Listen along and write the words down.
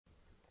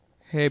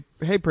Hey,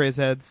 praise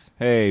heads.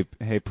 Hey,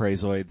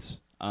 praiseoids.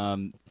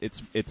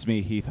 It's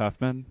me, Heath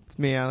Huffman. It's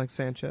me, Alex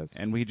Sanchez.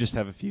 And we just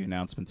have a few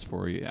announcements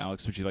for you.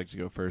 Alex, would you like to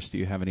go first? Do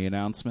you have any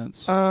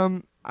announcements?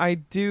 I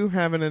do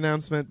have an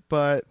announcement,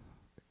 but,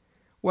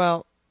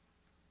 well,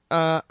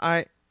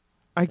 I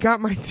got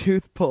my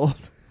tooth pulled.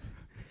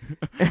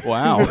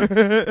 Wow.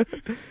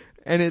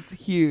 And it's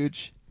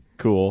huge.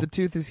 Cool. The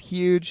tooth is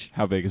huge.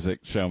 How big is it?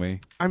 Show me.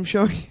 I'm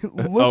showing you.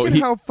 Look at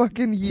how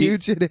fucking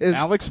huge it is.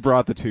 Alex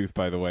brought the tooth,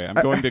 by the way. I'm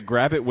going to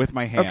grab it with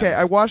my hands. Okay,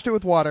 I washed it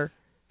with water.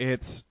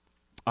 It's,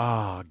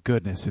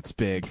 goodness, it's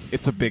big.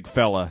 It's a big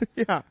fella.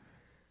 Yeah.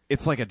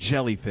 It's like a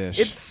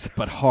jellyfish,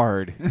 but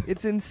hard.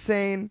 It's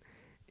insane.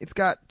 It's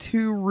got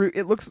two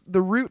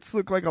the roots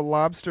look like a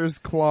lobster's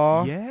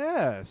claw.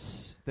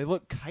 Yes. They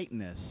look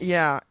chitinous.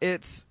 Yeah,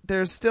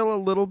 there's still a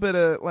little bit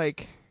of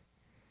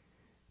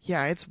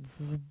it's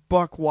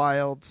buck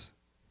wild.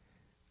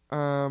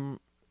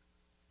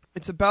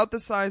 It's about the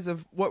size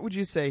of, what would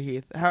you say,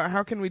 Heath?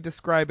 How can we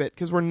describe it?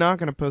 Because we're not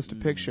going to post a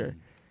picture.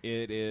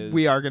 It is.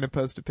 We are going to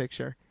post a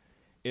picture.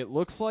 It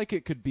looks like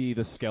it could be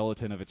the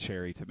skeleton of a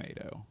cherry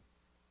tomato.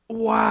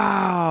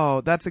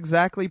 Wow, that's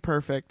exactly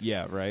perfect.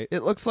 Yeah, right?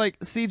 It looks like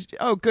CJ.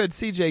 Oh, good,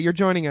 CJ, you're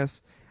joining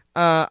us.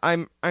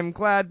 I'm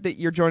glad that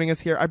you're joining us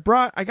here. I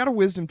got a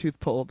wisdom tooth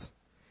pulled,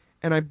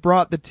 and I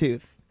brought the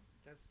tooth.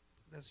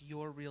 That's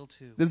your real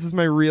tooth. This is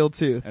my real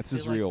tooth. That's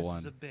his real one.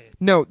 This is a bit.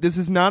 No, this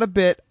is not a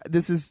bit.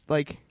 This is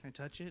like. Can I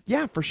touch it?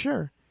 Yeah, for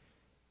sure.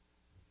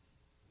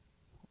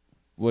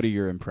 What are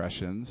your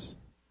impressions?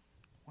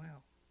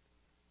 Wow.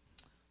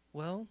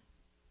 Well,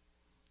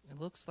 it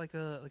looks like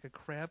a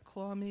crab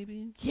claw,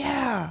 maybe.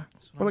 Yeah,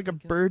 or like a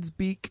bird's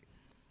beak.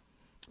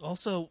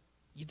 Also,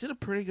 you did a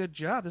pretty good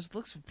job. This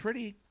looks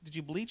pretty. Did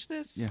you bleach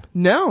this? Yeah.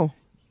 No.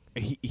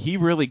 He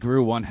really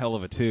grew one hell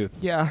of a tooth.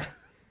 Yeah.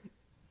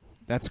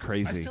 That's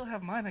crazy. I still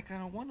have mine. I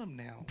kind of want them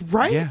now.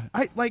 Right? Yeah.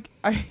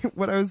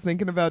 What I was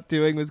thinking about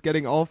doing was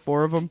getting all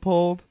four of them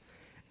pulled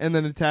and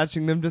then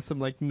attaching them to some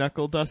like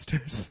knuckle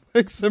dusters,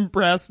 like some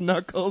brass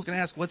knuckles. I was going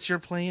to ask, what's your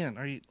plan?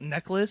 Are you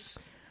necklace?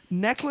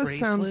 Necklace Bracelet?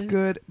 sounds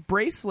good.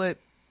 Bracelet,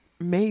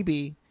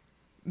 maybe.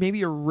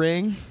 Maybe a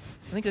ring.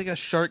 I think like a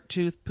shark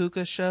tooth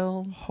puka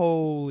shell.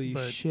 Holy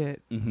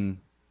shit. Mm-hmm.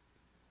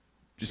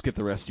 Just get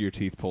the rest of your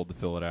teeth pulled to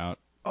fill it out.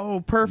 Oh,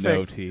 perfect.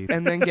 No teeth.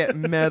 And then get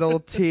metal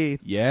teeth.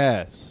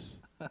 Yes.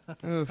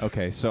 Oof.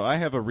 Okay, so I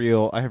have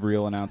real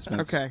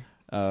announcements. Okay.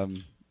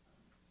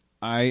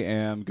 I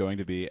am going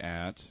to be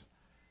at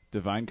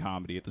Divine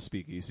Comedy at the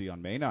Speakeasy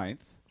on May 9th,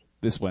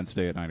 this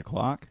Wednesday at 9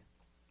 o'clock.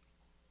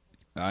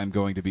 I'm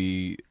going to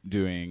be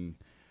doing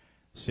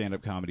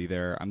stand-up comedy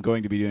there. I'm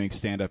going to be doing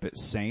stand-up at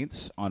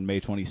Saints on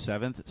May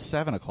 27th at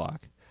 7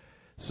 o'clock.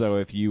 So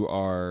if you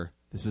are,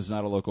 this is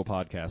not a local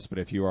podcast, but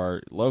if you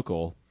are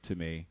local to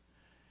me,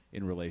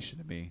 in relation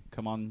to me,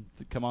 come on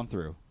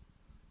through.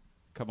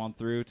 Come on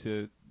through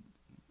to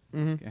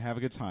have a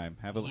good time.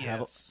 Have a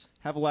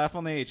laugh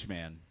on the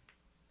H-Man.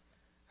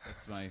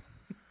 That's my...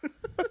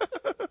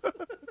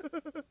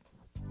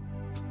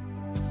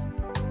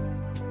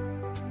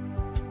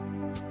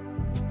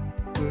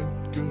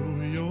 Let go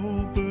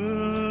your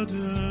burdens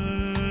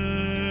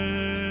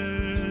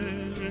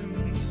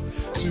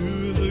to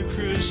the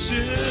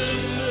Christian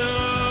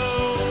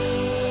love.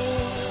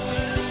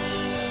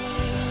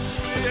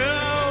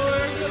 Yeah,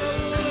 we're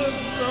gonna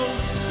lift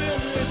those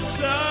spirits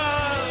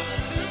up.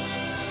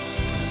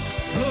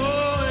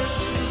 Oh,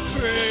 it's the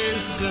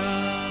praise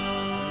time.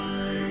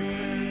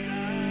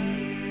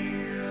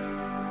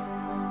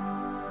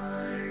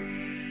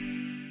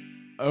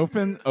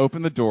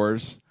 Open the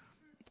doors.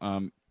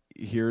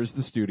 Here's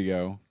the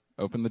studio.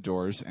 Open the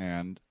doors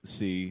and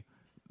see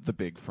the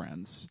big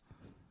friends.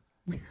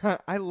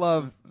 I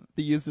love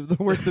the use of the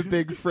word "the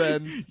big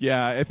friends."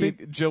 Yeah, I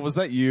think, Jill, was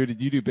that you?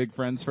 Did you do big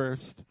friends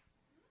first?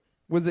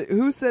 Was it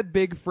who said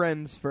big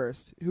friends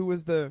first? Who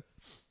was the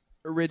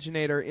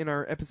originator in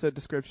our episode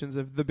descriptions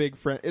of the big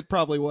friend? It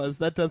probably was.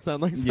 That does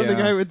sound like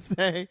something I would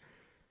say.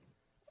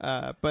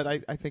 But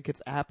I think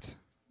it's apt,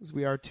 as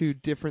we are two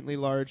differently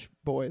large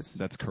boys.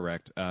 That's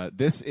correct.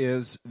 This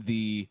is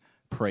the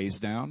Praise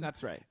Down.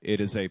 That's right. It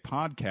is a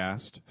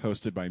podcast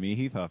hosted by me,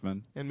 Heath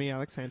Huffman. And me,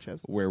 Alex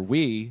Sanchez. Where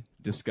we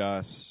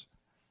discuss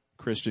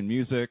Christian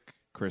music,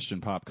 Christian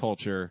pop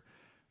culture,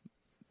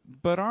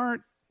 but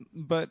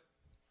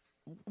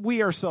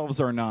we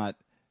ourselves are not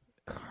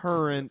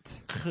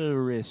current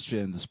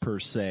Christians per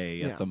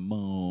se at the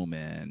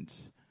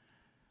moment.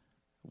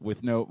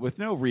 With no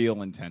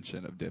real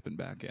intention of dipping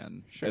back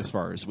in, as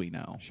far as we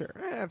know. Sure.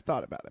 I've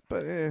thought about it,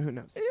 but who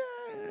knows? Yeah,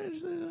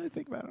 I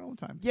think about it all the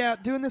time. Yeah,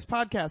 doing this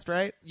podcast,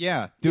 right?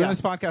 Yeah, doing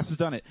this podcast has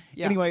done it.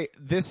 Yeah. Anyway,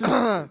 this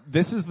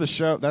is the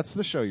show. That's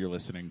the show you're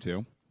listening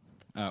to.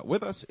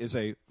 With us is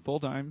a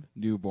full-time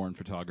newborn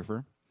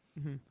photographer.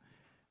 Mm-hmm.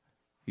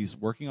 He's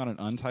working on an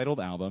untitled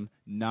album,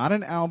 not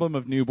an album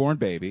of newborn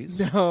babies.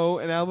 No,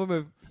 an album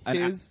of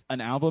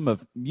an album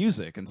of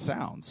music and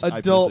sounds.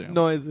 Adult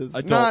noises.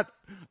 Not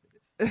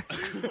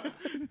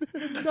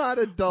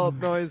adult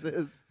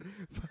noises.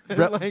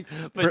 But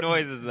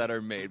noises that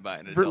are made by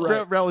an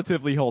adult.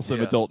 Relatively wholesome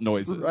adult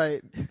noises.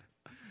 Right.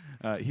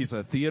 He's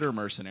a theater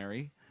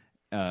mercenary,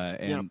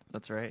 and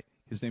That's right.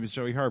 his name is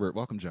Joey Harbert.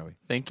 Welcome, Joey.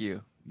 Thank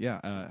you.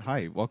 Yeah,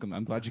 hi, welcome.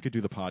 I'm glad you could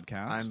do the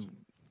podcast. I'm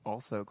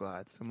also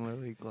glad.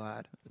 Similarly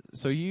glad.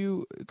 So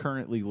you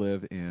currently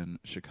live in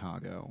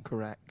Chicago.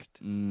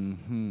 Correct.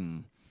 Mm-hmm.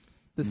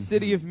 The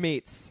city of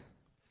meats.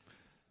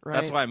 Right?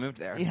 That's why I moved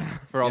there. Yeah.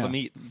 For all Yeah. the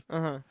meats.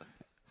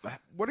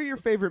 What are your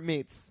favorite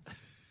meats?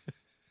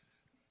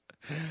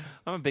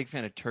 I'm a big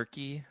fan of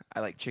turkey. I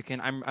like chicken.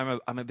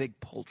 I'm a big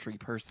poultry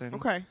person.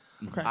 Okay.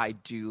 I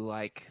do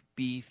like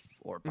beef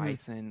or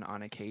bison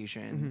on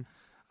occasion.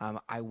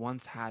 I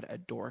once had a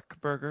dork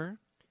burger,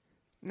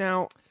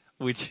 Now,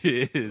 which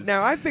is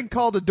I've been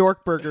called a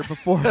dork burger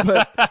before,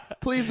 but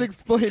please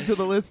explain to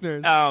the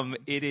listeners.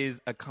 it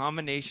is a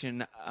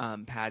combination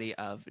patty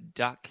of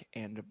duck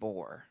and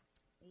boar.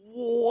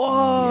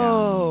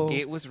 Whoa!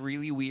 It was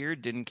really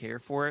weird. Didn't care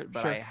for it,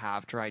 but Sure. I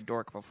have tried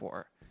dork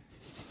before.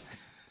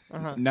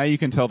 Now you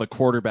can tell the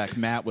quarterback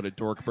Matt what a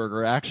dork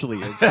burger actually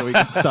is, so he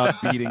can stop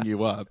beating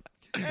you up.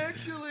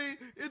 Actually,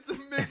 it's a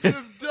mix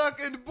of duck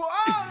and boar.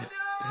 Oh no!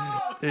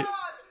 God!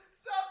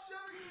 Stop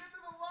shoving me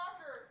into the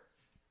locker.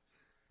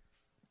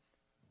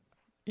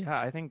 Yeah,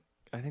 I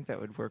think that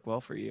would work well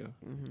for you.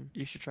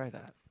 You should try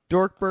that.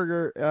 Dork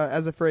burger,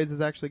 as a phrase,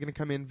 is actually going to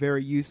come in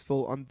very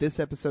useful on this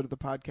episode of the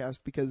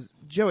podcast because,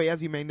 Joey,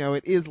 as you may know,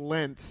 it is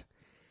Lent.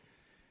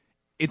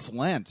 It's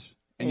Lent.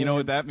 And you know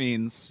what that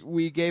means?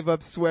 We gave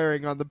up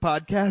swearing on the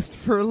podcast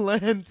for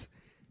Lent.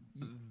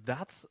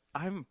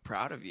 I'm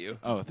proud of you.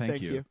 Oh,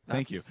 thank you.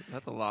 Thank you.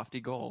 That's a lofty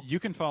goal. You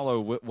can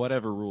follow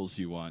whatever rules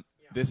you want.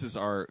 This is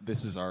our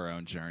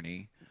own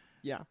journey.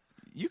 Yeah.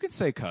 You can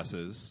say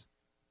cusses.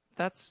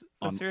 That's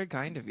very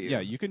kind of you.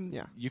 Yeah, you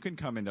can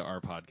come into our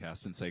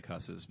podcast and say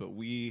cusses, but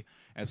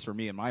as for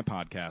me and my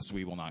podcast,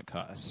 we will not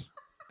cuss.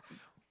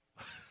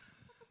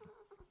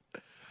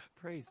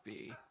 Praise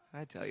be.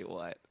 I tell you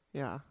what.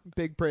 Yeah.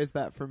 Big praise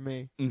that from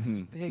me.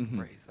 Big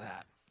praise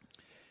that.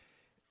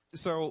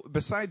 So,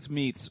 besides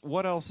meats,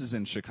 what else is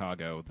in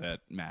Chicago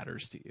that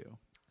matters to you?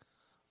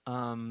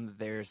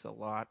 There's a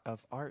lot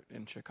of art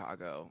in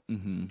Chicago,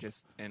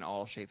 just in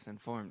all shapes and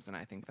forms, and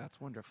I think that's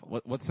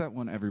wonderful. What's that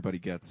one everybody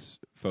gets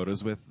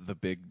photos with? The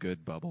Big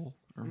Good Bubble?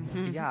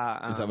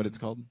 Yeah, Is that what it's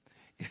called?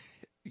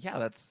 Yeah,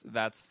 that's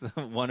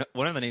one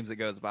of the names it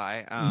goes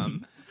by.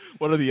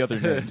 What are the other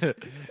names?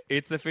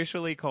 It's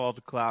officially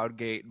called Cloud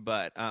Gate,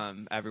 but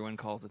everyone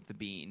calls it the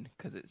Bean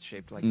because it's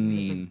shaped like a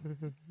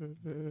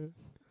bean.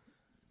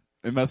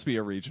 It must be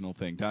a regional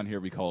thing. Down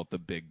here we call it the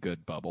Big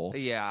Good Bubble.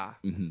 Yeah,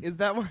 Is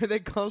that why they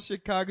call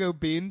Chicago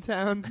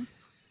Beantown?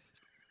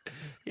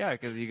 yeah,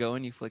 because you go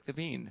and you flick the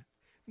bean.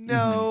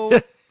 No.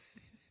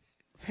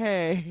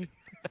 Hey.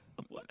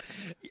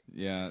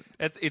 Yeah.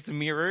 It's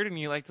mirrored, and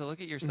you like to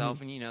look at yourself,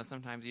 and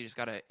sometimes you just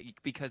gotta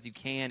because you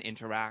can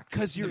interact.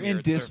 Because with you're the in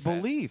mirrored surface.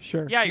 disbelief.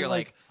 Sure. Yeah, you're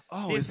like,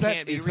 oh, this is that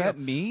can't be is real. that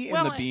me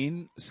Well, in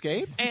the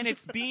beanscape? And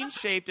it's bean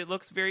shaped. It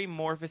looks very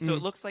amorphous, so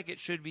it looks like it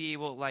should be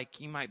able, like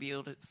you might be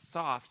able to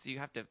soft. So you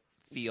have to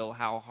feel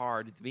how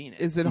hard the bean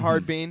is. Is it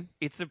hard bean?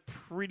 It's a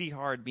pretty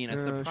hard bean, a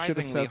should've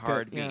surprisingly soaked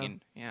hard it, yeah.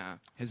 bean. Yeah.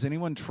 Has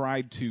anyone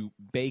tried to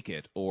bake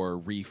it or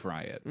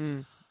refry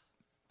it?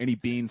 Any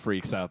bean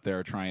freaks out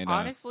there trying to...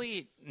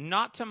 Honestly,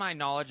 not to my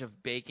knowledge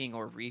of baking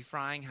or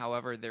refrying.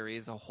 However, there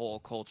is a whole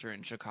culture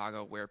in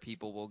Chicago where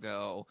people will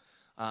go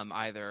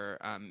either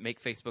make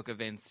Facebook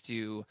events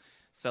to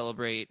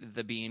celebrate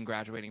the bean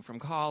graduating from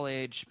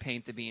college,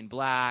 paint the bean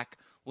black,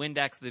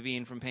 Windex the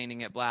bean from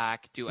painting it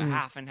black, do a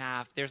half and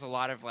half. There's a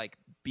lot of like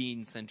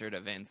bean-centered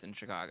events in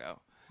Chicago.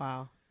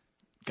 Wow.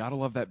 Gotta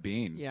love that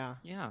bean. Yeah.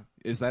 Yeah.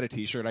 Is that a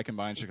T-shirt I can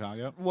buy in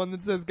Chicago? One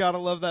that says, gotta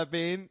love that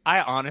bean. I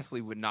honestly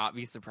would not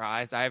be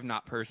surprised. I have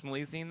not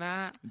personally seen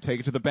that. Take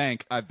it to the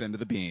bank. I've been to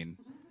the bean.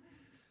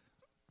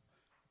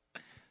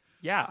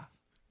 Yeah.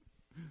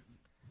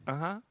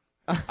 Uh-huh.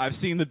 I've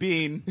seen the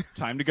bean.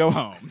 Time to go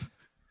home.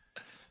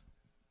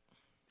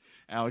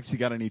 Alex, you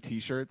got any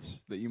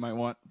T-shirts that you might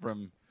want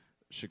from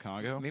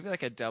Chicago? Maybe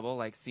like a double,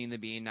 like Seen the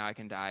Bean, Now I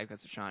Can Die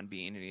because of Sean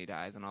Bean and he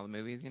dies in all the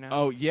movies,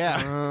 Oh,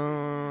 yeah.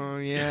 Oh,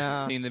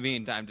 yeah. Seen the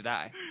Bean, Time to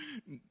Die.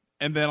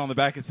 And then on the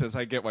back it says,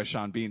 I get why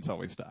Sean Bean's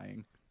always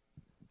dying.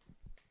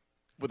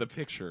 With a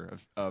picture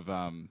of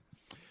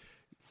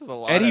This is a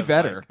lot Eddie of,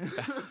 Vedder.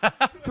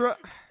 Throw-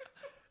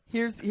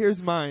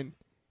 Here's mine.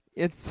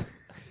 It's...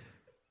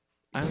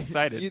 I'm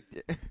excited.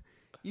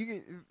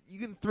 You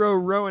can throw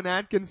Rowan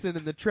Atkinson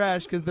in the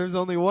trash because there's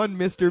only one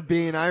Mr.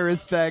 Bean I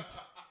respect.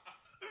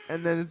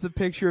 And then it's a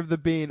picture of the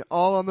bean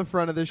all on the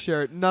front of the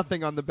shirt,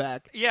 nothing on the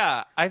back.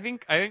 Yeah, I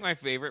think my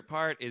favorite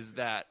part is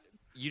that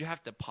you'd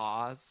have to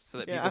pause so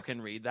that Yeah. people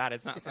can read that.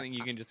 It's not something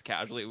you can just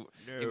casually.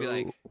 You'd be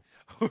like,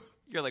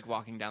 you're like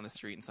walking down the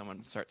street and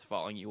someone starts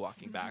following you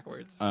walking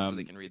backwards so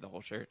they can read the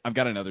whole shirt. I've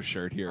got another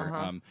shirt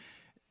here.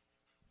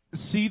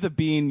 See the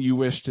bean you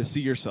wish to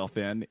see yourself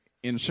in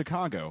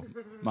Chicago,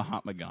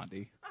 Mahatma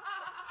Gandhi.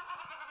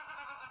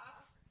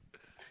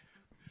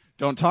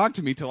 Don't talk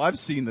to me till I've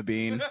seen the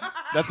bean.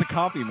 That's a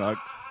coffee mug.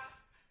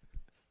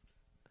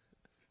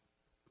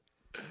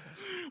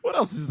 What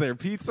else is there?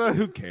 Pizza?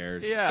 Who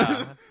cares?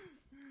 Yeah.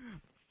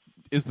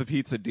 Is the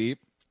pizza deep?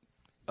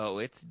 Oh,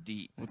 it's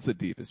deep. What's the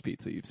deepest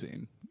pizza you've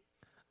seen?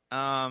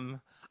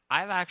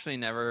 I've actually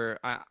never.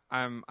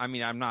 I'm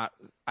not.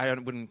 I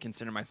wouldn't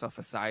consider myself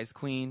a size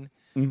queen.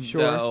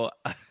 Sure. So,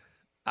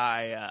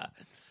 I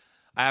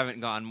haven't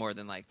gone more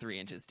than like 3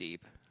 inches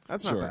deep.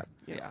 That's not Sure. bad.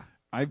 Yeah.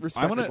 I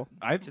Respectable.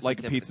 Just like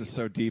the tip of pizza the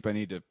so deep I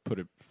need to put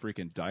a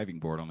freaking diving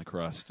board on the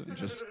crust and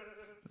just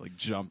like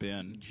jump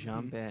in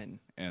Jump in.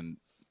 and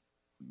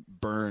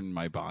burn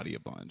my body a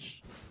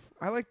bunch.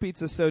 I like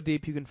pizza so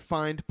deep you can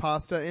find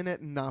pasta in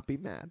it and not be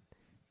mad.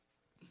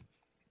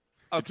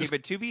 Okay,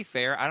 but to be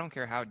fair, I don't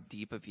care how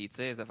deep a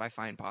pizza is. If I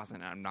find pasta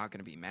in it, I'm not going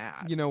to be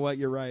mad. You know what?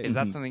 You're right. Is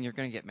that something you're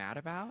going to get mad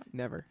about?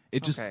 Never?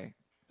 It just Okay.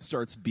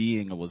 starts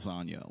being a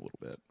lasagna a little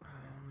bit.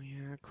 Oh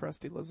yeah,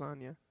 crusty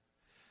lasagna.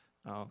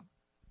 Oh,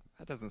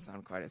 that doesn't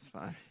sound quite as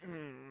fun.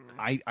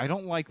 I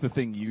don't like the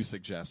thing you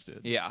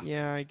suggested. Yeah.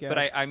 Yeah, I guess.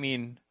 But I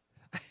mean,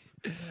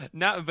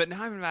 now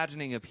I'm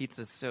imagining a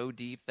pizza so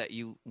deep that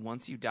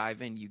once you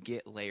dive in, you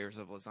get layers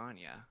of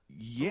lasagna,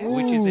 Yeah.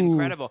 which is Ooh.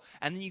 incredible.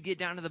 And then you get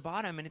down to the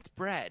bottom and it's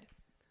bread.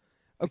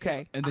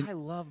 Okay. And then I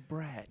love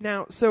bread.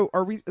 Now, so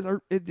are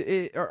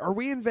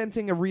we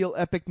inventing a real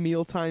epic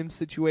mealtime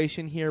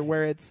situation here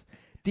where it's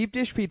deep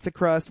dish pizza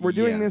crust? We're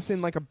doing this Yes.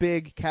 in like a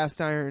big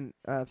cast iron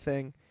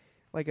thing,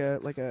 like a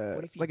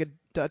What if you- like a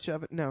Dutch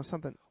oven. No,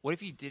 something. What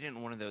if you did it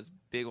in one of those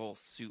big old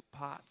soup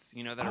pots?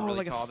 You know that are Oh, really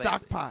like a tall.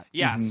 stock pot.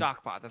 Yeah,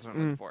 stock pot. That's what I'm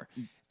looking for.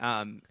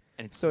 And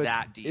it's So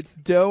that deep. it's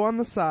dough on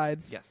the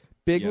sides. Yes.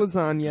 Big Yep.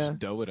 lasagna Just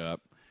dough it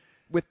up.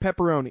 with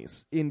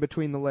pepperonis in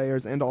between the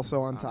layers and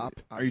also on top.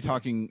 Are we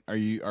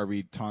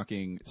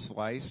talking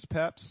sliced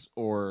peps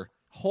or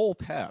whole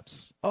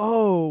peps?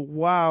 Oh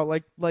wow!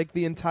 Like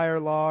the entire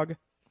log.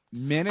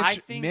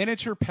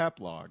 Miniature pep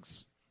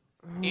logs.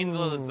 in the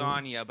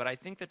lasagna, but I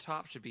think the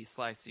top should be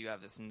sliced so you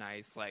have this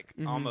nice, like,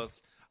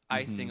 almost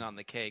icing on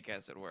the cake,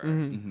 as it were.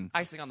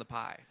 Icing on the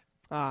pie.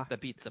 Ah, The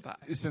pizza pie.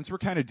 Since we're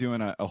kind of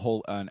doing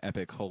an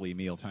epic holy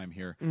mealtime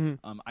here,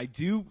 I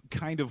do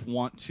kind of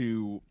want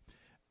to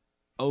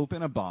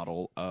open a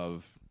bottle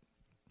of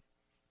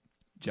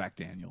Jack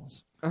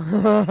Daniels,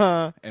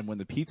 and when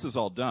the pizza's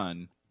all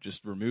done,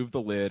 just remove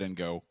the lid and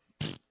go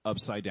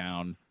upside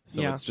down,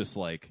 so Yeah. it's just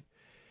like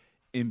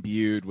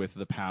imbued with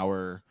the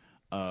power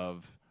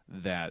of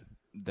that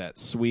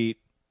sweet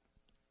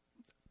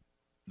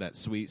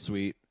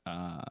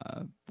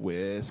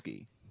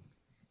whiskey.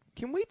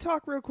 can we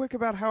talk real quick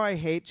about how I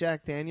hate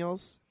Jack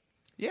Daniels?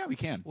 Yeah, we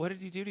can. What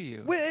did he do to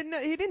you? Well, no,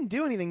 he didn't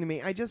do anything to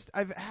me.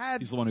 I've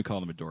had. He's the one who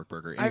called him a dork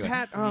burger. I've Anyway.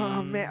 had.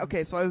 Oh man.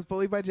 Okay, so I was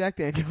bullied by Jack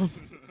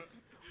Daniels.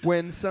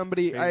 When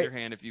somebody, Raise your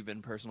hand if you've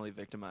been personally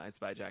victimized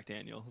by Jack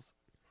Daniels.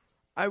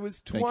 I was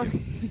Thank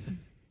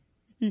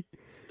 20.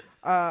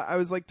 I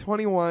was like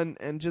 21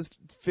 and just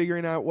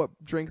figuring out what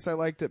drinks I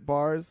liked at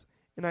bars.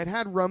 And I'd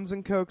had rums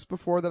and cokes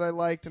before that I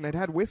liked, and I'd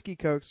had whiskey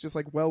cokes, just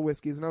like well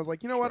whiskeys. And I was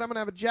like, you know what? I'm gonna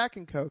have a Jack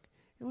and Coke.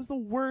 It was the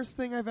worst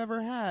thing I've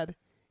ever had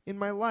in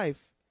my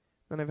life.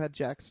 Then I've had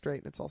Jack straight,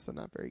 and it's also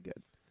not very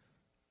good.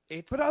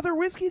 It's But other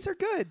whiskeys are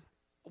good.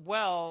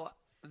 well,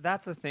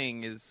 that's the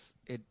thing is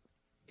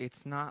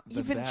it's not the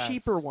Even best.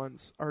 cheaper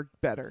ones are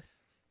better,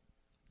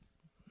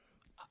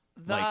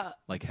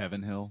 like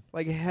Heaven Hill.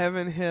 like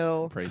Heaven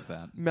Hill, Praise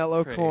that.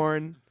 Mellow Praise.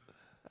 Corn.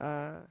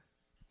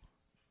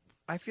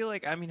 I feel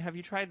like have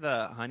you tried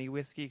the honey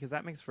whiskey? Because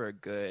that makes for a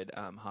good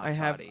hot I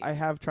have toddy. I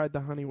have tried the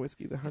honey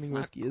whiskey. The honey not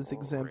whiskey is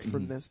exempt great.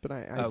 from this, but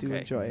I do Okay.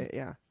 enjoy it.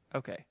 Yeah,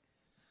 Okay.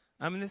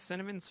 The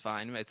cinnamon's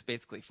fine. It's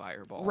basically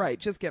Fireball. right.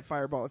 Just get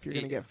Fireball if you're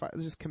gonna Yeah. get Fire.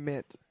 Just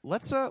commit.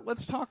 Let's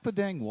talk the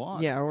dang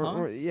wad. Yeah,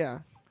 huh? yeah,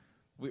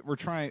 We're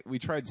trying. We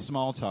tried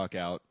small talk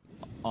out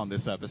on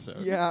this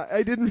episode. yeah.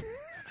 I didn't.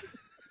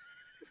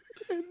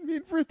 I didn't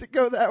mean for it to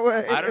go that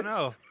way. I don't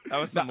know. That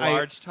was some No, I-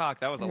 large talk.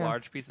 That was a Yeah.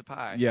 large piece of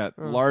pie. Yeah,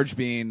 large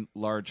bean,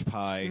 large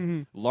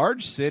pie,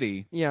 large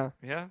city, Yeah.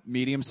 Yeah.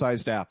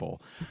 medium-sized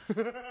apple.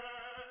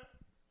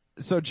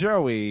 So,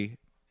 Joey,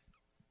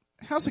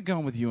 how's it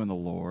going with you and the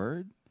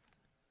Lord?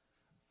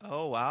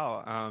 Oh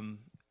wow.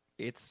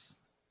 It's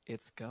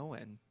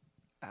going,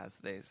 as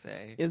they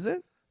say. Is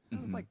it?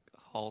 It's like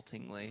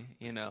haltingly,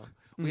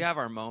 We have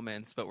our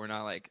moments, but we're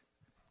not like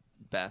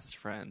best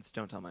friends.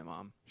 Don't tell my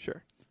mom.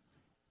 Sure.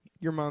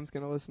 Your mom's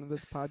gonna listen to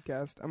this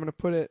podcast. I'm gonna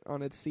put it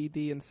on its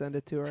CD and send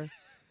it to her.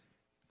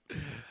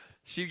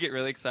 She'd get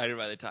really excited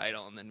by the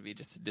title and then be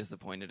just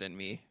disappointed in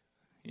me,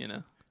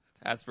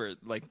 as for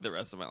like the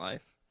rest of my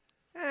life.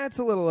 It's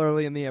a little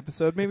early in the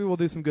episode. Maybe we'll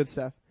do some good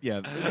stuff.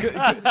 Yeah,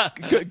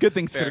 good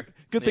things. Fair.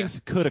 Good things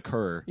could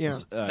occur. Yeah.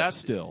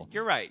 Still.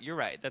 You're right.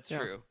 That's Yeah.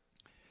 true.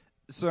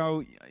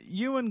 So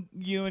you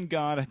and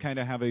God kind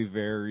of have a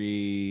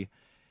very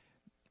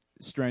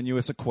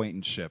strenuous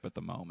acquaintanceship at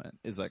the moment.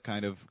 Is that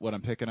kind of what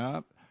I'm picking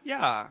up?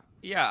 Yeah.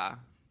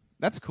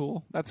 That's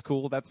cool. That's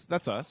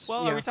us.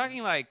 Well, Yeah. are we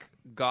talking like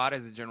God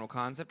as a general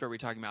concept, or are we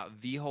talking about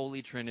the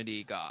Holy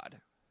Trinity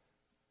God?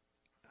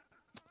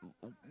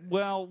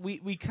 Well,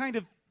 we kind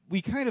of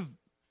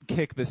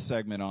kick this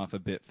segment off a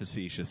bit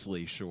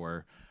facetiously,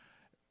 sure.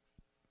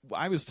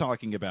 I was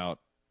talking about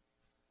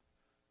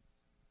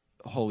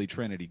Holy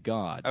Trinity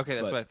God. Okay,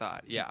 that's what I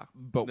thought. Yeah,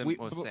 But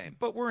same.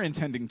 but we're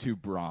intending to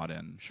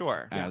broaden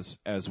Sure.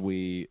 as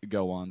we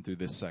go on through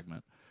this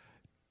segment.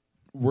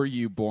 Were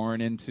you born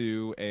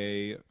into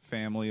a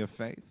family of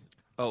faith?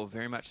 Oh,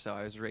 very much so.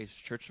 I was raised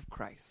Church of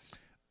Christ.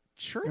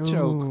 Church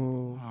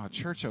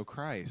o'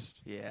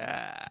 Christ.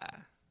 Yeah.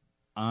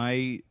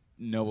 I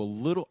know a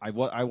little. I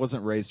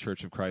wasn't raised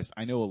Church of Christ.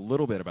 I know a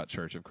little bit about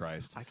Church of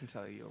Christ. I can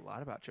tell you a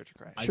lot about Church of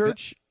Christ.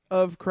 Church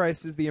of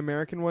Christ is the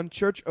American one.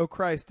 Church o'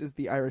 Christ is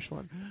the Irish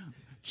one.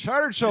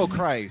 Church o'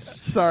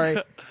 Christ. Sorry,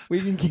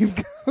 we can keep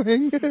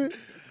going.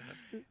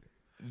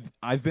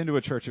 I've been to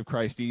a Church of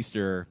Christ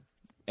Easter,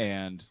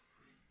 and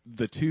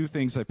the two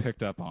things I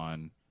picked up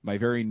on, my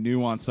very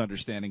nuanced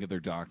understanding of their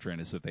doctrine,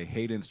 is that they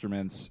hate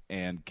instruments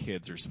and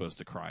kids are supposed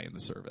to cry in the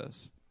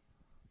service.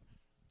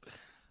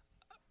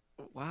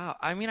 Wow.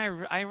 I mean,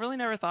 I really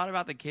never thought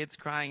about the kids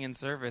crying in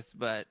service,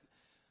 but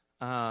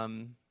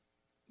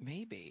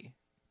maybe.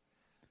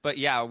 But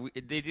yeah,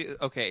 they do.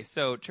 Okay,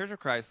 so Church of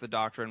Christ, the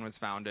doctrine was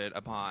founded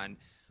upon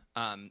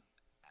the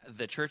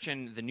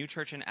new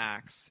church in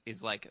Acts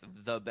is like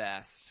the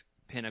best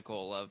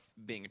pinnacle of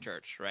being a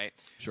church, right?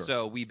 Sure.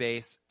 So we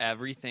base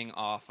everything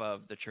off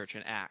of the church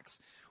in Acts,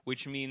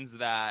 which means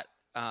that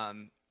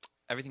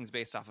everything's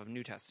based off of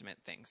New Testament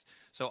things.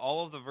 So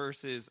all of the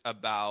verses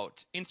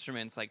about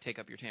instruments, like take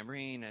up your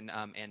tambourine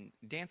and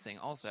dancing,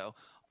 also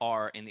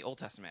are in the Old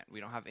Testament. We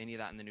don't have any of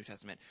that in the New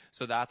Testament.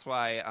 So that's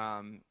why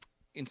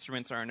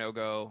instruments are a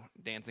no-go,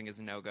 dancing is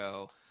a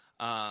no-go.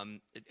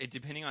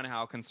 Depending on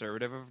how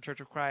conservative of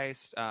Church of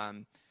Christ,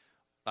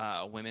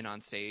 women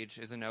on stage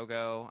is a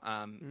no-go.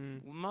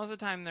 Most of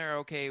the time they're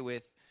okay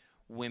with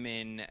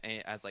women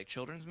as like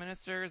children's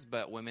ministers,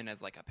 but women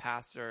as like a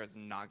pastor is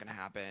not going to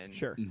happen.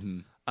 Sure.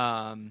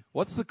 Mm-hmm.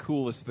 What's the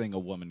coolest thing a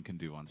woman can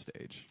do on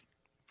stage?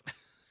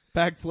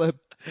 Backflip.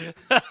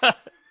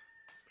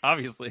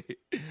 Obviously.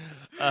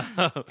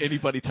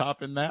 Anybody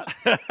topping that?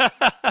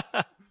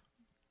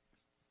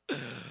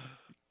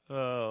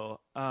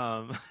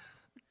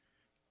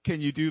 Can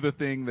you do the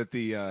thing that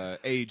the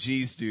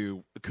AGs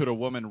do? Could a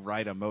woman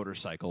ride a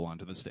motorcycle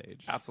onto the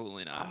stage?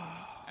 Absolutely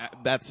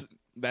not.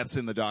 That's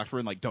in the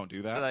doctrine. Like, don't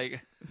do that.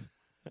 Like,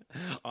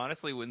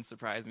 honestly, wouldn't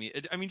surprise me.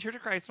 I mean, Church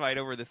of Christ fight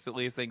over the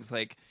silliest things,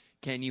 like,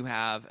 can you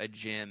have a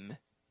gym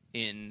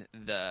in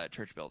the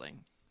church building?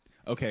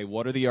 Okay,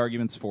 what are the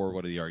arguments for?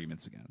 What are the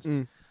arguments against?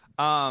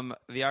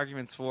 The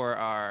arguments for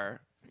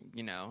are,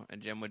 a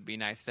gym would be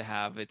nice to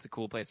have. It's a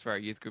cool place for our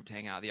youth group to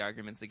hang out. The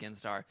arguments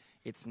against are,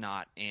 it's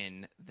not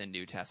in the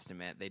New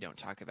Testament. They don't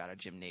talk about a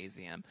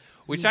gymnasium,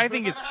 which I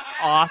think is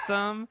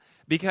awesome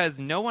because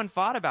no one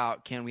thought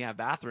about, can we have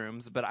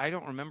bathrooms? But I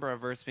don't remember a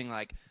verse being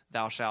like,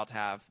 thou shalt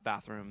have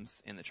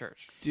bathrooms in the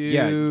church.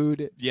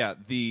 Dude. Yeah,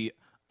 the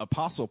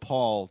Apostle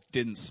Paul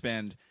didn't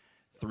spend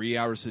 3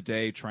 hours a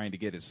day trying to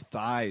get his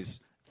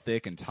thighs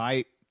thick and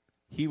tight.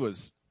 He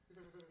was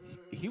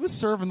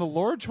serving the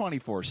Lord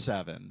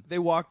 24/7. They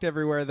walked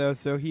everywhere though,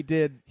 so he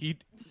did.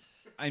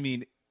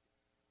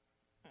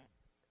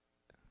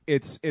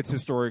 It's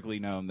historically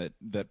known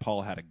that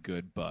Paul had a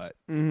good butt.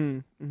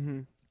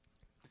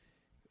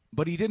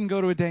 But he didn't go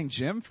to a dang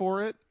gym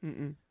for it.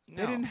 No.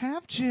 They didn't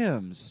have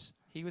gyms.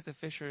 He was a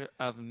fisher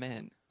of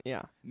men.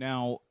 Yeah.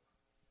 Now,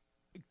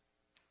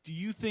 do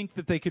you think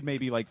that they could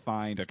maybe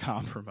find a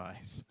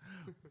compromise?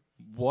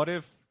 What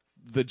if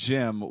the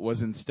gym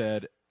was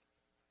instead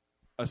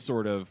a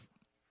sort of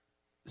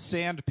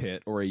sand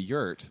pit or a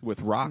yurt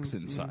with rocks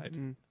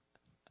inside?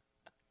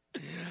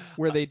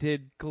 Where they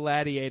did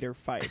gladiator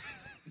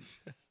fights.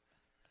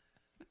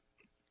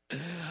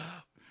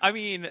 I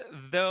mean,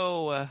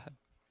 though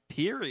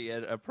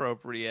period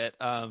appropriate,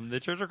 the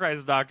Church of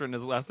Christ doctrine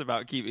is less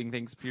about keeping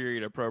things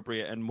period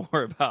appropriate and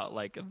more about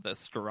the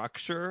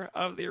structure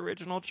of the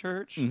original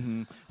church.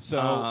 Mm-hmm.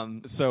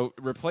 So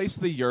replace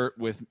the yurt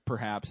with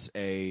perhaps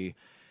a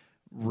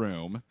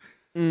room.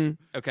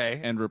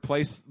 Okay. And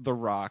replace the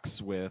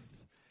rocks with...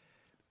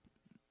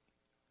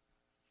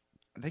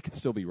 They could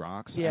still be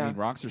rocks. Yeah. I mean,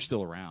 rocks are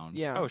still around.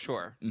 Yeah. Oh,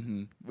 sure.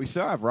 Mm-hmm. We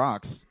still have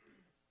rocks.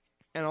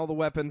 And all the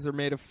weapons are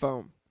made of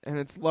foam. And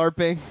it's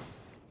LARPing.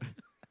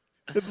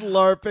 It's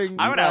LARPing.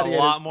 I would have a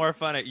lot more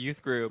fun at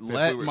youth group.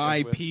 Let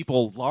my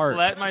people LARP.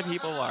 Let my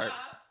people LARP.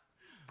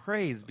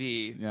 Praise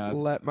be. Yeah,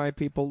 let my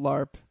people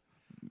LARP.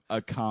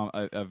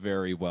 A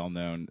very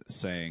well-known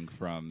saying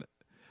from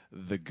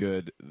the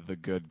good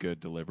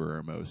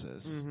deliverer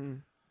Moses. Mm-hmm.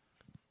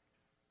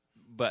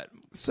 But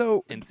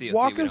so in COC,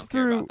 walk we us don't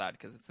through care about that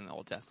because it's in the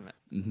Old Testament.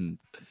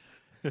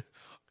 Mm-hmm.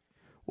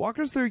 Walk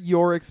us through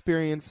your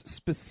experience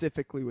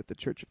specifically with the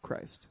Church of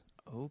Christ.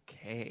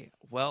 Okay.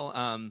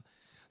 Well,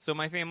 so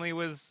my family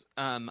was,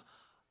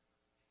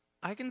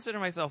 I consider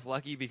myself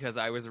lucky because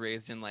I was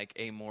raised in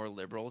a more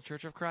liberal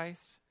Church of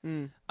Christ.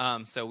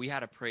 So we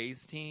had a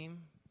praise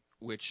team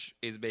which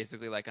is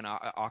basically like an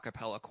a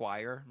cappella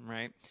choir,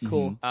 right?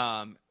 Cool.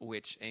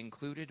 Which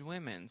included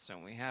women. So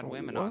we had Oh,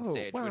 women on whoa.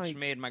 stage, Wow. which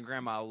made my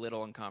grandma a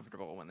little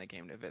uncomfortable when they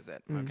came to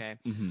visit. Okay.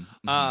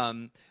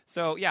 Mm-hmm.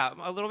 So yeah,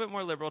 a little bit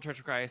more liberal Church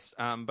of Christ.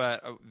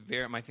 But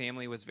my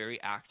family was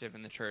very active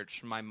in the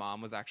church. My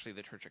mom was actually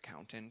the church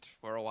accountant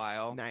for a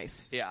while.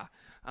 Nice. Yeah.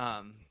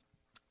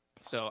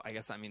 So I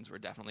guess that means we're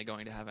definitely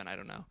going to heaven. I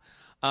don't know.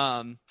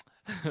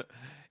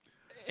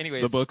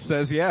 Anyways, The book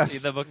says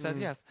yes. the book says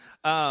yes.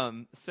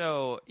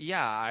 So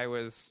yeah, I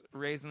was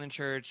raised in the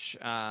church.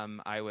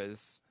 I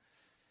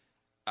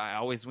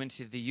always went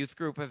to the youth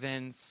group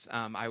events.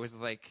 I'm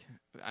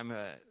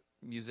a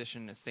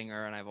musician, a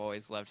singer, and I've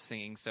always loved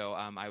singing. So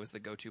I was the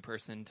go-to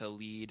person to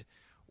lead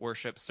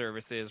worship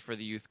services for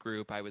the youth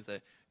group. I was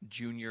a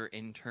junior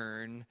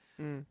intern.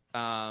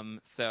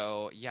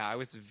 So yeah, I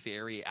was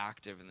very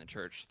active in the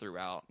church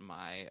throughout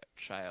my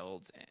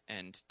child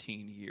and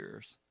teen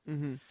years.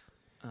 Mm-hmm.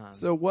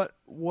 So what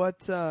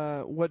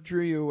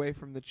drew you away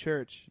from the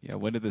church? Yeah,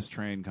 when did this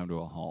train come to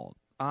a halt?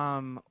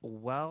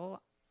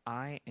 Well,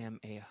 I am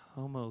a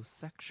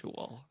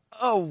homosexual.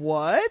 Oh,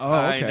 what? Oh,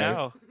 okay. I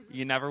know.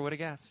 You never would have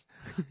guessed.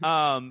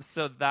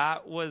 So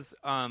that was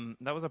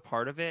a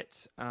part of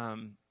it.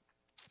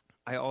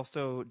 I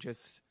also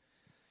just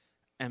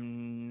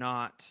am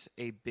not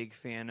a big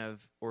fan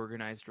of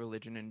organized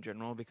religion in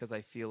general, because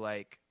I feel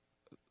like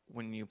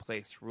when you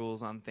place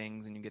rules on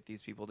things and you get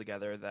these people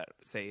together that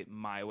say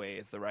my way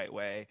is the right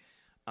way,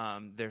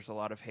 there's a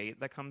lot of hate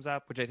that comes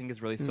up, which I think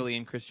is really silly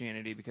in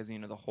Christianity, because,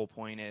 the whole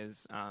point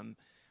is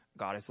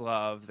God is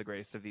love, the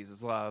greatest of these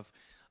is love,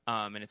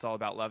 and it's all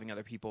about loving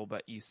other people.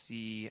 But you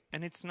see,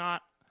 and it's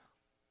not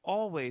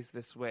always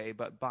this way,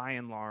 but by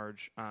and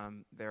large,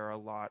 there are a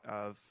lot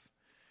of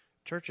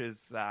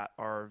churches that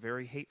are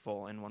very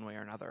hateful in one way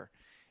or another,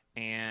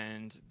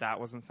 and that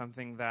wasn't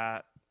something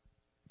that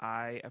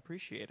I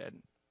appreciated.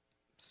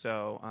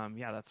 So,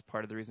 yeah, that's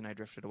part of the reason I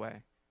drifted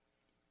away.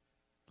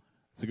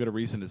 It's as good a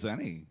reason as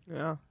any.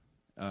 Yeah.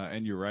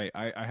 And you're right.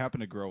 I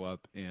happen to grow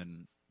up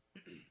in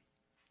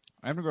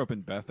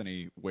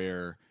Bethany,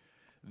 where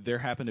there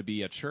happened to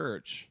be a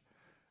church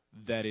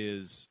that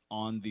is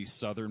on the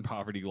Southern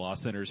Poverty Law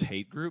Center's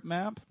hate group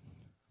map.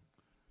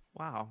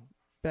 Wow.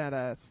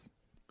 Badass.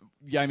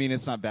 Yeah, I mean,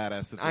 it's not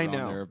badass that they're I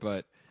know. on there,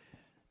 but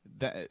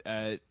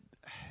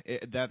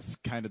that's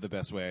kind of the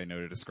best way I know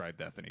to describe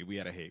Bethany. We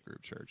had a hate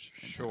group church.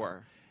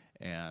 Sure.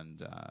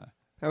 And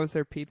How was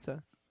their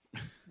pizza?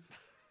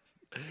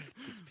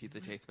 Does pizza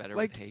taste better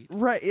Like, with hate?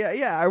 right?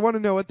 Yeah. I want to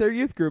know what their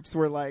youth groups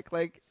were like.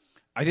 Like,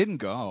 I didn't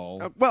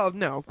go. well,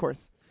 no, of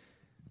course.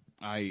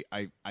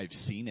 I've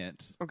seen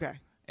it. Okay.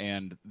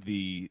 And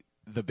the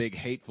big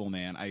hateful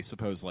man, I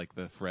suppose, like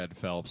the Fred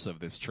Phelps of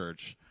this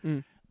church,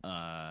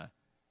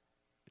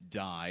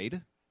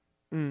 died,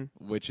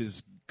 which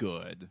is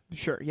good.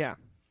 Sure. Yeah.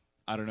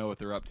 I don't know what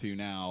they're up to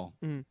now,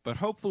 but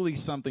hopefully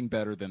something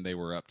better than they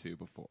were up to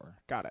before.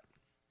 Got it.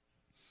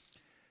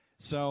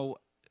 So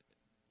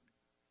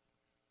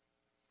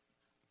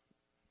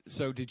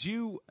did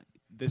you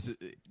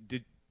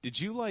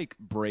like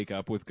break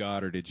up with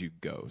God, or did you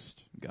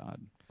ghost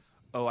God?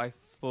 Oh, I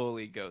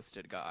fully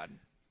ghosted God.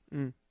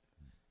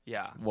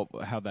 Yeah.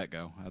 How'd that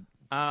go?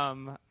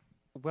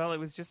 Well, it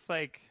was just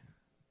like,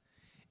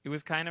 it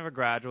was kind of a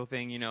gradual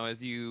thing,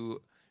 as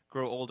you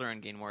grow older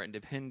and gain more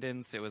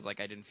independence. It was like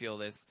I didn't feel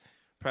this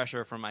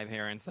pressure from my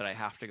parents that I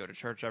have to go to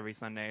church every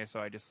Sunday, so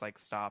I just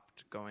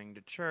stopped going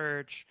to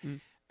church.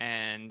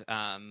 And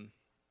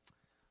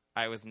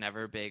I was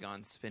never big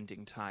on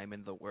spending time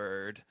in the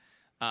Word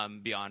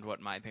beyond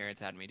what my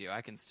parents had me do.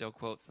 I can still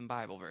quote some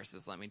Bible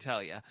verses, let me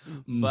tell you.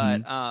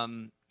 But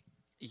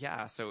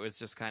yeah, so it was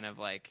just kind of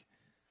like,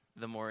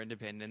 the more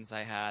independence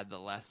I had, the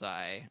less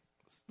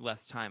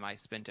time I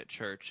spent at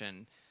church.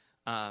 And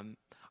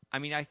I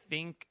mean, I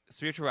think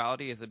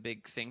spirituality is a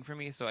big thing for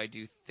me, so I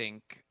do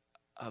think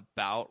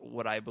about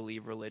what I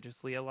believe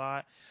religiously a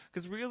lot.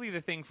 Because really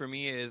the thing for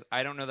me is,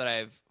 I don't know that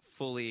I've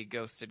fully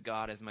ghosted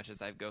God as much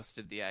as I've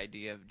ghosted the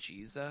idea of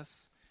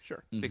Jesus.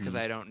 Sure. Because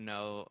I don't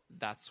know,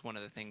 that's one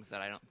of the things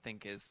that I don't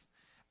think is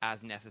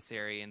as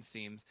necessary and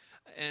seems...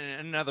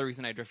 And another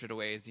reason I drifted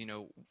away is,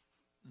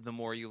 the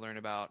more you learn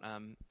about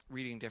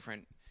reading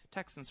different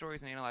texts and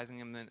stories and analyzing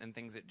them and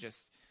things, it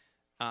just...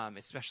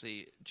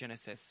 especially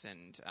Genesis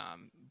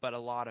but a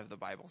lot of the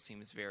Bible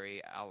seems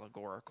very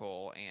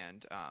allegorical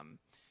and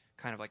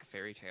kind of like a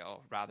fairy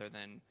tale rather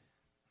than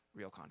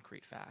real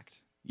concrete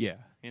fact. Yeah.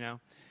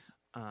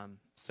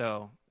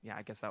 So yeah,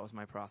 I guess that was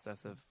my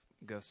process of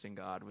ghosting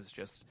God, was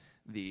just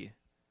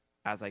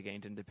as I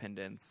gained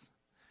independence,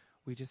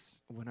 we just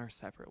went our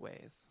separate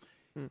ways.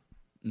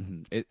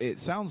 It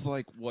sounds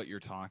like what you're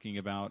talking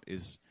about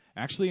is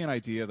actually an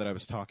idea that I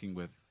was talking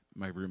with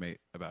my roommate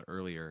about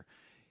earlier.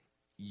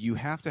 You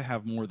have to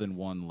have more than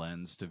one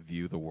lens to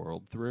view the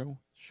world through.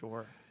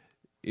 Sure.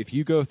 If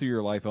you go through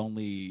your life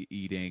only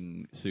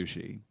eating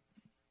sushi,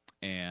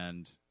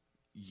 and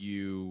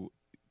you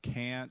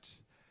can't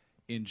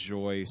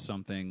enjoy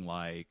something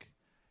like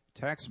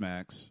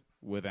Tex-Mex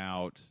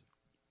without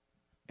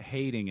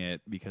hating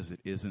it because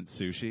it isn't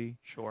sushi,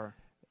 Sure.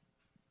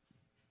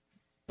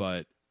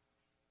 but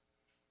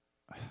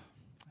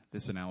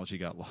this analogy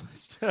got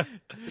lost.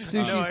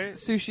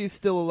 Sushi's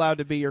still allowed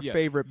to be your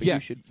favorite, but yeah,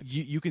 you should.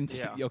 You can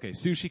okay.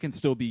 Sushi can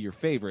still be your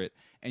favorite,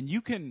 and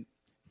you can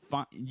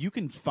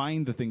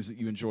find the things that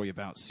you enjoy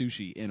about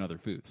sushi in other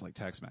foods like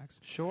Tex-Mex.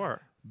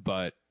 Sure.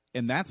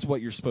 And that's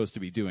what you're supposed to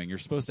be doing. You're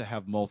supposed to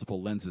have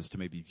multiple lenses to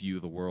maybe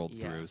view the world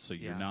through, so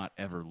you're not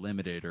ever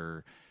limited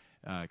or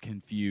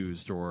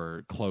confused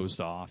or closed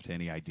off to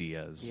any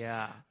ideas.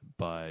 Yeah.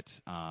 But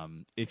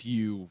if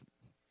you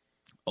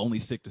only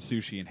stick to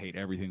sushi and hate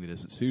everything that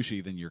isn't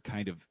sushi, then you're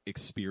kind of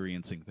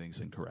experiencing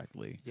things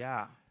incorrectly.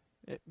 Yeah.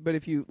 But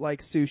if you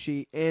like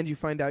sushi and you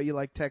find out you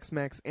like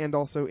Tex-Mex and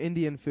also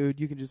Indian food,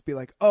 you can just be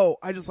like, oh,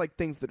 I just like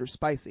things that are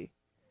spicy.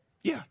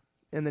 Yeah.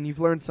 And then you've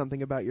learned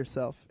something about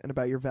yourself and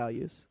about your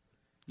values.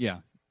 Yeah.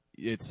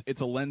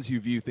 It's a lens you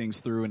view things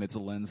through, and it's a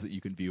lens that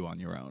you can view on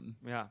your own.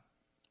 Yeah.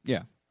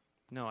 Yeah.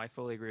 No, I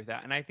fully agree with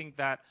that. And I think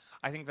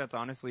that's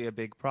honestly a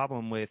big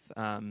problem with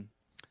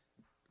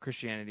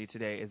Christianity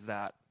today is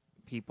that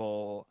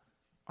people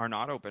are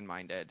not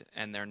open-minded,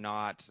 and they're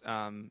not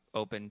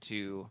open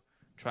to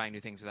trying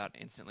new things without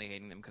instantly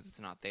hating them because it's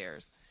not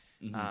theirs.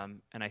 Mm-hmm.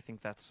 And I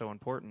think that's so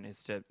important,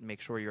 is to make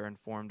sure you're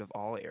informed of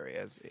all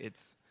areas.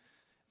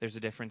 There's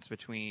a difference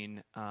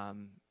between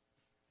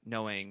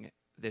knowing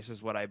this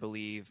is what I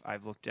believe.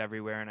 I've looked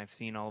everywhere and I've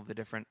seen all of the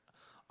different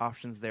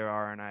options there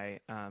are, and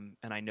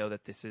I know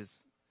that this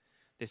is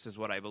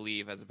what I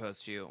believe, as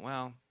opposed to,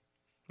 well,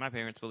 my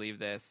parents believe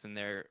this, and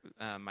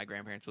my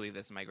grandparents believe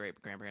this, and my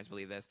great-grandparents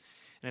believe this,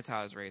 and it's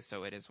how I was raised,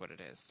 so it is what it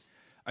is.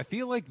 I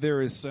feel like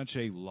there is such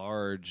a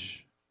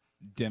large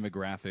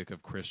demographic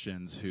of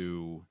Christians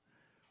who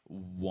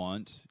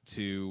want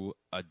to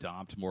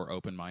adopt more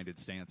open-minded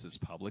stances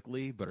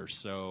publicly, but are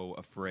so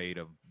afraid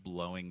of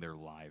blowing their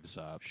lives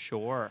up.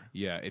 Sure.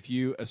 Yeah,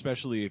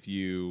 especially if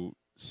you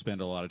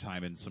spend a lot of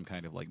time in some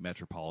kind of like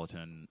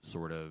metropolitan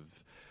sort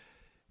of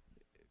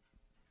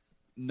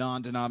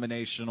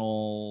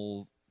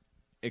non-denominational,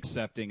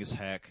 accepting as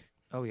heck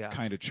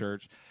kind of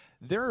church.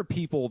 There are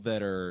people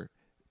that are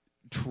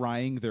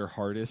trying their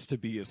hardest to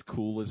be as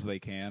cool as they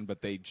can,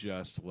 but they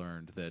just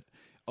learned that,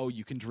 oh,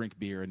 you can drink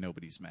beer and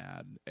nobody's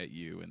mad at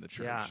you in the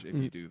church if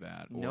you do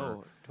that.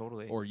 No,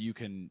 totally. Or you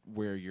can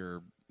wear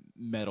your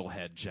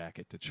metalhead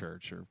jacket to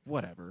church or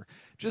whatever.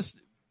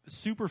 Just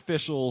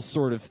superficial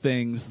sort of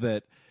things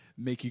that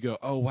make you go,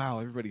 oh, wow,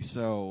 everybody's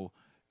so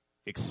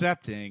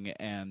accepting,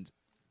 and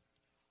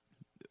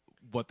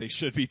what they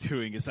should be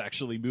doing is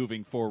actually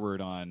moving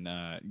forward on,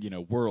 on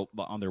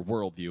their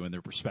worldview and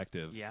their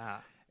perspective. Yeah.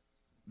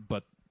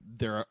 But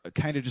they're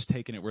kind of just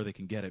taking it where they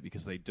can get it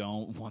because they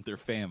don't want their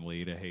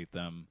family to hate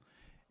them.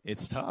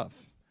 It's tough.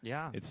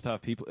 Yeah. It's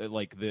tough. People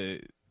like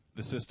the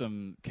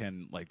system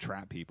can like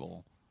trap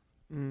people.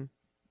 Mm.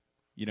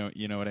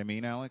 You know what I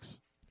mean, Alex?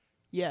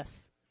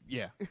 Yes.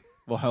 Yeah.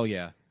 Well, hell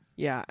yeah.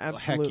 Yeah,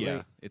 absolutely. Well,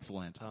 heck yeah. It's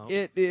Lent. Oh.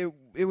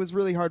 It was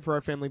really hard for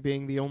our family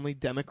being the only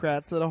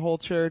Democrats at a whole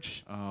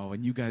church. Oh,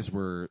 and you guys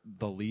were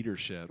the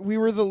leadership. We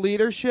were the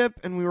leadership,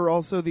 and we were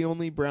also the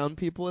only brown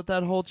people at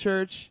that whole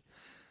church.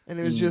 And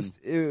it was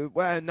just,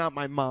 not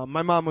my mom.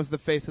 My mom was the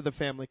face of the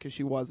family because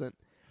she wasn't.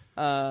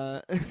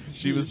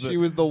 She was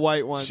the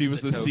white one. She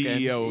was the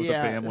CEO of the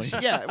family.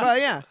 Yeah,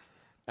 well,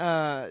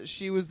 yeah.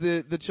 She was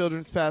the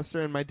children's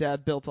pastor, and my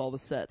dad built all the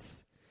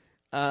sets.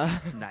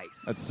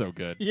 Nice. That's so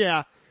good.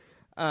 Yeah.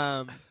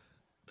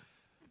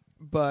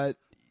 But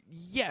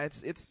yeah,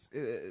 it's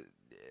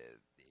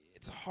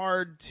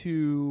hard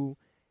to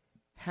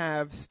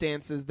have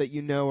stances that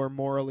you know are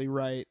morally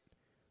right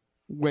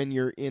when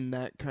you're in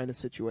that kind of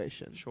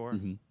situation. Sure.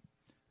 Mm-hmm.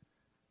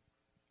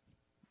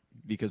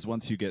 Because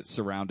once you get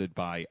surrounded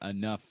by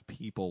enough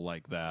people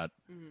like that,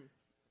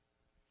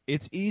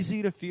 it's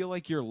easy to feel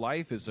like your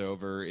life is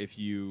over if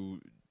you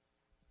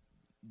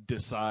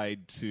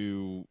decide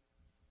to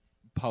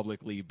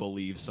publicly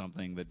believe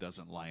something that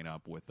doesn't line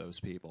up with those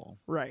people.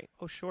 Right.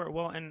 Oh, sure.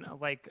 Well, and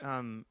like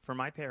for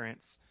my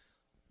parents,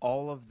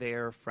 all of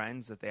their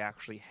friends that they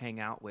actually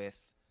hang out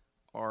with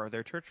are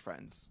their church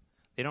friends.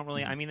 They don't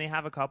really, I mean, they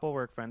have a couple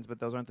work friends,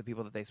 but those aren't the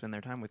people that they spend their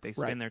time with. They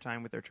spend their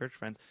time with their church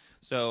friends.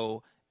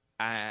 So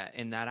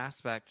in that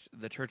aspect,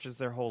 the church is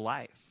their whole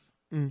life,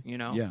 you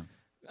know? Yeah.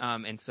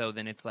 And so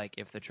then it's like,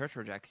 if the church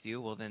rejects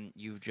you, well, then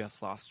you've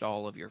just lost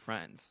all of your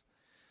friends.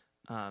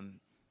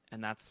 And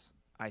that's,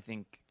 I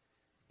think,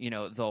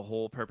 the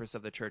whole purpose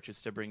of the church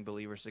is to bring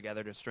believers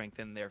together to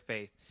strengthen their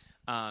faith.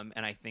 And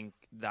I think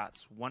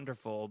that's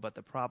wonderful. But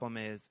the problem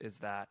is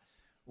that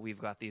we've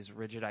got these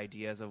rigid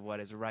ideas of what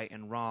is right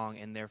and wrong,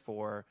 and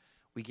therefore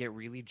we get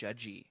really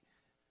judgy.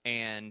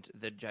 And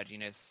the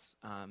judginess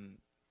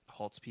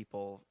halts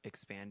people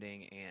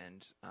expanding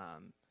and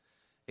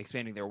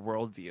expanding their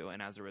worldview.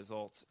 And as a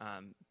result,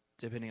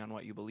 depending on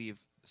what you believe,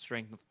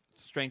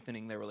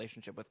 strengthening their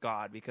relationship with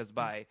God. Because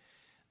by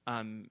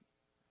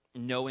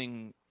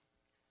knowing,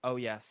 oh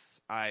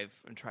yes,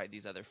 I've tried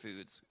these other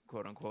foods,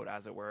 quote unquote,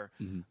 as it were.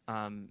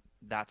 Mm-hmm.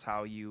 That's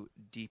how you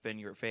deepen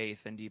your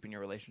faith and deepen your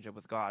relationship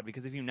with God.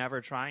 Because if you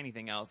never try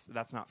anything else,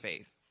 that's not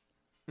faith,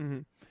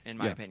 in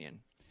my opinion.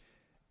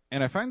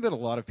 And I find that a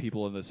lot of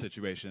people in those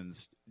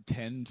situations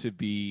tend to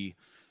be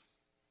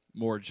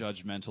more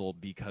judgmental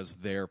because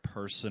they're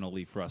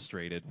personally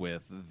frustrated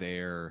with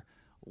their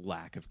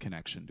lack of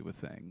connection to a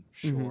thing.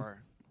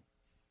 Sure.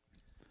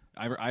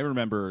 I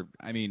remember,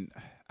 I mean,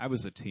 I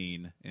was a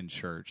teen in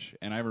church,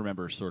 and I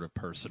remember sort of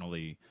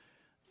personally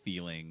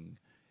feeling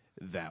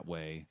that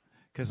way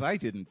because I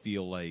didn't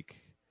feel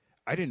like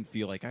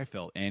I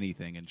felt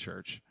anything in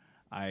church.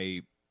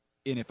 And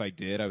if I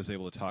did, I was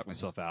able to talk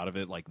myself out of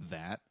it like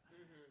that.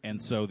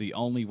 And so the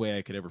only way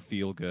I could ever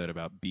feel good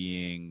about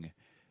being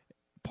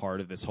part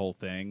of this whole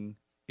thing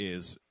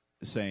is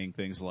saying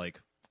things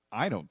like,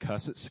 I don't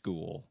cuss at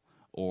school,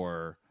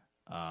 or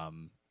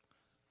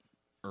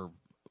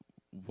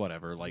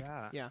whatever. Like,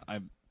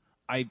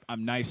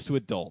 I'm nice to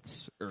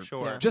adults, or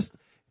Sure. just,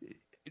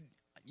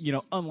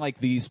 unlike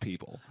these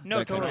people.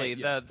 No, totally.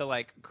 The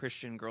like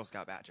Christian Girl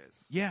Scout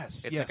badges.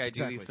 Yes. It's like I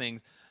do these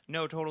things.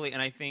 No, totally.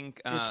 And I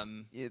think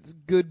it's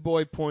good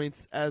boy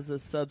points as a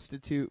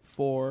substitute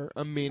for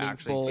a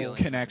meaningful feeling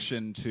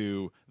connection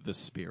to the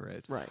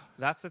spirit. Right.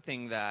 that's the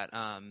thing that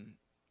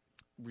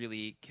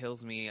really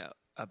kills me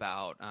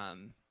about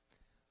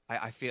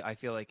I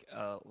feel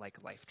like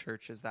Life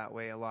Church is that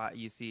way a lot.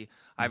 You see,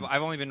 I've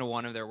only been to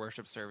one of their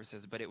worship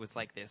services, but it was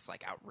like this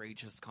like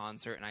outrageous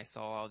concert, and I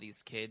saw all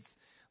these kids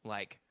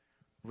like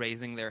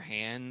raising their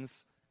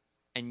hands,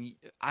 and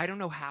I don't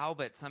know how,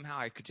 but somehow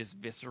I could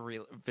just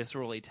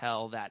viscerally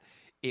tell that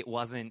it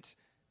wasn't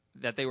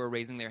that they were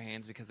raising their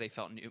hands because they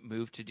felt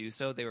moved to do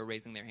so. They were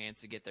raising their hands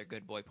to get their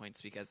good boy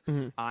points because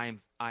I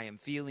am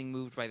feeling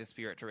moved by the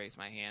Spirit to raise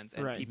my hands,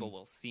 and people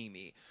will see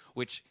me,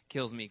 which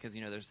kills me because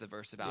there's the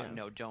verse about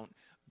don't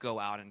go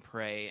out and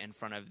pray in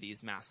front of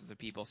these masses of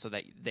people so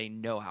that they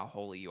know how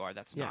holy you are.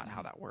 That's not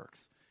how that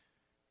works.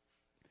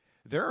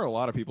 There are a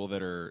lot of people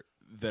that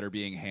are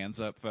being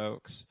hands up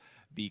folks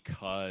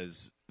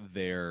because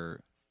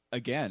they're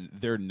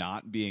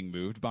not being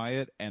moved by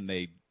it, and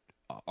they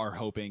are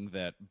hoping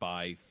that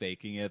by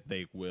faking it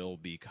they will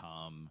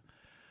become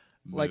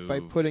moved. Like by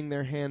putting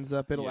their hands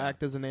up, it'll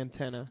act as an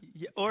antenna.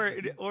 Yeah, or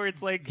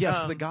it's like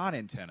the God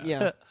antenna.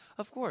 Yeah.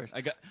 Of course.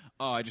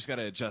 I just got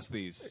to adjust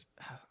these.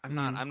 I'm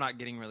not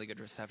getting really good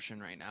reception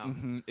right now.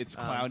 It's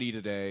cloudy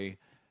today.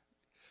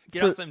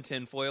 Get out some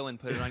tinfoil and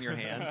put it on your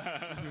hand.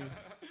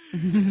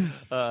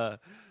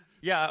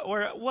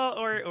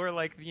 Or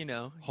like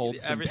Hold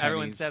some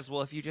everyone pennies. says,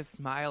 well, if you just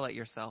smile at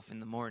yourself in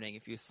the morning,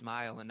 if you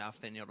smile enough,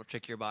 then it'll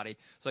trick your body.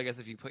 So I guess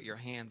if you put your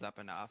hands up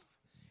enough,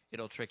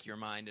 it'll trick your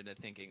mind into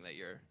thinking that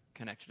you're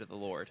connected to the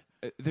Lord.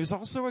 There's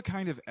also a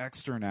kind of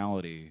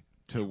externality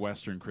to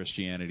Western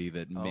Christianity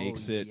that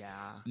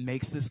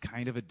makes this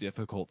kind of a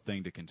difficult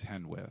thing to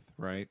contend with,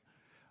 right?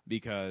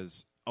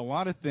 Because a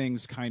lot of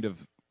things kind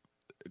of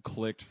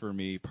clicked for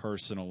me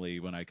personally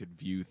when I could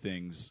view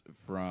things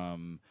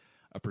from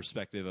a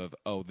perspective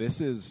of, this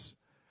is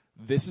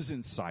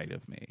inside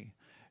of me.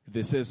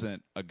 This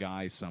isn't a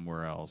guy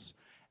somewhere else.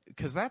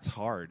 Because that's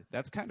hard.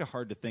 That's kind of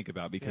hard to think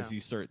about because you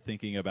start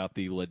thinking about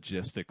the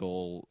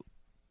logistical,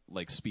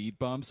 like, speed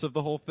bumps of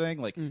the whole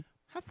thing. Like,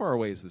 how far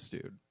away is this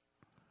dude?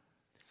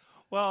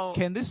 Well,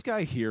 Can this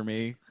guy hear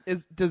me?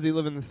 Does he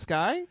live in the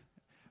sky?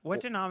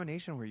 what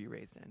denomination were you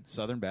raised in?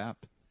 Southern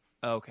Baptist.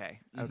 Okay.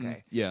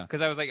 Yeah.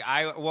 Because I was like,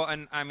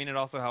 and I mean, it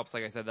also helps,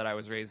 like I said, that I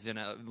was raised in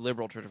a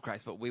liberal Church of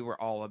Christ, but we were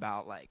all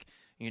about, like,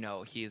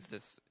 he's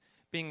this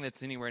being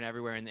that's anywhere and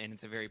everywhere, and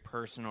it's a very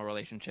personal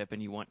relationship,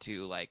 and you want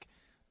to, like,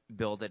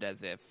 build it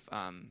as if,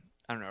 I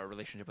don't know, a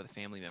relationship with a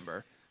family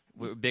member.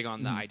 We're big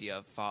on the idea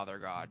of Father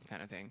God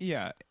kind of thing.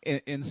 Yeah.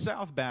 In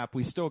South Bap,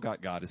 we still got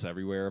God is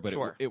everywhere, but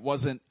it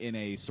wasn't in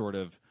a sort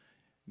of,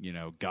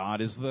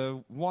 God is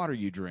the water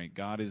you drink.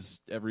 God is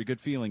every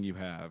good feeling you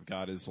have.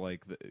 God is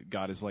like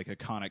a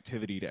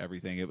connectivity to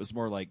everything. It was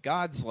more like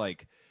God's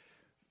like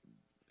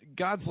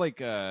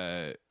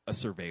a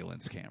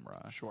surveillance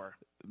camera. Sure.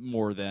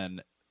 More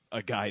than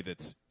a guy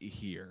that's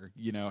here.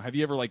 Have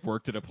you ever like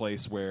worked at a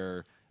place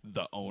where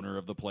the owner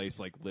of the place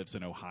like lives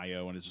in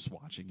Ohio and is just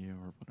watching you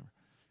or whatever?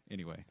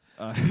 Anyway.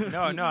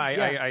 No,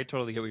 I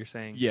totally get what you're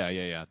saying.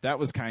 Yeah. That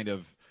was kind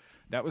of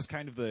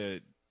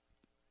the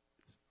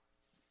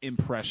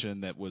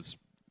impression that was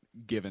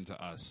given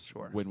to us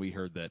when we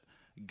heard that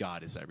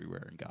God is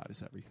everywhere and God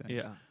is everything.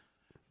 Yeah.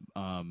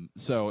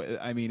 So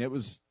I mean, it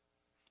was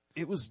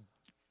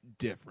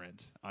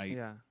different.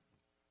 I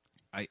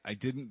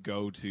didn't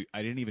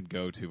even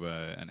go to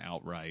an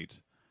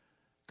outright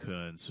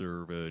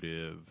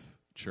conservative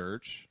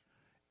church.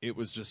 It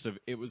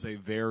was a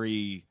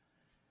very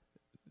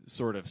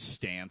sort of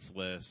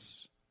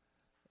stanceless,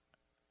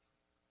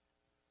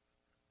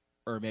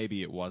 or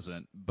maybe it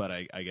wasn't, but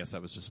I guess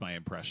that was just my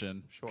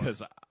impression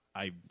because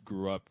I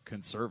grew up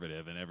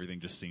conservative and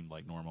everything just seemed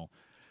like normal.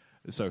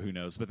 So who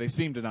knows? But they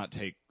seemed to not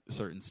take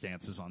certain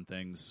stances on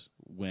things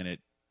when it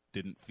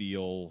didn't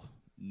feel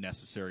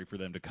necessary for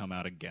them to come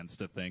out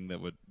against a thing that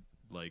would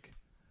like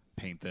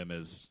paint them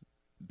as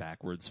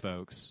backwards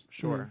folks.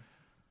 Sure.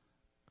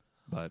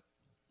 But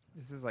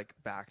This is like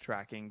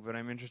backtracking, but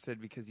I'm interested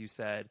because you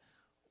said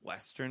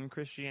Western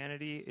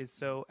Christianity is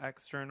so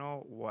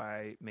external.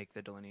 Why make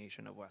the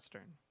delineation of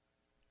Western?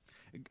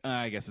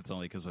 I guess it's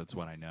only because that's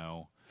what I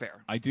know.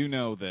 Fair. I do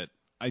know that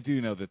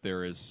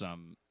there is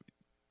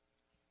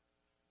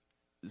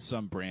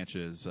some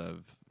branches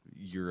of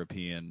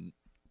European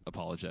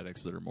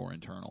apologetics that are more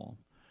internal.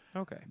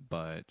 Okay.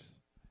 But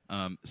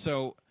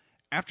so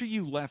after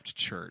you left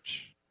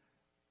church,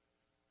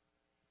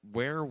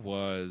 where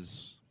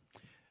was...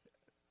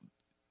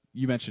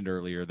 You mentioned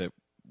earlier that,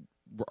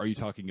 are you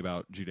talking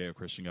about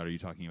Judeo-Christian God, or are you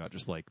talking about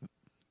just like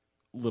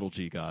little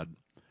g God?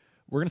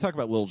 We're going to talk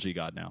about little g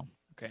God now.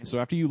 Okay. So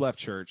after you left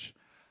church,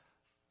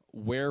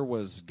 where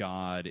was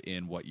God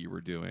in what you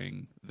were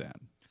doing then?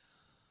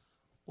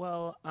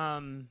 Well,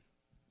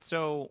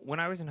 so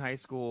when I was in high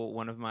school,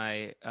 one of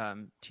my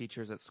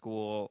teachers at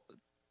school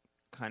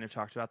kind of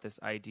talked about this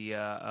idea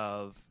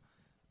of,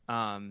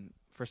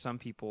 for some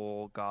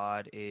people,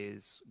 God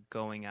is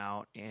going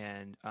out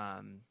and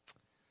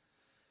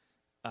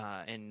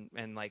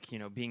like, you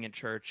know, being in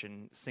church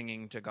and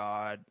singing to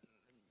God,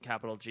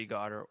 capital G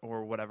God,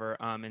 or whatever.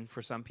 And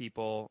for some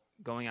people,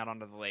 going out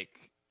onto the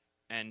lake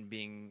and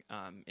being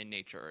in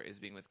nature is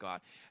being with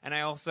God. And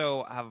I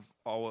also have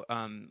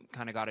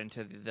kind of got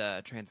into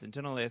the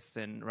Transcendentalists,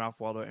 and Ralph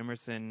Waldo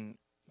Emerson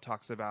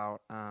talks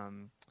about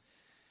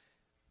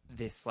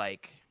this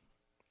like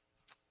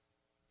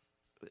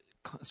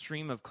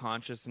stream of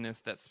consciousness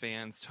that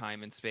spans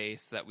time and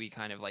space, that we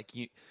kind of like,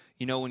 you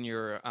know, when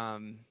you're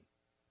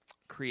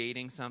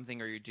creating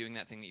something, or you're doing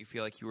that thing that you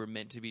feel like you were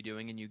meant to be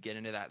doing, and you get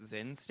into that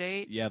Zen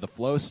state. Yeah, the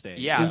flow state.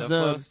 Yeah, the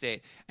flow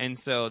state. And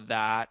so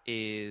that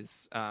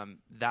is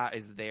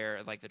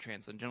there, like the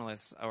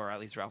Transcendentalists, or at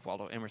least Ralph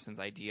Waldo Emerson's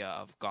idea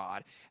of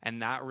God.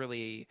 And that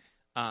really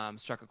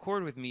struck a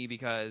chord with me,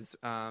 because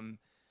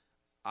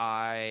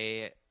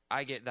I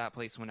get that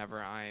place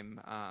whenever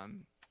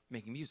I'm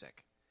making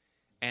music.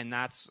 And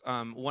that's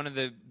one of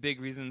the big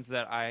reasons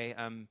that I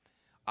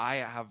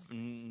have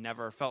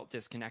never felt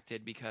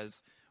disconnected,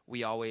 because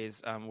we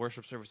always,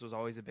 worship service was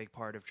always a big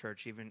part of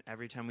church. Even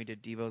every time we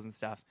did devos and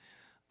stuff,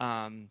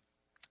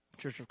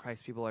 Church of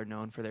Christ people are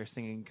known for their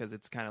singing, because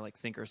it's kind of like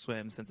sink or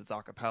swim, since it's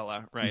a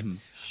cappella, right? Mm-hmm.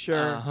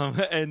 Sure.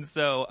 And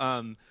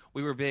so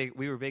we were big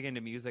into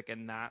music,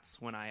 and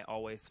that's when I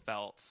always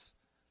felt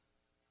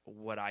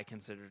what I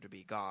consider to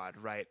be God,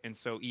 right? And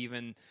so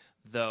even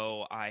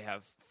though I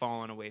have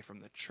fallen away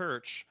from the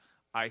church,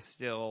 I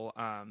still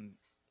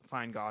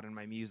find God in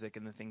my music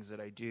and the things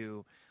that I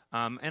do.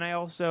 And I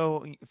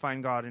also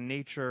find God in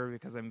nature,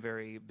 because I'm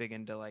very big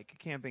into like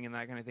camping and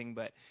that kind of thing.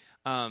 But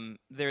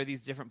there are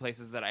these different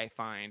places that I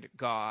find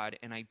God,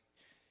 and I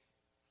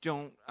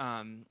don't.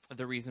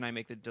 The reason I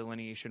make the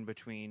delineation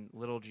between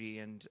little g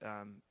and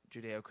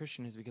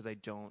Judeo-Christian is because I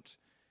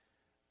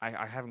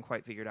haven't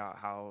quite figured out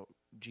how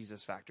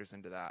Jesus factors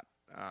into that.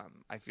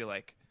 I feel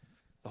like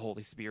the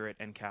Holy Spirit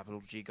and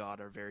capital G God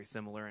are very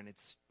similar, and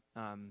it's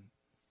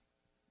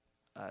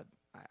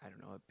I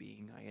don't know, a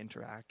being I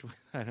interact with.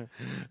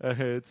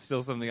 It's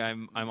still something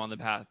I'm on the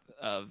path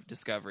of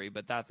discovery,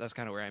 but that's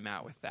kind of where I'm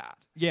at with that.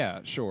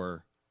 Yeah,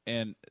 sure.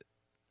 And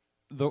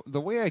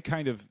the way I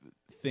kind of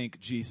think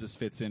Jesus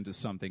fits into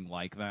something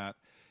like that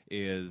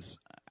is,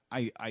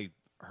 I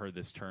heard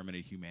this term in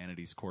a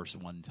humanities course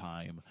one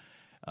time,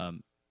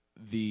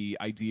 the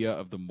idea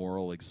of the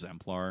moral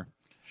exemplar.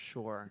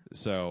 Sure.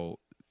 So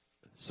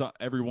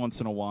every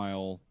once in a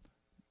while,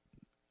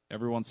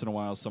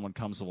 someone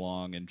comes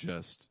along and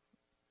just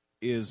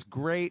is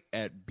great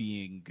at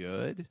being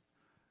good.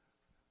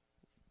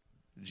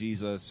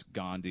 Jesus,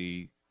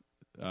 Gandhi,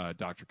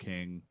 Dr.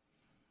 King,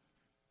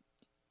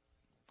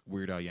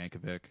 Weird Al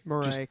Yankovic.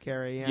 Mariah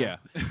Carey, yeah.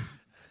 Yeah.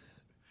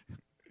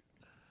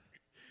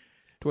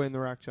 Dwayne The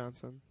Rock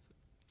Johnson.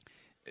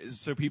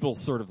 So people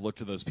sort of look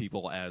to those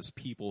people as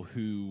people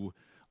who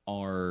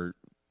are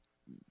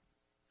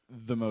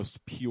the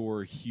most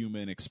pure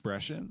human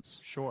expressions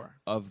Sure.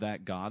 of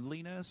that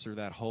godliness or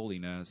that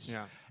holiness.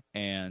 Yeah.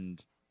 And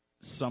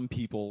some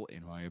people,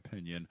 in my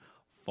opinion,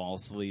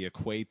 falsely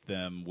equate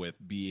them with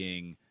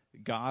being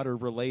God or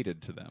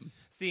related to them.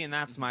 See, and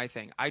that's my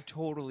thing. I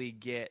totally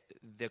get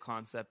the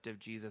concept of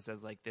Jesus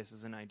as like, this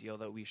is an ideal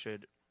that we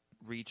should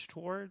reach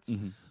towards.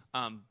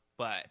 Mm-hmm.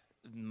 But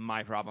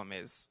my problem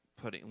is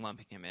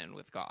lumping him in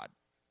with God.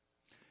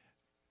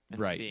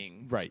 Right.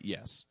 Right.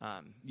 Yes.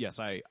 Yes.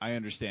 I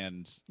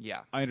understand.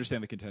 Yeah. I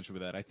understand the contention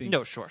with that. I think.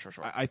 No. Sure.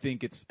 I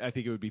think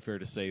it would be fair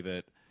to say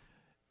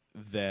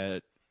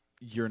that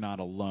you're not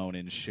alone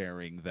in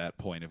sharing that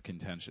point of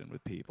contention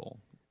with people.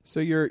 So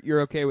you're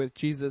okay with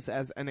Jesus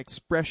as an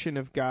expression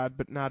of God,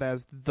 but not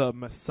as the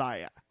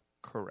Messiah.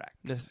 Correct.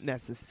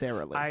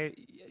 Necessarily. I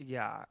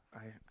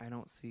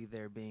don't see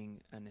there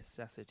being a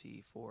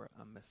necessity for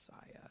a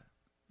Messiah.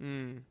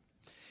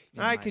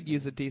 I could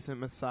use a decent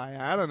Messiah.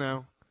 I don't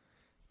know.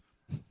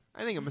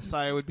 I think a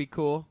Messiah would be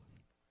cool.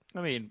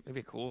 I mean, it'd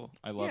be cool.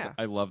 I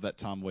love that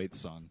Tom Waits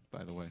song,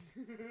 by the way.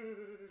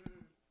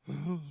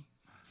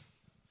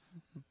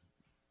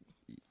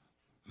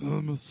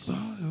 The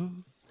Messiah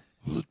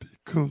would be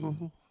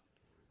cool.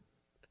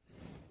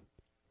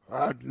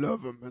 I'd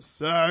love a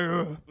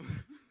Messiah.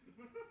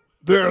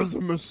 There's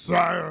a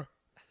Messiah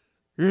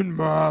in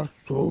my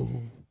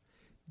soul.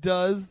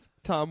 Does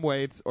Tom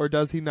Waits, or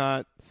does he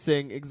not,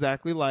 sing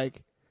exactly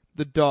like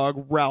the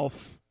dog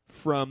Ralph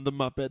from the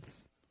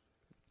Muppets?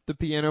 The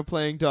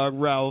piano-playing dog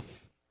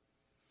Ralph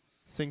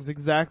sings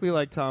exactly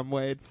like Tom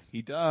Waits.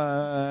 He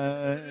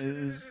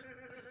does.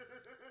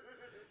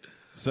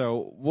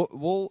 So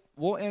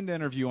we'll end the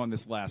interview on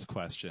this last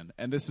question,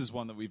 and this is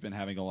one that we've been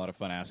having a lot of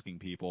fun asking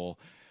people.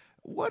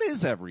 What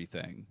is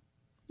everything?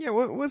 Yeah,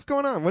 what's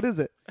going on? What is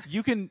it?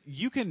 You can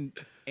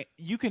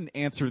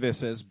answer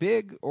this as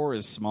big or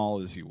as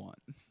small as you want.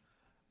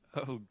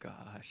 Oh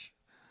gosh.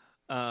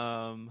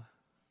 I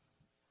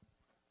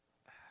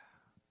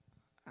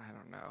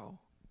don't know.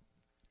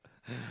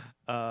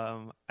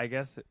 I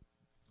guess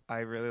I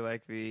really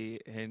like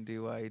the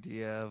Hindu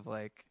idea of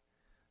like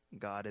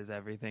God is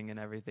everything and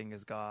everything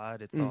is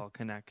God. It's all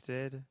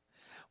connected.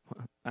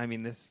 I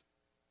mean, this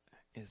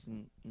is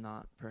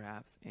not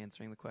perhaps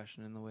answering the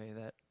question in the way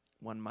that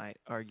one might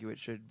argue it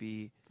should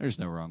be. There's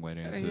no wrong way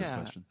to answer this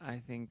question. I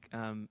think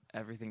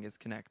everything is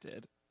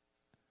connected.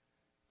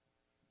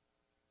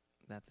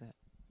 That's it.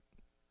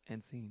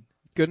 And scene.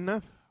 Good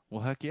enough.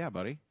 Well, heck yeah,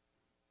 buddy.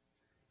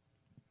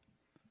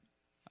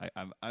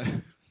 I'm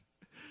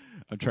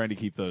trying to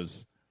keep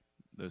those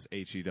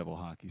HE double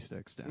hockey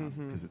sticks down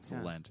because it's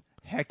Lent.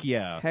 Heck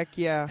yeah. Heck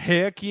yeah.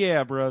 Heck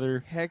yeah,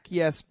 brother. Heck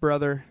yes,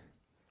 brother.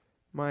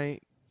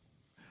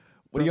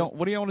 What do you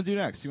want to do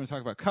next? Do you want to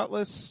talk about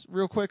Cutlass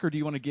real quick, or do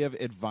you want to give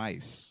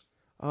advice?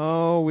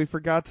 Oh, we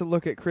forgot to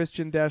look at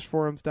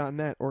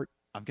Christian-forums.net. Or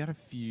I've got a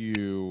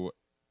few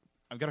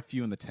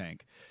in the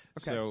tank.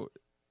 Okay.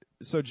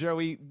 So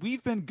Joey,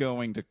 we've been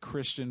going to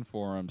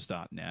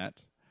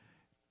christianforums.net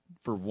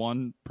for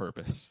one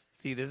purpose.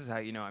 See, this is how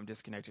you know I'm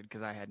disconnected,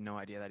 because I had no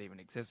idea that even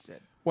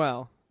existed.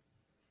 well,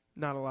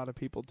 not a lot of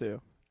people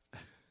do.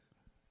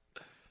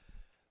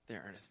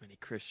 There aren't as many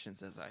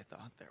Christians as I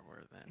thought there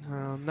were then.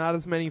 Well, not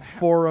as many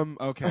forum.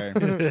 Okay.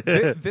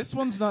 This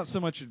one's not so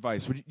much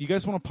advice. Would you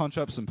guys want to punch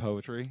up some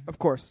poetry? Of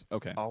course.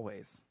 Okay.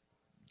 Always.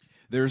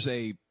 There's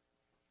a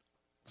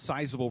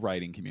sizable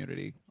writing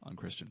community on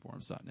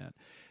christianforums.net.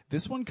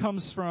 This one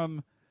comes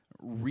from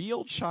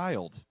Real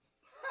Child.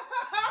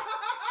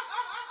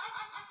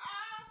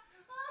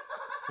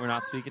 We're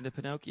not speaking to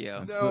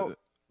Pinocchio. No.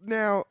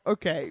 Now,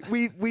 okay,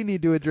 we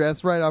need to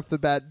address right off the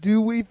bat,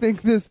 do we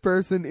think this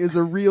person is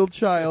a real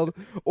child,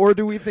 or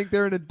do we think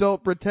they're an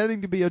adult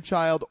pretending to be a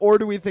child, or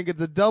do we think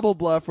it's a double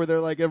bluff where they're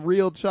like a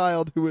real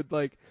child who would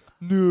like,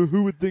 no,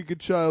 who would think a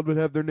child would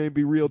have their name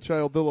be Real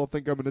Child? They'll all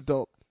think I'm an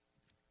adult.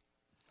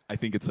 I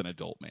think it's an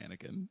adult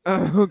mannequin.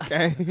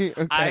 Okay.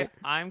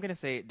 I'm going to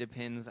say it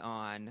depends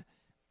on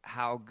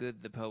how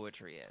good the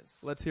poetry is.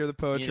 Let's hear the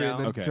poetry You know? and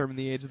then Okay. determine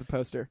the age of the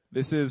poster.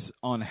 This is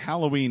on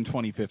Halloween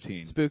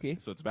 2015. Spooky.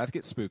 So it's about to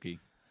get spooky.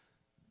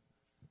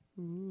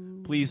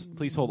 Please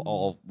hold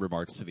all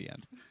remarks to the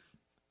end.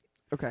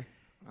 Okay.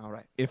 All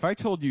right. If I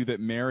told you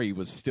that Mary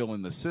was still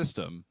in the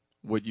system,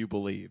 would you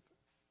believe?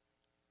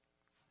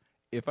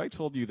 If I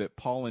told you that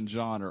Paul and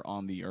John are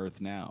on the earth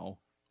now,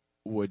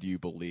 would you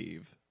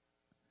believe?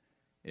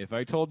 If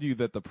I told you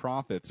that the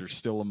prophets are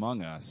still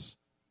among us,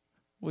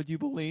 would you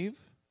believe?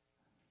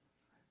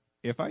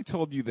 If I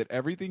told you that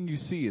everything you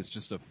see is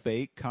just a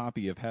fake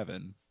copy of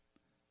heaven,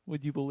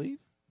 would you believe?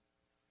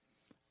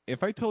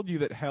 If I told you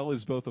that hell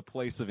is both a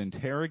place of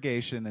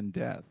interrogation and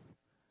death,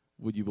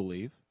 would you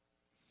believe?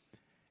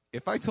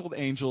 If I told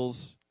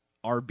angels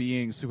are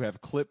beings who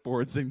have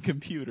clipboards and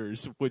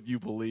computers, would you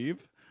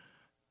believe?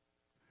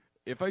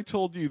 If I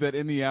told you that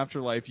in the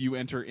afterlife you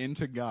enter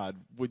into God,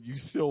 would you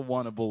still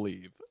want to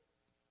believe?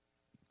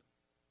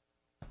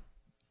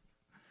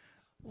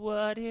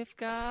 What if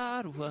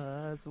God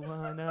was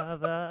one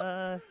of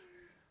us?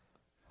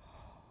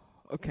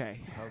 Okay.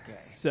 Okay.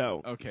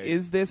 So, Okay.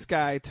 is this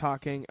guy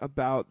talking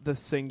about the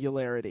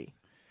singularity?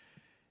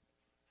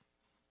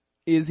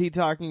 Is he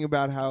talking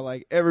about how,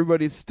 like,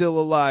 everybody's still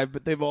alive,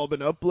 but they've all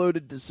been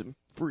uploaded to some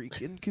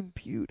freaking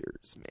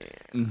computers,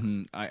 man?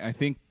 Mm-hmm. I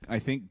think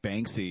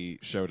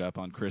Banksy showed up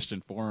on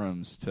Christian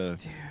forums to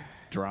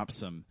drop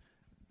some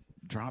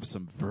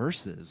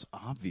verses,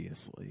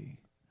 obviously.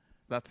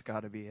 That's got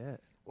to be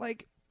it.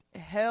 Like,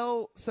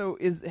 hell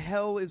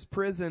is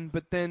prison,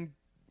 but then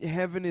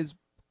heaven is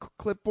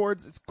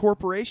clipboards, it's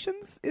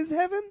corporations is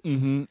heaven?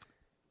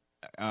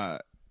 Mm-hmm.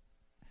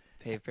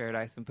 Pave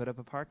paradise and put up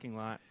a parking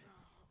lot.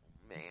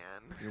 Man.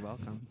 You're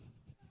welcome.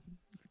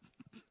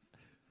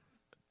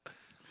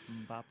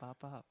 Bop, bop,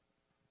 bop.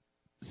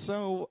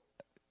 So,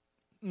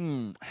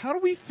 how do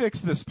we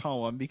fix this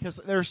poem? Because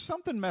there's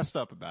something messed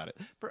up about it.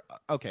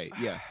 Okay,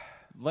 yeah.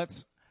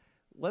 Let's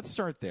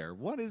start there.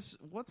 What's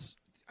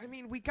I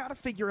mean, we got to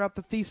figure out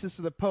the thesis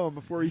of the poem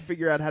before we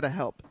figure out how to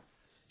help.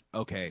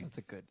 okay? That's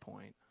a good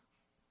point.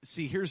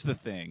 See, here's the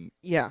thing.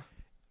 Yeah.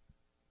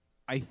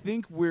 I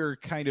think we're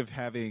kind of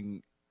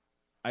having.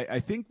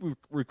 I think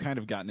we've kind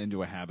of gotten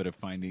into a habit of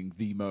finding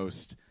the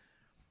most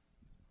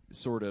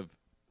sort of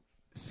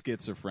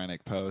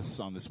schizophrenic posts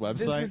on this website.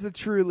 This is a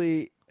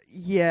truly,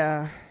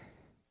 yeah.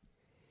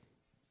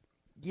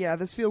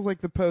 This feels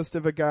like the post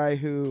of a guy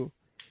who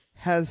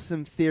has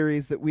some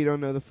theories that we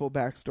don't know the full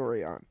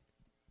backstory on.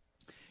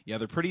 Yeah,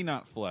 they're pretty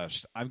not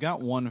fleshed. I've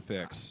got one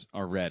fix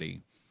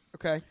already.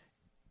 Okay.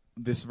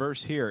 This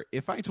verse here,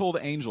 if I told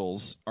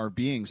angels are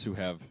beings who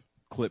have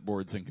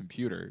clipboards and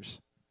computers,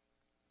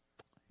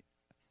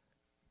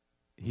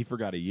 he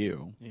forgot a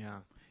U. Yeah.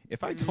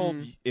 If I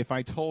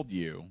told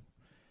you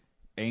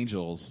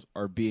angels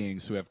are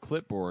beings who have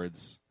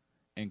clipboards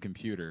and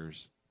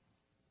computers.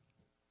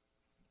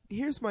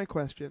 Here's my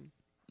question.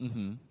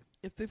 Mm-hmm.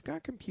 If they've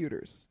got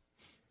computers,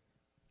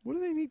 what do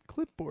they need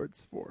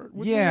clipboards for?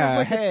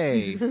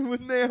 Wouldn't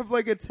wouldn't they have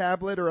like a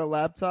tablet or a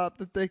laptop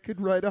that they could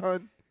write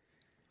on?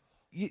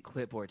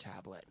 Clipboard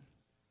tablet.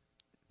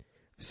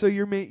 So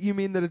you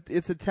mean that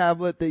it's a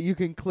tablet that you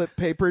can clip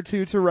paper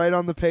to write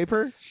on the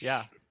paper?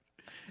 Yeah.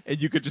 And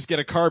you could just get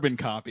a carbon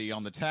copy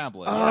on the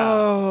tablet.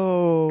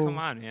 Oh. Come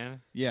on,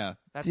 man. Yeah.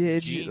 That's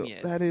Did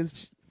genius. That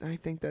is... I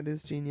think that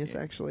is genius,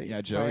 actually.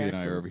 Yeah, Joey and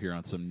I are over here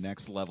on some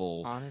next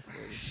level Honestly.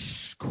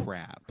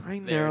 crap. I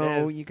There it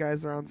know. is. You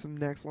guys are on some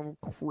next level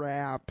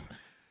crap.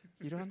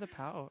 You don't have to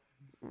pout.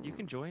 You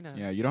can join us.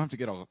 Yeah, you don't have to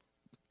get all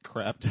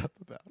crapped up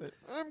about it.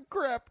 I'm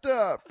crapped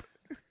up.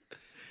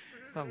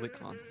 Sounds like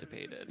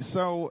constipated.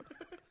 So,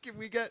 Can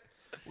we get...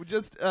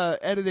 Just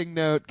editing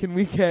note, can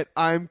we get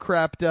I'm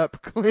crapped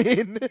up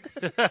clean?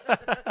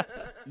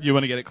 you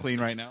want to get it clean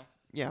right now?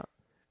 Yeah.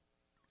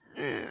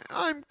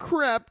 I'm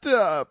crapped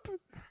up.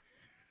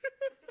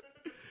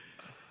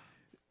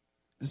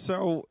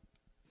 So,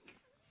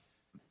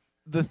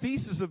 the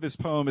thesis of this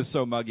poem is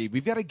so muggy,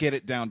 we've got to get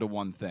it down to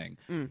one thing.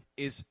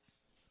 Is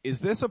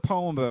this a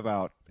poem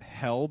about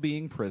hell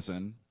being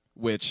prison,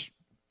 which,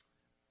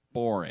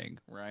 boring,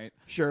 right?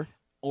 Sure.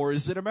 Or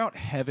is it about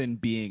heaven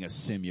being a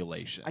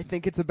simulation? I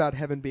think it's about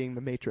heaven being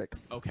the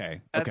Matrix.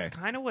 Okay. That's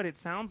kind of what it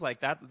sounds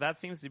like. That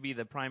seems to be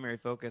the primary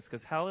focus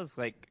because hell is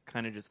like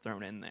kind of just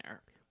thrown in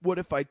there. What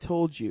if I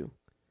told you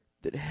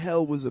that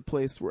hell was a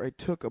place where I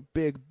took a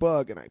big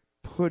bug and I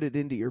put it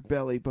into your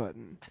belly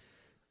button?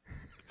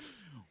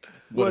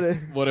 What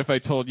if I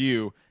told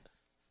you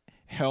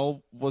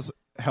hell was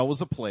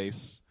a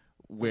place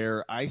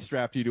where I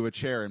strapped you to a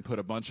chair and put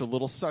a bunch of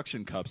little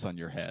suction cups on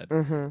your head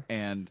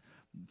and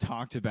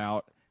talked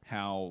about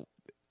how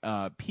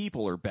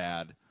people are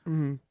bad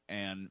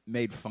and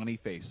made funny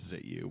faces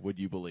at you? Would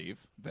you believe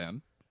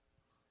then?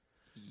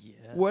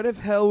 Yeah. What if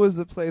hell was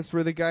a place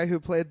where the guy who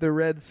played the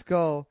Red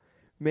Skull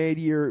made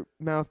your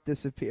mouth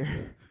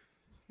disappear?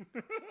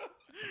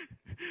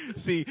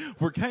 See,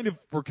 we're kind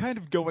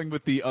of going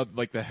with the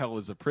like the hell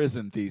is a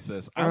prison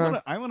thesis.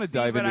 I want to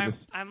dive into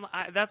this.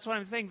 That's what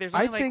I'm saying. There's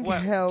I only think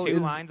like hell two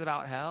is- lines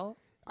about hell.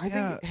 I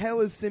think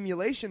hell is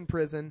simulation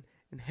prison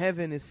and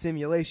heaven is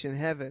simulation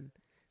heaven.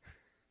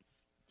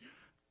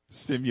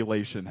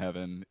 Simulation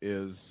heaven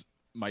is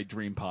my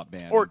dream pop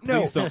band. Or- Please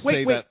no, don't wait,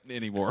 say wait. that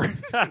anymore.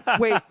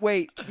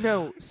 wait,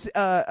 no.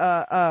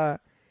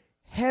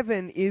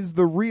 Heaven is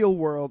the real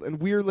world,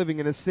 and we're living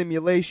in a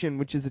simulation,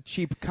 which is a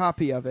cheap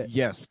copy of it.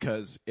 Yes,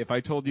 because if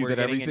I told you We're that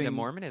getting everything into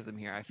Mormonism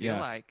here. I feel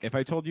like if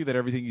I told you that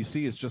everything you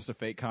see is just a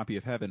fake copy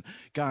of heaven,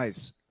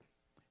 guys,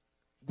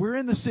 we're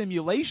in the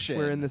simulation.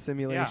 We're in the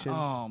simulation.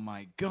 Oh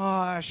my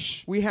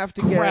gosh! We have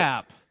to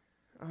Crap.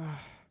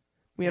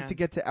 We have to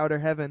get to outer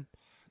heaven.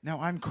 Now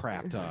I'm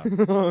crapped up.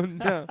 Oh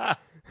no!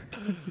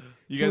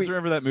 You guys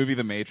remember that movie,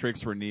 The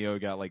Matrix, where Neo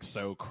got like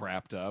so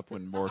crapped up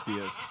when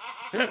Morpheus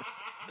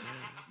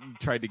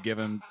tried to give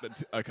him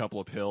a couple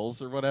of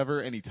pills or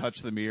whatever, and he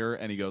touched the mirror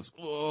and he goes,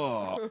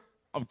 "Oh,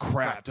 I'm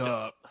crapped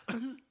up."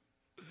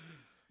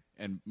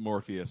 And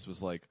Morpheus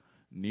was like,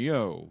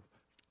 "Neo,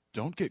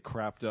 don't get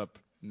crapped up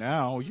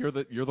now. You're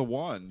the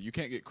one. You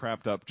can't get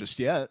crapped up just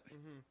yet."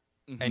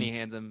 and he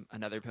hands him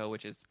another pill,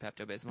 which is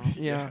Pepto-Bismol.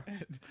 Yeah.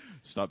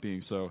 Stop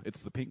being so.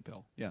 It's the pink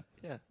pill. Yeah.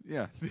 Yeah.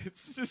 Yeah.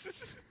 It's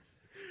just.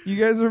 You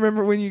guys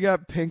remember when you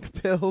got pink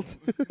pilled?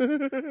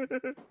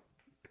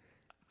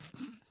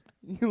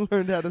 You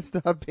learned how to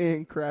stop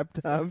being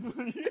crapped up.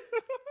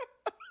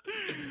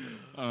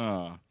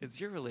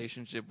 Is your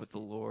relationship with the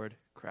Lord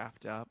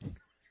crapped up?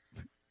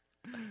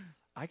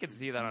 I could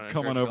see that on a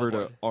Come church on over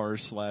billboard.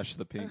 to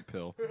r/the pink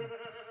pill.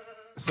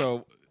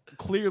 So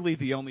clearly,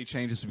 the only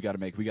changes we got to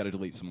make, we got to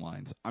delete some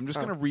lines. I'm just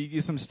going to read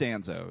you some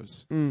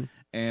stanzos,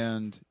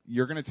 and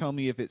you're going to tell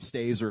me if it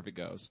stays or if it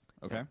goes.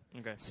 Okay.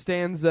 Okay.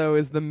 Stanzo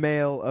is the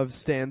male of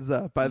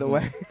stanza, by the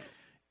way.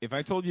 If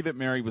I told you that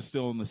Mary was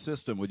still in the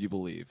system, would you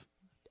believe?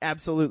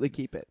 Absolutely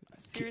keep it.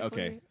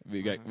 Seriously?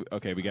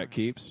 Okay. We got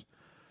keeps.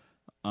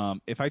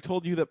 If I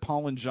told you that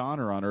Paul and John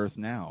are on Earth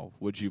now,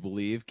 would you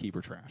believe? Keep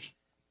or trash?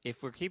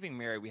 If we're keeping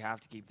Mary, we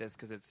have to keep this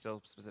because it's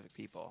still specific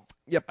people.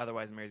 Yep.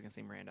 Otherwise, Mary's going to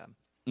seem random.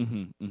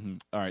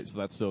 All right, so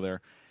that's still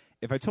there.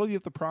 If I told you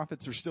that the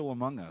prophets are still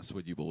among us,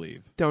 would you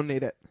believe? Don't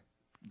need it.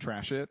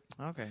 Trash it?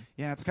 Okay.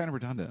 Yeah, it's kind of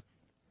redundant.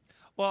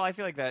 Well, I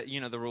feel like that,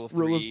 the rule of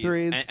Rule of threes.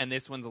 threes. And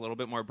this one's a little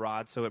bit more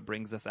broad, so it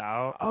brings us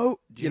out. Oh,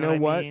 Do you know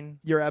what? I mean?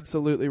 You're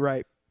absolutely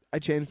right. I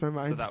changed my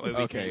mind. So that way we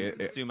Okay,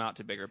 can zoom out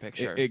to bigger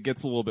picture. It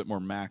gets a little bit more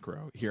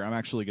macro. Here, I'm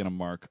actually going to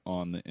mark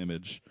on the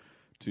image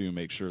to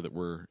make sure that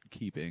we're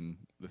keeping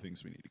the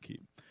things we need to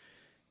keep.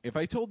 If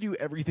I told you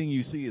everything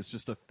you see is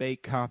just a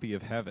fake copy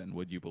of heaven,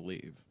 would you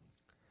believe?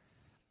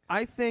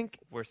 I think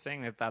We're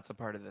saying that that's a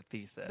part of the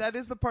thesis. that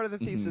is the part of the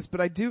thesis,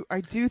 but I do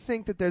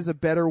think that there's a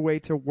better way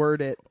to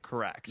word it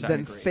correct. I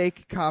than agree.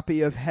 fake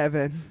copy of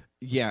heaven.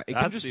 Yeah, it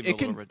That can just seems it a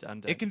little can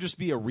redundant. it can just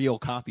be a real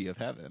copy of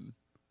heaven.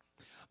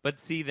 But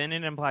see, then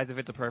it implies if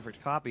it's a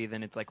perfect copy,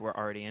 then it's like we're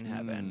already in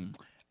heaven.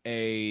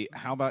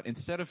 How about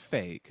instead of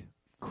fake?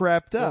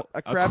 Crapped up. Well,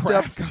 a crapped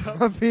up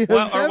copy of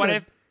Well, heaven. or what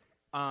if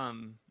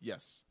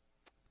Yes.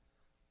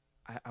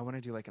 I want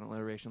to do like an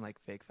alliteration like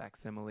fake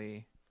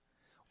facsimile.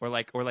 Or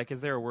like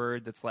is there a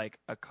word that's like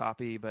a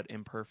copy but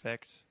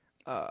imperfect?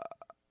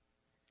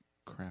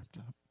 Crapped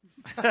up.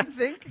 I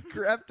think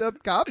crapped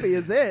up copy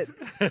is it.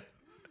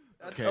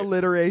 That's Okay.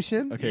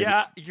 alliteration. Okay.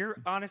 Yeah, you're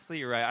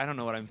right. I don't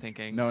know what I'm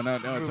thinking. No,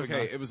 it's Moving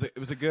okay. on. It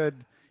was a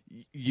good.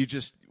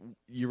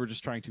 You were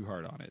just trying too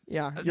hard on it.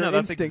 Yeah, your No,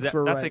 that's instincts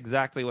were that's right.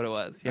 exactly what it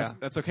was. Yeah.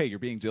 That's okay. You're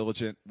being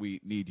diligent. We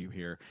need you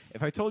here.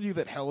 If I told you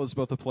that hell is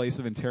both a place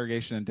of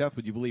interrogation and death,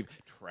 would you believe?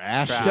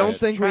 Trash. Trash. Don't it.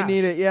 think Trash. we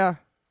need it. Yeah.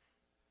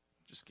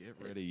 Just get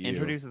rid of you.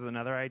 Introduces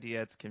another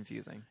idea. It's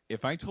confusing.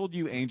 If I told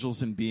you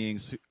angels and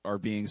beings are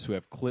beings who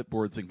have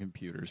clipboards and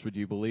computers, would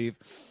you believe?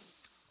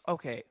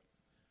 Okay,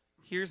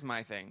 here's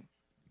my thing.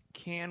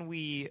 Can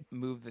we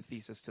move the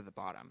thesis to the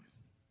bottom?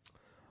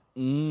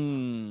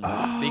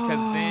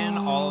 Because then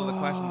all of the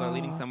questions are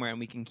leading somewhere, and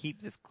we can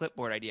keep this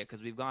clipboard idea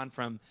because we've gone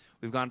from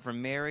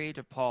Mary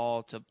to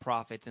Paul to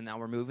prophets, and now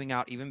we're moving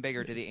out even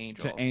bigger to the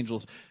angels. To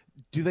angels.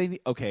 Do they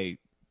need... Okay,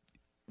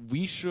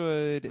 we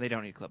should... They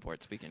don't need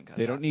clipboards. We can cut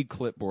They that. don't need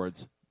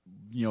clipboards.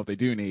 You know what they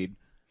do need?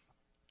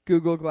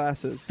 Google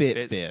Glasses.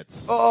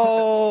 Fitbits.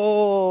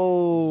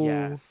 Oh.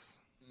 Yes.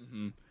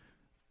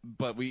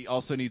 But we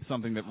also need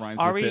something that rhymes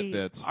Are with we-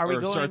 Fitbits. are we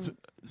or going- starts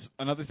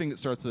another thing that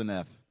starts with an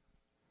F.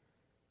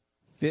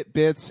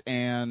 Fitbits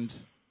and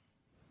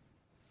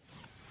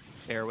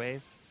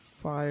Airways.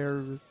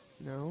 Fire.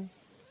 No.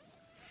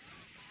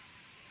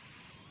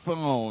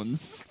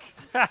 phones.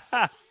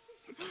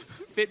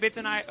 Fitbits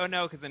and I. Oh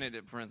no, because then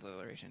it prevents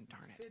alliteration.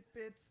 Darn it.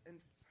 Fitbits and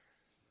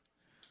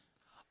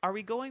Are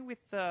we going with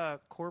the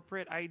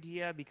corporate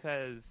idea?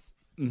 Because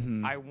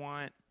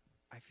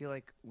I feel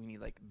like we need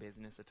like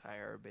business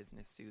attire or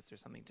business suits or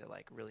something to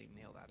like really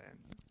nail that in.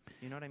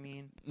 You know what I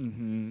mean?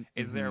 Mm-hmm.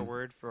 Is there a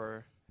word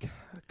for?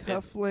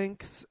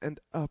 cufflinks and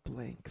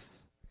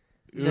uplinks.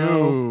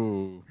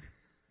 No.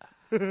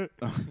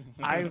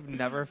 I've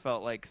never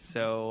felt like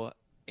so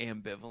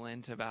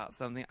ambivalent about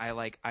something. I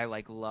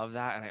love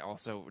that, and I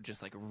also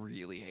just like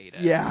really hate it.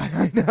 Yeah,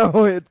 I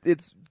know. It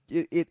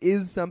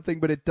is something,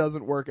 but it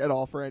doesn't work at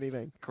all for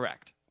anything.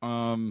 Correct.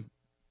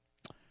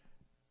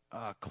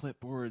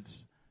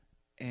 Clipboards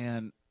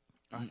and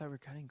I thought we were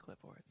cutting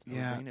clipboards. Are we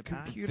yeah, bringing it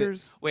back?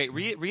 Computers. Wait,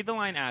 read the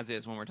line as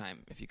is one more time,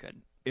 if you could.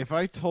 if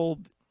I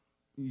told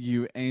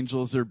you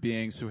angels are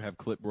beings who have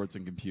clipboards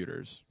and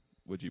computers,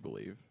 would you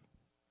believe?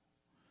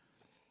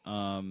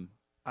 I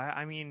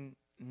mean,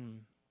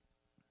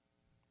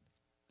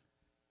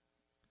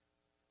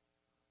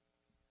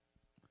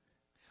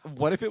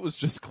 What if it was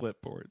just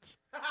clipboards?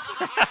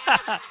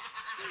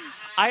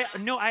 I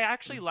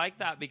actually like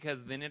that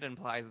because then it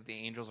implies that the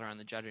angels are on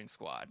the judging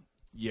squad,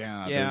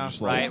 Yeah, Yeah, they're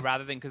just right? like,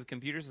 Rather than because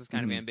computers is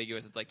kind of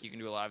ambiguous. It's like you can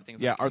do a lot of things.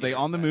 yeah, on a are they computer,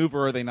 on the but- move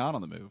or are they not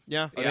on the move?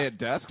 Yeah. Are they at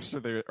desks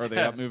or are they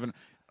out moving?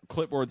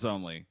 Clipboards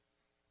only.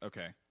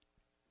 Okay.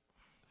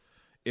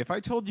 If I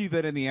told you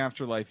that in the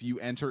afterlife you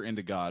enter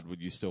into God,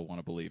 would you still want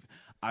to believe?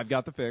 I've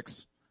got the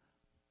fix.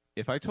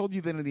 If I told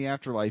you that in the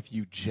afterlife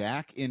you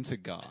jack into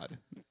God.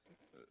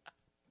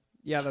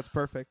 Yeah, that's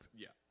perfect.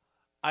 Yeah.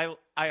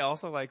 I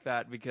also like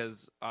that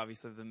because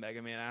obviously the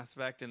Mega Man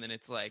aspect, and then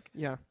it's like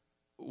Yeah.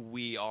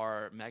 we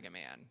are Mega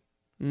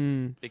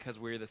Man because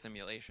we're the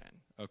simulation,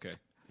 Okay.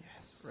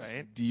 Yes.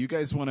 right? Do you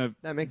guys want to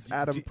That makes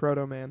Adam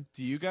Proto Man.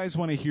 Do you guys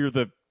want to hear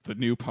the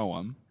new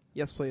poem?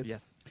 Yes, please.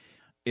 Yes.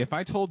 If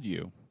I told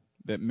you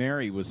that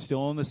Mary was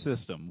still in the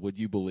system, would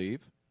you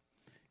believe?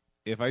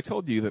 If I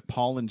told you that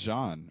Paul and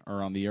John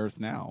are on the earth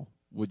now,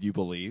 would you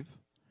believe?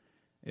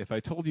 If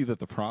I told you that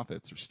the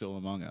prophets are still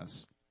among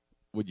us,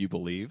 would you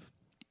believe?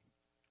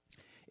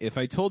 If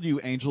I told you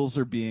angels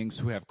are beings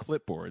who have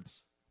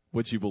clipboards,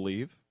 would you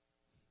believe?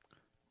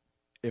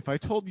 If I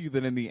told you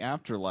that in the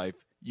afterlife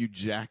you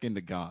jack into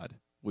God,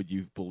 would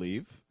you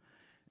believe?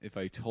 If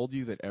I told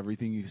you that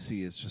everything you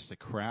see is just a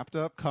crapped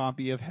up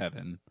copy of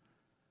heaven,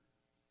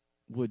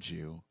 would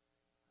you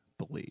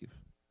believe?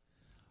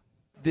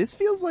 This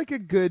feels like a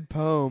good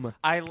poem.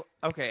 I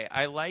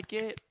like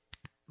it,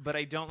 but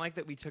I don't like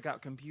that we took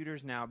out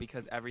computers now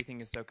because everything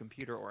is so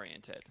computer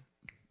oriented.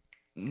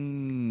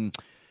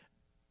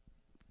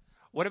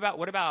 What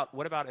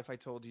about if I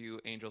told you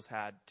angels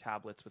had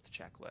tablets with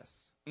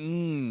checklists?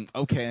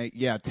 Okay,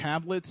 yeah,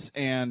 tablets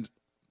and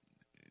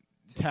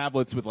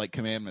tablets with like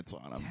commandments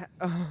on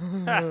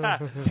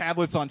them.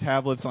 Tablets on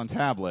tablets on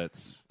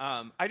tablets.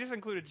 I just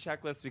included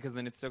checklists because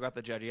then it's still got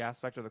the judgy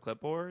aspect of the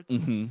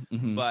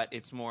clipboards, but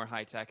it's more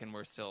high tech and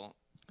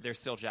they're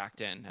still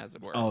jacked in, as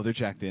it were. Oh, they're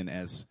jacked in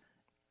as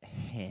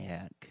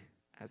heck.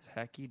 As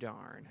hecky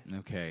darn.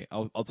 Okay,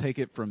 I'll take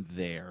it from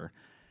there.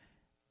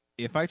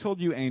 If I told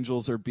you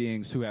angels are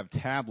beings who have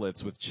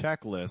tablets with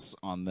checklists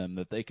on them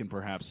that they can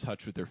perhaps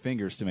touch with their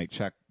fingers to make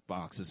check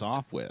boxes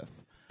off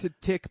with. To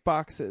tick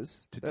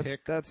boxes.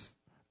 Tick that's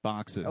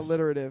boxes.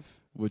 alliterative.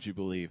 Would you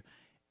believe?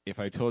 If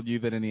I told you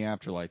that in the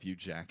afterlife you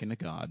jack into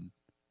God,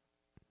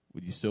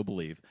 would you still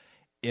believe?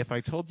 If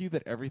I told you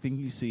that everything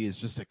you see is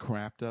just a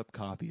crapped up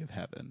copy of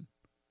heaven,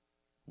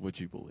 would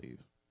you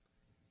believe?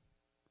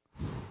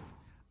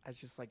 I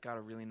just got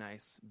a really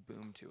nice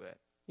boom to it.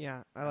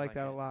 Yeah, I like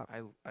that it. a lot.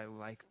 I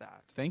like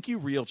that. Thank you,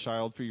 Real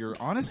Child, for your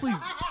honestly...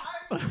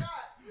 I forgot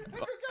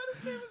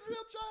his name was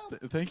Real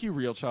Child. Thank you,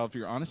 Real Child, for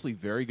your honestly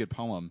very good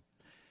poem.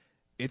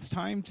 It's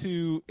time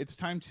to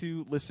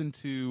listen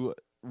to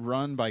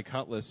Run by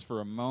Cutlass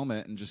for a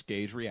moment and just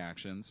gauge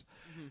reactions.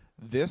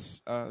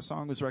 This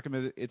song was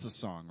recommended. It's a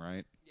song,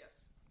 right?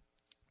 Yes.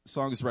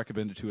 Song was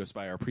recommended to us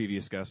by our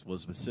previous guest,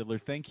 Elizabeth Sidler.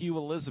 Thank you,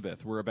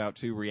 Elizabeth. We're about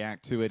to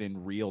react to it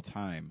in real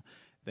time.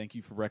 Thank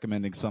you for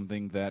recommending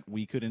something that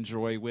we could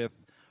enjoy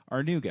with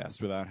our new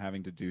guest without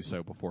having to do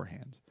so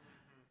beforehand.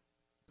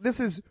 This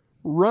is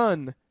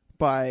Run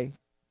by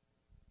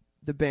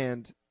the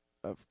band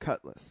of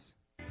Cutlass.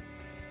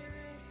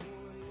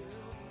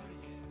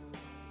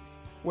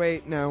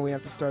 Wait, no, we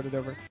have to start it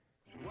over.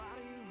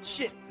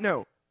 Shit,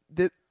 no.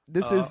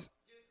 This is...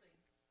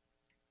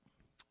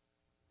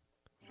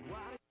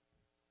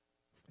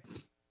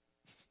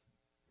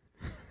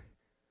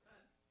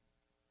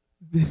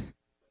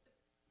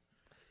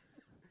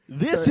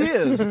 This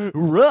is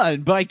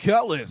Run by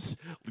Cutlass.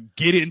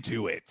 Get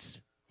into it.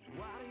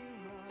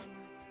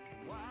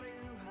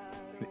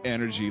 The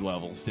energy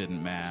levels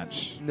didn't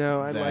match. No,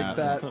 I like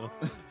that.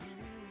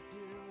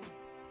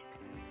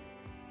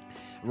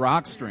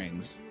 Rock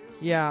strings.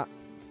 Yeah,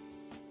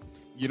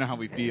 You know how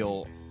we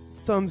feel.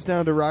 thumbs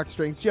down to rock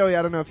strings. Joey,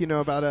 I don't know if you know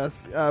about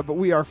us, but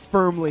we are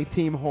firmly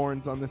team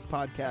horns on this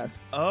podcast.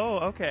 Oh,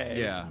 okay.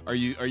 Yeah. Are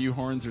you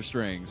horns or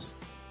strings?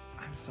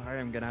 I'm sorry,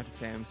 I'm going to have to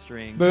say I'm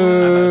strings. Boo. I'm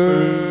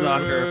a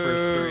sucker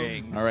for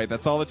strings. All right,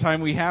 that's all the time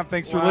we have.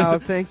 Thanks for Wow,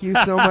 listening. thank you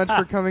so much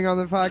for coming on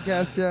the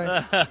podcast,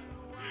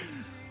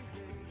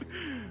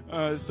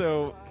 Joey.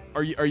 So,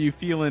 are you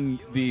feeling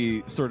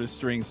the sort of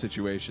string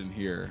situation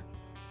here?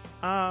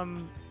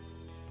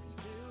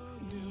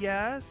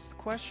 Yes,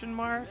 question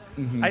mark.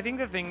 Mhm. I think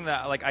the thing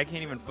that, I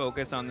can't even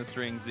focus on the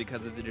strings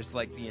because of just,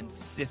 the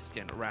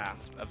insistent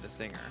rasp of the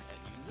singer.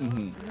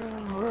 Mm-hmm.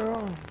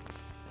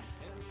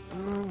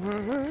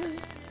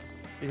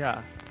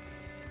 Yeah.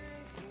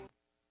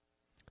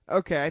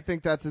 Okay, I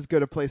think that's as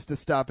good a place to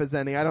stop as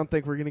any. I don't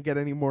think we're going to get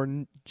any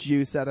more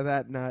juice out of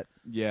that nut.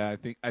 Yeah,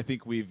 I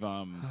think we've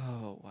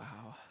Oh,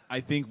 wow. I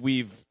think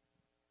we've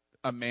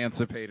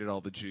emancipated all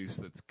the juice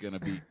that's going to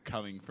be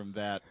coming from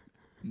that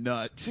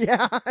nut.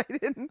 Yeah, I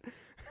didn't.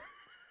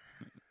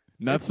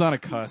 Nut's not a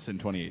cuss in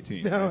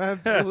 2018. No,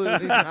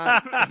 absolutely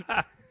not.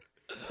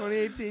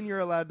 2018, you're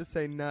allowed to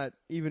say nut,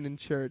 even in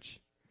church.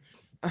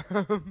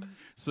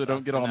 So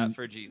don't get all nut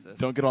for Jesus.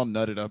 don't get all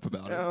nutted up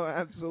about it. No,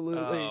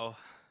 absolutely. Oh.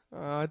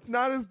 It's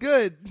not as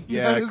good.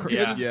 Yeah, Not as good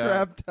as yeah.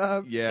 Crapped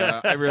Up.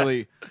 Yeah, I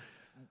really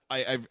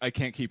I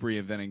can't keep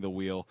reinventing the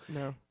wheel.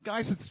 No.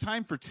 Guys, it's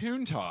time for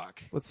Toon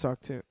Talk. Let's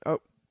talk to... Oh.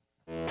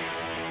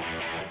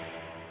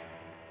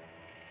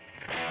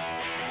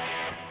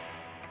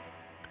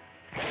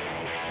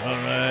 All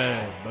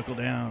right, buckle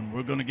down.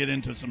 We're going to get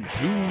into some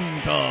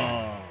Toon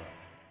Talk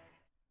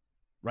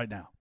right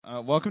now.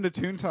 Welcome to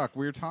Toon Talk.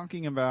 We're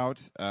talking about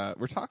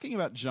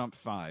Jump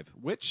 5.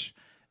 Which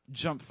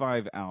Jump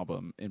 5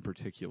 album in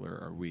particular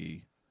are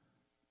we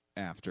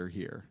after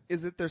here?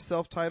 Is it their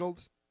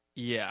self-titled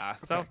Yeah,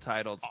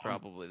 self-titled's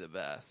probably the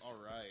best. All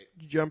right.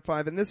 Jump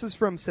 5? And this is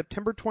from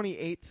September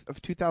 28th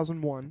of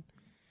 2001.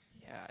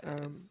 Yeah,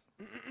 it is.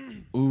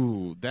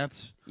 Ooh,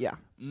 that's Yeah.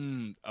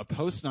 a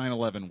post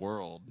 9/11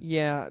 world.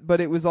 Yeah, but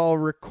it was all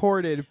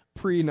recorded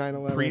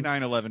pre-9/11. Pre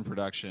 9/11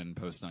 production,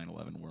 post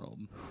 9/11 world.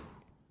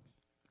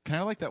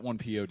 Kind of like that one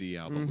POD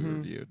album we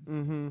reviewed.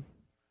 Mm-hmm.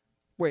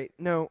 Wait,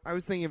 no, I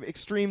was thinking of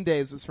Extreme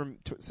Days was from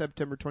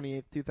September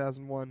 28th,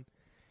 2001.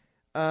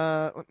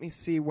 Let me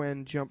see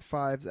when Jump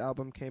 5's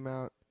album came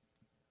out.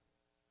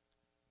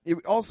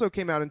 It also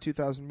came out in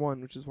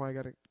 2001, which is why I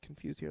got it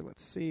confused here.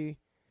 Let's see.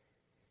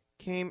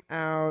 Came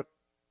out...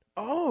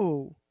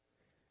 Oh!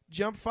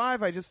 Jump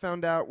 5, I just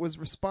found out, was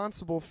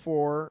responsible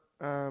for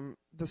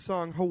the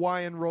song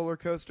Hawaiian Roller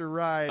Coaster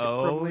Ride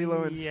from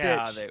Lilo and Stitch.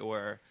 Yeah, they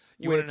were.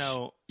 You want to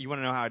know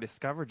how I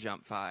discovered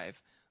Jump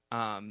 5?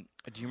 Do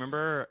you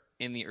remember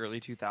in the early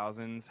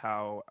 2000s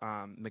how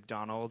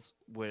McDonald's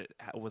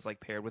was like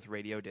paired with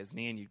Radio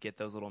Disney and you'd get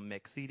those little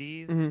mix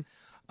CDs?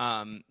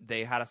 Mm-hmm.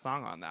 They had a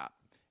song on that,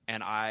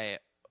 and I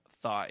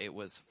thought it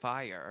was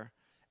fire.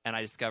 And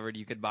I discovered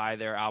you could buy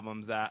their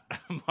albums at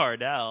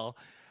Mardell,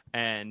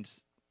 and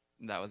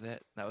that was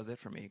it. That was it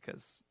for me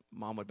because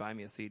Mom would buy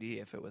me a CD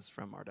if it was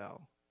from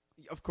Mardell.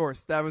 Of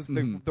course, that was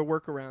the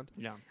workaround.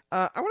 Yeah.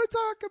 I want to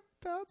talk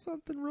about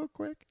something real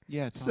quick.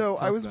 Yeah. So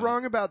I was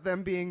wrong about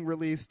them being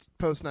released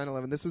post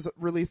 9/11. This was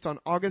released on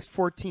August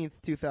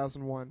 14th,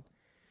 2001.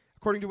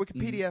 According to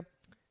Wikipedia,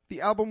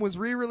 the album was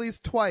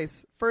re-released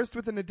twice, first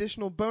with an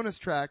additional bonus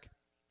track,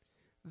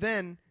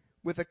 then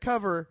with a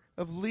cover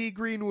of Lee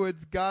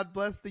Greenwood's God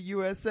Bless the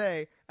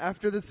USA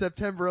after the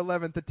September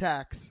 11th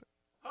attacks.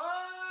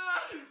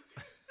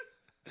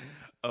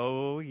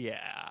 Oh,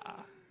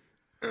 yeah.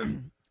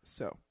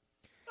 So,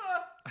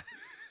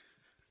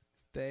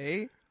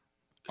 they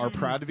are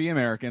proud to be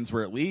Americans,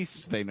 where at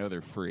least they know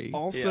they're free.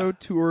 also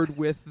toured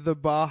with the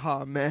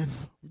Baha Men.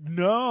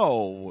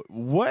 No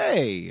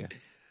way.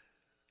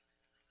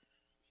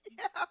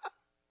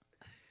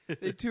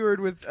 They toured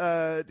with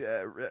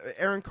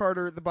Aaron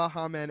Carter, the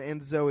Baha Men,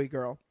 and Zoe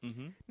Girl.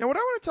 Mm-hmm. Now, what I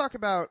want to talk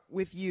about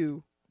with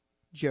you,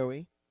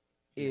 Joey,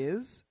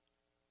 is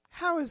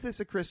how is this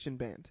a Christian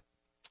band?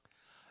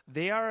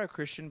 They are a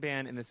Christian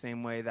band in the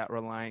same way that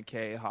Reliant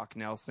K, Hawk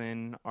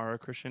Nelson are a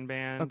Christian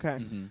band. Okay.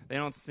 Mm-hmm. They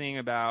don't sing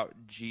about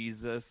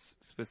Jesus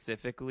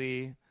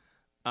specifically,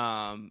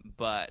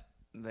 but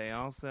they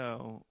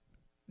also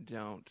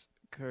don't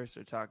curse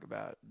or talk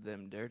about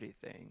them dirty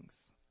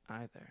things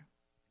either.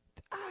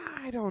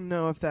 I don't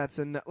know if that's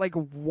enough. Like,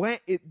 when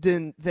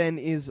then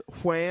is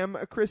Wham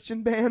a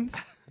Christian band?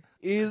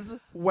 Is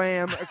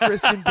Wham a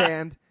Christian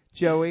band?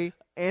 Joey,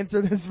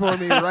 answer this for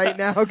me right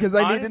now, because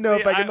I need to know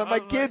if I can let my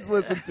kids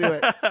listen to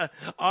it.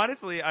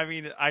 Honestly, I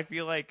mean, I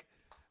feel like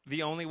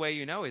the only way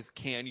you know is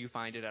can you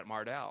find it at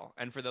Mardell?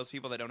 And for those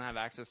people that don't have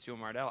access to a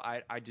Mardell,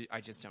 I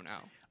just don't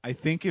know. I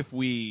think if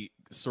we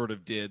sort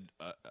of did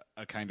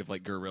a kind of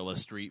like guerrilla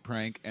street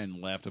prank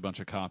and left a bunch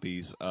of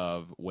copies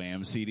of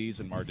Wham CDs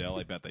in Mardell,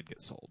 I bet they'd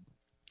get sold.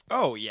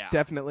 Oh, yeah.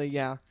 Definitely,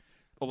 yeah.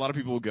 A lot of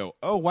people would go,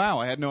 oh, wow,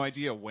 I had no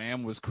idea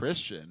Wham was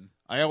Christian.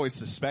 I always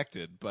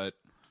suspected, but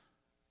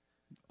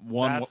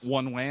one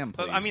Wham,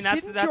 please. I mean,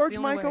 Didn't that's George the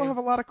only Michael way. have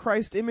a lot of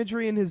Christ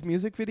imagery in his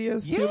music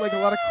videos too? Like a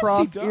lot of Yes,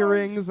 cross he does.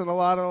 earrings and a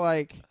lot of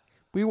like.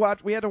 We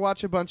had to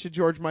watch a bunch of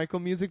George Michael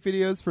music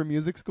videos for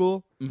music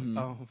school. Mhm.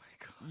 Oh, my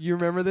God. You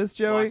remember this,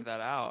 Joey? Block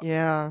that out.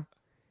 Yeah,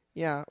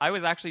 yeah. I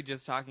was actually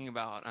just talking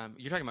about,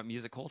 you're talking about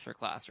music culture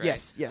class, right?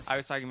 Yes. I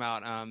was talking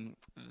about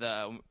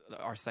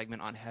our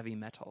segment on heavy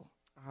metal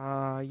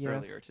Yes.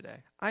 earlier today.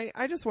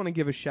 I just want to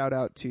give a shout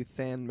out to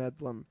Than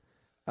Medlem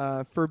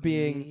for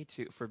being Me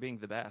too, for being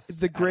the best.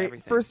 the at great.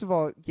 everything. First of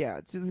all,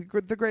 yeah,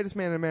 the greatest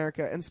man in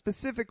America, and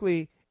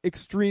specifically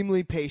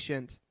extremely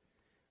patient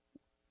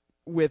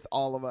with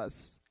all of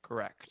us.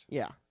 Correct.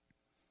 Yeah.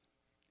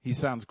 He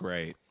sounds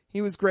great. He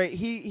was great.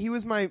 He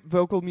was my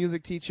vocal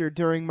music teacher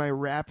during my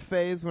rap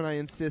phase when I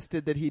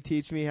insisted that he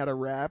teach me how to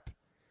rap.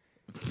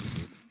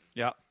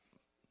 Yeah.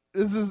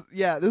 This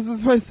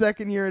is my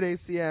second year at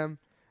ACM.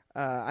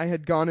 I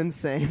had gone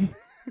insane.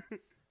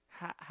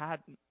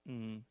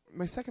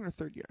 My second or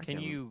third year. I Can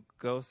can't you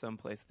go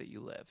someplace that you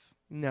live?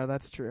 remember. No,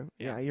 that's true.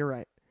 Yeah. Yeah, you're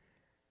right.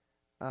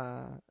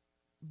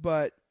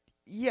 But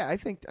yeah, I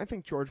think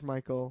George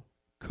Michael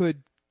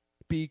could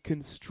be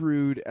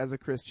construed as a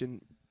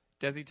Christian.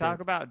 Does he talk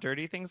about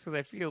dirty things? Because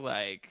I feel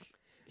like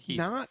he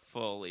Not-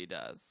 fully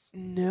does.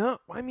 No,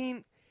 I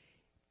mean,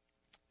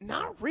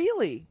 not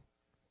really.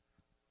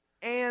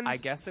 And I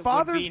guess it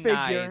father would be figure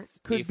nice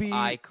could if be.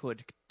 I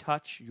could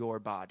touch your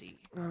body.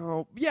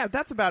 Oh, yeah,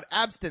 that's about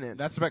abstinence.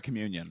 That's about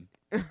communion.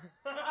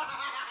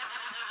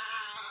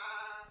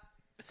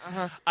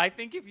 I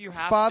think if you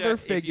have Father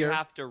if you figure.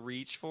 have to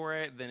reach for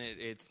it, then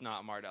it's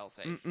not Mardell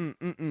safe.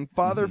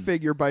 Father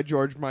Figure by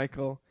George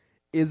Michael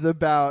is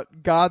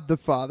about God the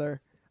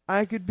Father.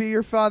 I could be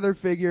your father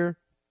figure.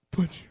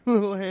 Put your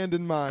little hand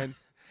in mine.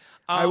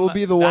 I will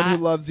be the one who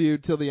loves you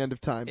till the end of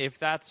time. If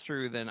that's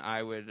true, then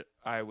I would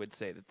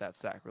say that that's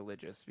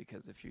sacrilegious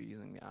because if you're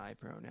using the I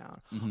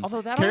pronoun,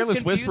 although that always Careless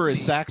confused Whisper me.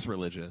 is sax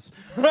religious.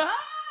 I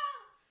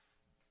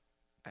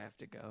have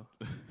to go.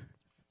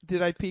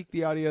 Did I peak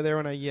the audio there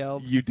when I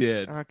yelled? You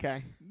did.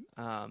 Okay.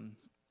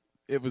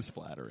 It was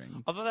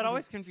flattering. Although that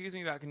always confused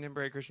me about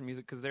contemporary Christian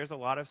music because there's a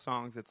lot of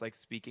songs that's like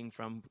speaking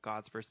from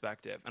God's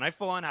perspective, and I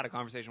full on had a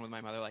conversation with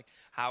my mother like,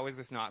 how is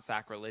this not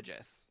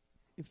sacrilegious?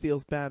 It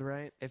feels bad,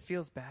 right? It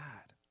feels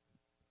bad.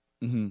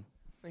 Mm-hmm.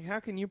 Like,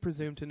 how can you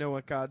presume to know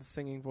what God's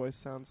singing voice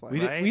sounds like?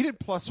 We Right? did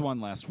 +1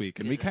 last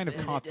week, and we kind of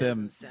caught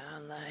them.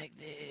 Sound like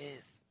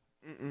this.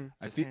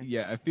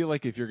 I feel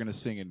like if you're going to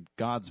sing in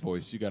God's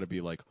voice, you got to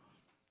be like,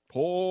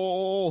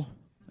 oh,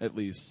 at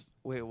least.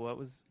 Wait, what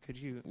was? Could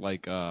you?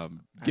 Like,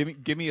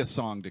 give me a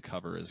song to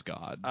cover as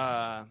God.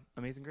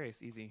 Amazing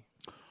Grace, easy.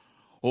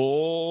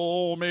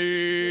 Oh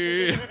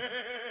me,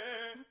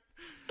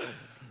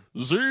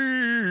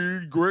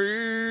 the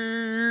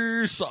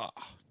grace.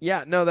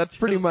 Yeah, no, that's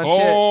pretty much it.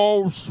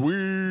 Oh,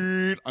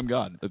 sweet. I'm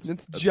God.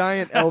 It's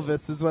giant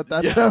Elvis is what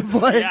that sounds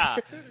like. Yeah.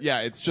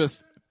 Yeah, it's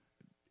just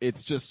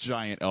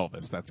giant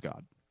Elvis. That's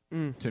God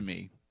to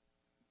me.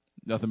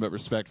 Nothing but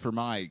respect for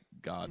my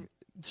God.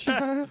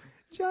 Giant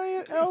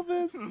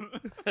Elvis.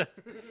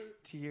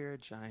 Dear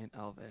giant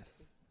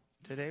Elvis.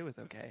 Today was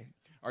okay.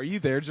 Are you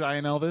there,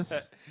 Giant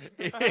Elvis?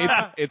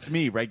 It's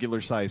me,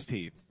 regular sized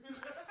teeth.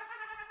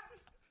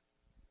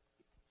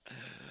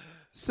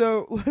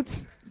 So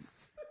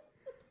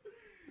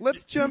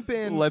let's jump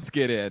in. Let's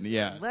get in.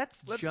 Yeah,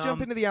 Let's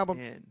jump into the album.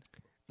 In.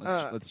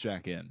 let's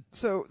jack in.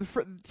 So the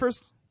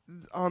first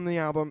on the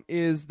album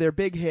is their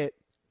big hit,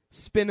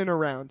 "Spinning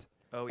Around,"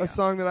 Oh yeah. a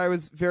song that I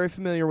was very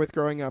familiar with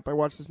growing up. I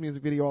watched this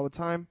music video all the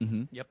time.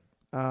 Mm-hmm. Yep.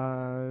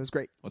 It was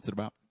great. What's it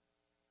about?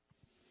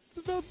 It's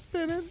about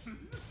spinning.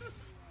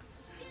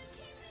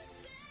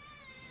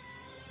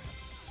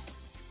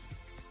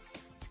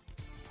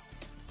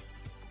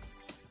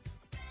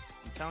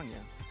 I'm telling you.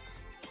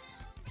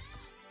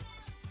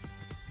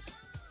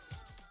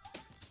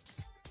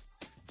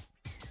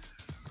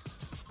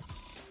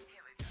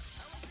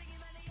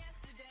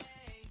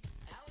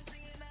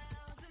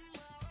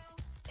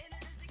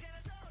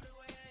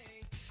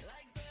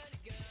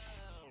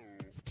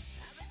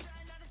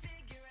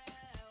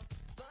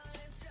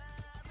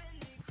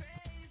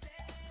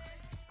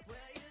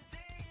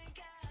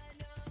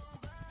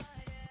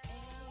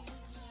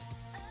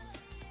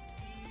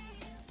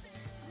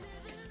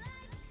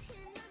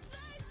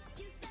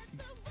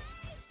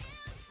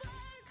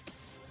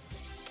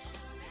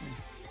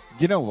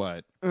 You know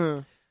what?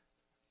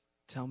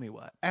 Tell me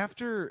what.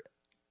 After,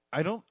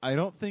 I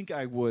don't think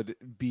I would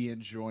be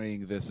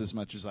enjoying this as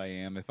much as I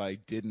am if I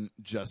didn't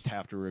just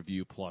have to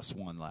review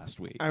 +1 last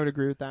week. I would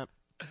agree with that.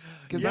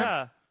 Because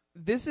Yeah.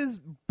 this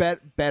is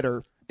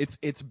better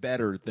It's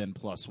better than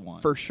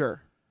 +1 for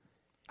sure.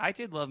 I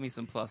did love me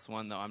some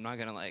 +1 though. I'm not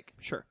gonna like.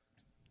 Sure.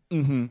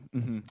 Mm-hmm.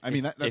 Mm-hmm. I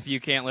mean, if that's you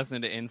can't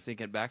listen to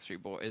NSYNC and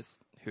Backstreet Boys,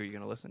 who are you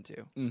gonna listen to?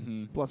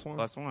 mm-hmm. +1.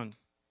 +1.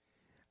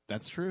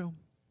 That's true.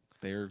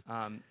 They're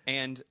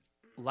And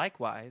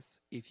likewise,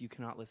 if you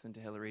cannot listen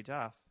to Hillary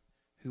Duff,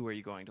 who are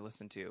you going to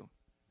listen to?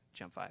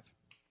 Jump 5.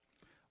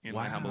 In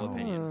my humble Wow.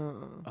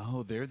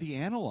 opinion. they're the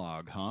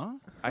analog, huh?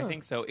 I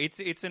think so.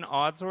 It's an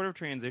odd sort of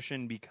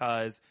transition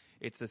because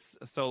it's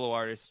a solo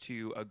artist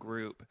to a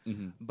group.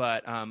 Mm-hmm.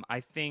 But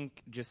I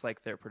think just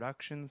like their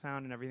production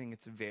sound and everything,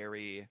 it's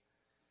very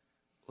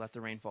Let the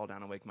Rain Fall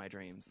Down and Wake My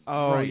Dreams.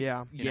 Oh, Right.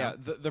 yeah. Yeah,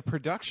 the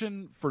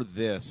production for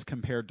this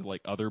compared to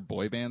like other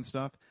boy band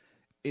stuff,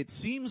 it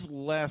seems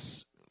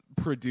less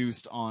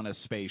produced on a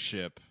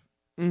spaceship.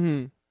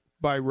 Mm-hmm.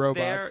 By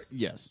robots.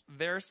 Yes.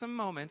 There are some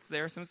moments,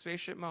 there are some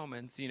spaceship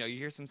moments, you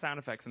hear some sound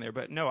effects in there,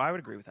 but no, I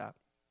would agree with that.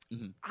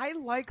 I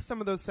like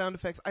some of those sound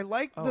effects. I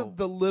like Oh.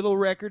 the little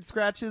record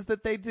scratches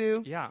that they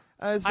do. Yeah.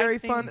 It's I very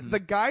think- fun. The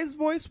guy's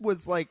voice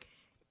was like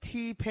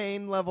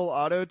T-Pain level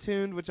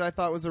auto-tuned, which I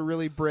thought was a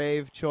really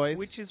brave choice.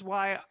 Which is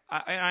why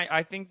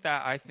I think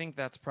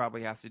that's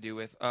probably has to do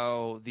with,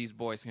 these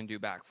boys can do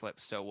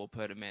backflips, so we'll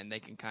put them in. They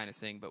can kind of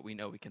sing, but we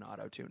know we can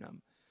auto-tune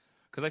them.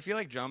 Because I feel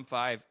like Jump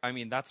 5, I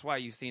mean, that's why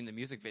you've seen the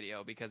music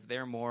video, because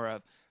they're more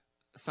of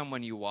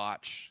someone you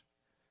watch.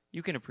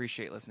 You can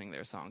appreciate listening to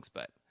their songs,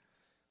 but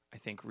I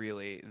think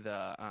really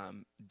the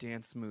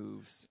dance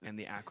moves and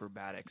the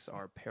acrobatics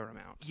are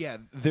paramount. Yeah,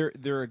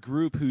 they're a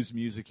group whose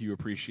music you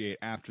appreciate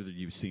after that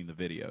you've seen the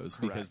videos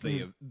because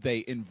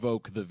they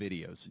invoke the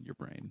videos in your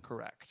brain.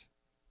 Correct.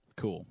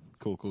 Cool.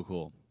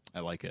 I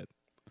like it.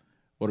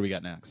 What do we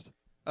got next?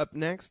 Up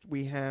next,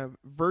 we have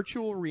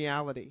Virtual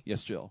Reality.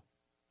 Yes, Jill.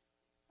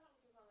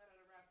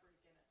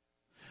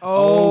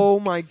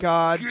 Oh my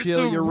God,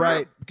 Jill, you're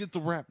right. Get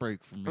the rap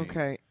break from me.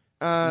 Okay.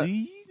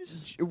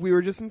 Please? We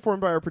were just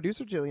informed by our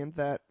producer, Jillian,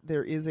 that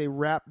there is a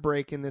rap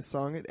break in this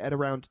song at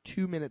around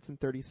 2 minutes and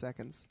 30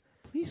 seconds.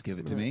 Please give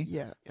it to me.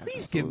 Yeah.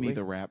 Please give me absolutely.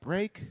 the rap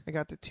break. I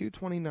got to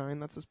 2:29.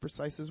 That's as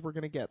precise as we're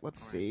going to get.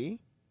 Let's see.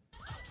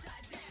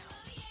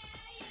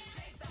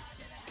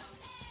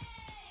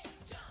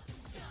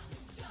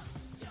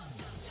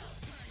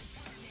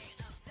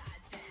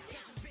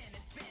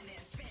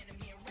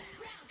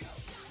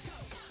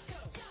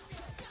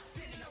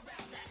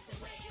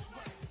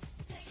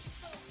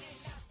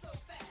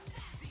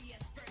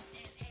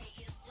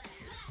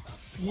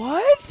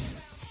 What?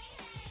 That's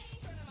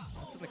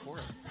in the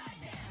chorus.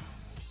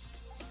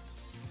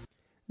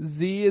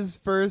 Z is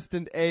first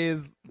and A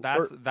is...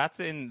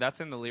 That's in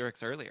the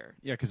lyrics earlier.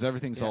 Yeah, because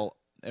everything's Yeah. all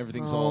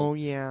everything's oh, all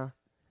yeah.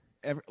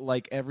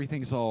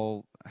 everything's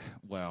all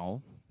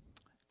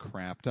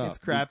crapped up. It's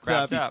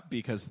crapped up.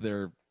 because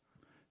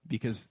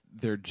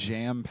their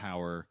jam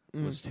power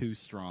was too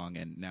strong,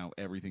 and now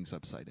everything's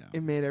upside down.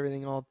 It made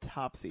everything all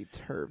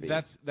topsy-turvy.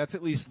 That's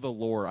at least the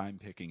lore I'm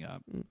picking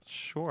up.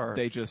 Sure.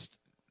 They just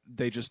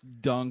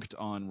dunked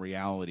on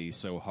reality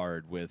so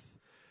hard with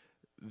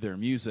their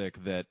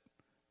music that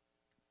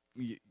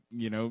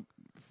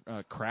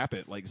crap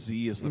it. Like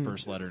Z is the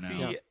first letter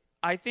now. See,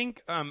 I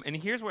think, and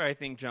here's where I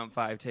think Jump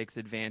 5 takes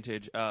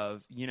advantage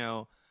of, I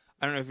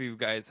don't know if you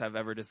guys have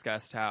ever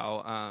discussed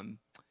how,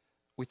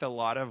 with a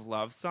lot of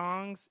love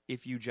songs,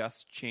 if you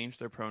just change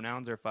their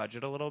pronouns or fudge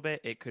it a little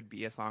bit, it could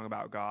be a song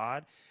about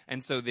God.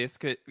 And so this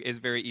is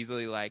very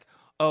easily like,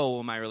 oh,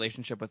 well, my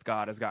relationship with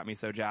God has got me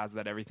so jazzed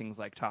that everything's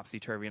like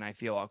topsy-turvy and I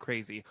feel all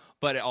crazy.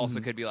 But it also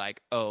could be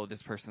like, oh,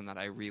 this person that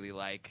I really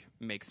like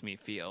makes me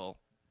feel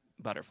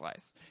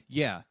butterflies.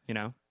 Yeah. You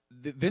know?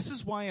 This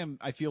is why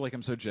I feel like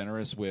I'm so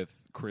generous with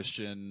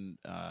Christian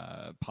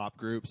pop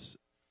groups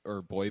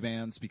or boy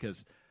bands,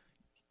 because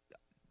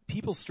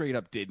people straight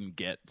up didn't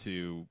get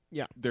to.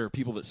 Yeah. There are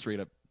people that straight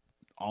up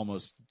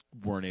almost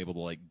weren't able to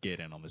like get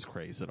in on this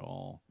craze at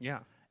all. Yeah.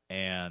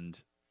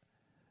 And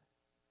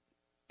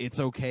it's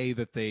okay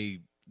that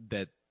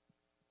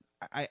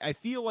I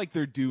feel like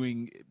they're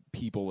doing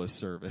people a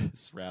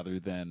service rather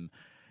than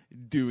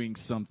doing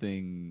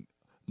something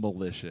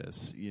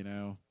malicious, you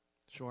know?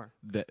 Sure.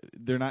 That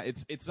they're not.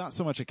 It's not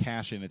so much a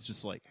cash in. It's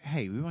just like,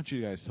 hey, we want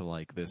you guys to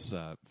like this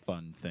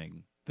fun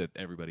thing that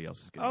everybody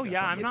else is getting. Oh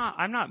yeah,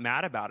 I'm not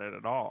mad about it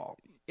at all.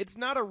 It's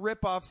not a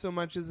rip-off so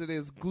much as it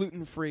is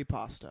gluten-free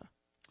pasta.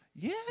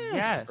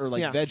 Yes. Or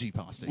like Yeah. veggie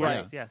pasta.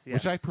 Yes, yeah. yes, yes.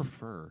 Which I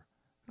prefer.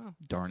 Oh.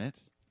 Darn it.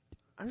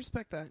 I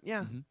respect that.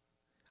 Yeah. Mhm.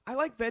 I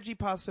like veggie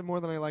pasta more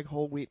than I like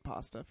whole wheat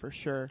pasta, for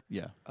sure.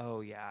 Yeah.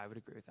 Oh yeah, I would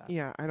agree with that.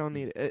 Yeah, I don't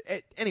need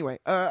it. Anyway,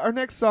 our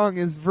next song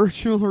is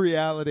Virtual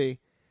Reality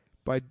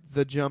by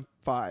the Jump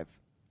 5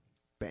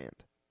 band.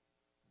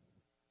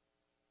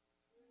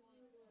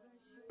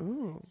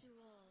 Ooh.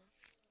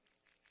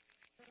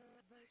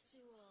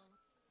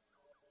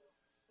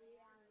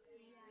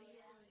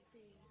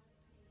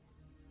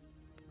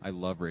 I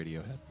love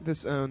Radiohead.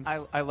 This owns.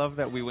 I love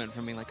that we went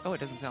from being like, oh, it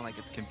doesn't sound like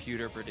it's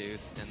computer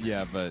produced, and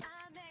Yeah, but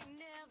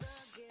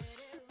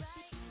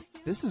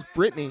This is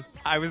Britney.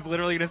 I was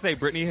literally gonna say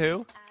Britney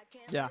who?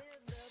 Yeah.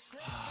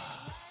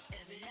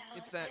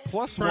 It's that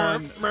plus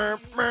merp,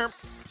 one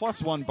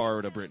plus one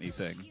borrowed a Britney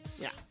thing.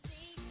 Yeah.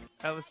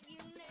 That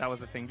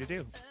was a thing to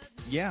do.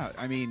 Yeah,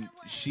 I mean,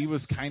 she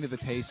was kind of the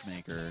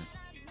tastemaker.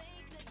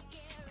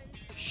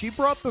 She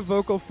brought the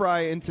vocal fry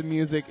into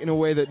music in a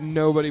way that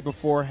nobody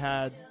before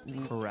had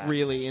Correct.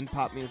 really in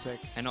pop music.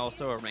 And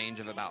also a range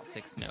of about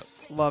 6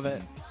 notes. Love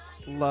it.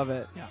 Love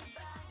it. Yeah.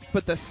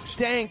 But the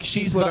stank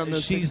She's put on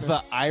those she's 6 the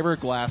notes. Ira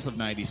Glass of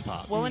 90s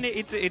pop. Well, and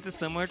it's a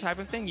similar type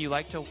of thing. You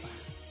like to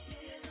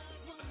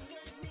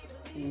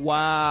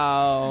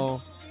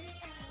Wow.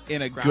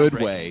 in a good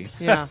Groundbreaking. way.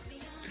 Yeah.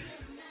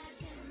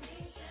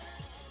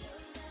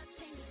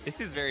 This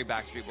is very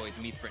Backstreet Boys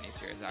meets Britney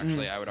Spears.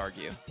 Actually, I would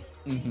argue.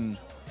 Mm-hmm.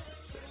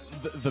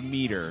 The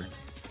meter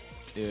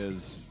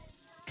is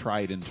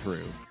tried and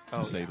true,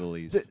 to say the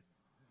least.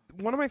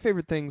 One of my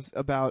favorite things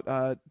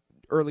about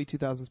early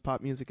 2000s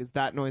pop music is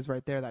that noise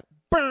right there. That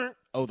burn.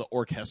 Oh, the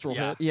orchestral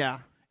Yeah. hit? Yeah.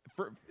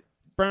 For,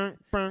 Burn,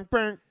 burn,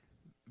 burn.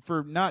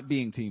 for not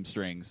being team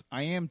strings,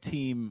 I am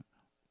team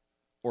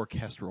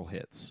orchestral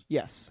hits.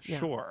 Yes. Yeah.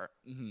 Sure.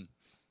 Mm-hmm.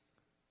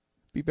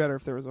 Be better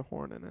if there was a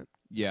horn in it.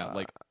 Yeah,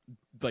 like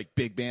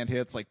big band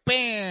hits, like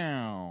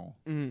bam,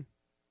 Mm.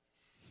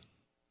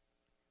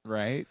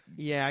 right?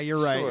 Yeah,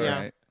 you're right. Sure. Yeah.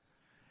 Right.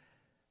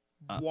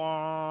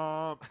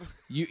 Womp.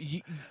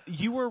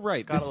 You were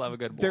right. Gotta love a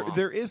good womp.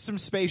 There is some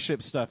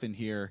spaceship stuff in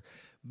here,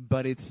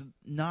 but it's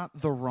not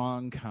the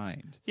wrong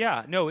kind.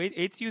 Yeah, no,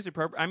 it's used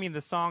appropriately. I mean,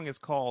 the song is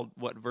called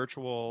what?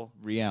 Virtual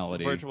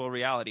Reality.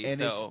 reality. And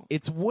so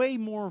it's way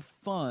more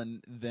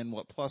fun than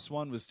what Plus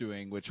One was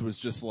doing, which was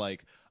just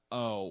like,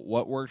 oh,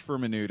 what worked for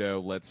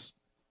Menudo, let's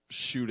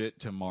shoot it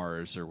to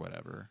Mars or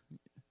whatever.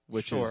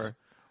 Which is Sure.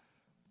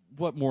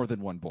 what more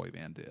than one boy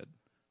band did.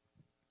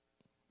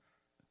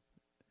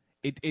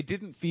 It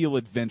didn't feel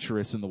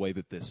adventurous in the way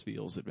that this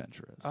feels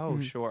adventurous.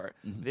 oh, sure.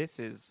 Mhm. This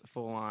is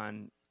full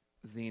on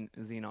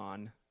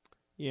Xenon.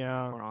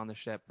 Yeah. We're on the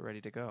ship, ready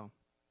to go.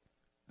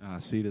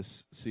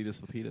 Cetus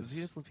Lapidus.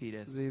 Zetus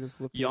Lapidus. Zetus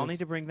Lapidus. Y'all need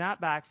to bring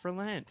that back for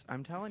Lent.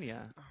 I'm telling you.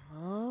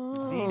 Oh,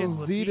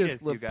 Zetus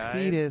Zetus Lapidus, you guys.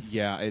 Lapidus.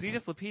 Yeah, it's...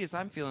 Zetus Lapidus,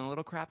 I'm feeling a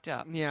little crapped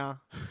up. Yeah.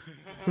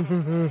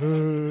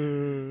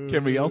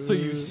 Can we also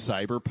use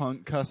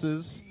cyberpunk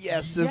cusses?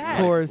 Yes, of Yes.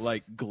 course.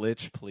 Like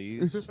glitch,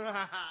 please.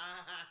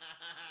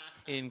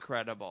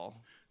 Incredible.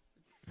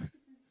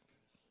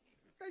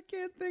 I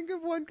can't think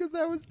of one because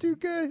that was too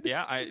good.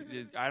 Yeah, I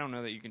don't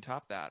know that you can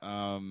top that.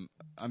 I'm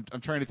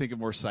trying to think of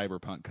more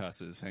cyberpunk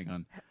cusses. Hang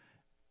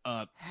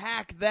on.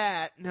 Hack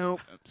that. Nope.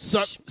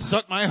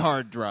 Suck my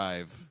hard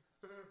drive.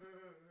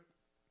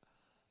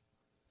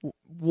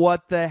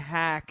 What the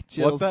hack,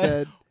 Jill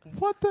said.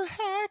 What the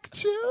heck,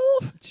 Jill?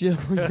 Jill,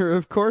 you're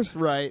of course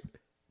right.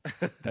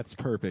 That's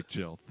perfect,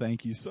 Jill.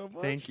 Thank you so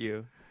much. Thank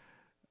you.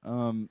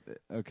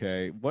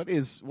 Okay.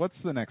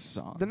 What's the next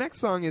song? The next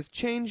song is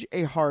Change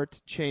a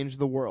Heart, Change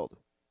the World.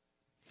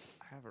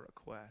 I have a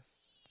request.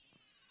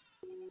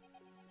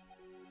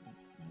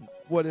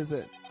 What is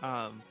it?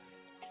 I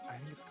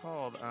think it's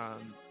called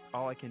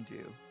All I Can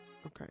Do.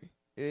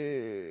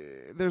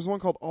 Okay. There's one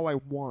called All I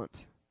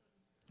Want.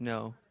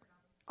 No.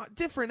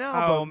 Different Oh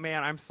album.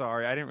 man, I'm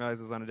sorry. I didn't realize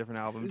it was on a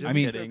different album. Just I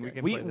mean, kidding. okay.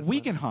 We can play this we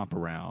one. can hop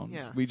around.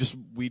 Yeah. We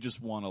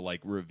just want to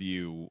like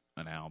review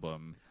an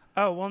album.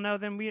 Oh well, no.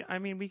 Then we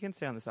can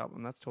stay on this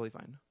album. That's totally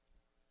fine.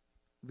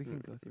 We can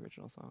go with the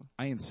original song.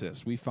 I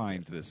insist. We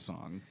find this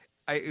song.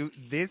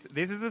 This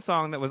is the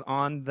song that was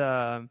on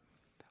the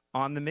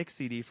mix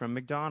CD from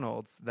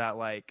McDonald's that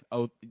like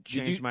Oh,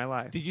 changed my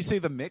life. Did you say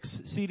the mix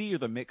CD or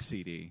the mix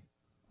CD?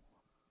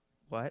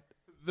 What?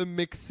 The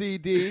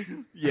Mixie D.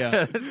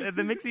 Yeah.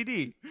 The Mixie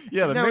D.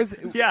 Yeah. The Now,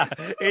 Yeah,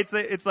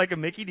 it's like a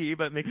Mickey D,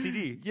 but Mixie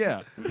D.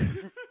 yeah.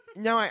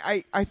 now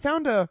I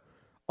found a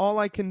All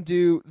I Can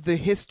Do the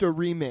Hista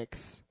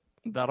remix.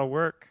 That'll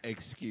work.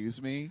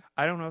 Excuse me.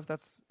 I don't know if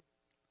that's.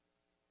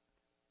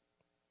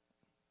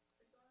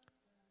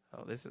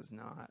 Oh, this is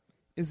not.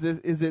 Is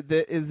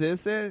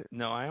this it?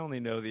 No, I only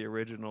know the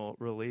original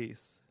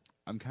release.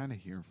 I'm kind of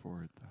here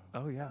for it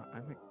though. Oh yeah,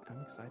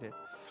 I'm excited.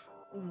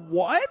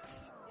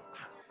 What?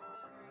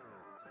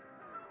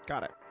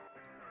 Got it.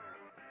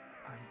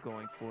 I'm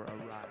going for a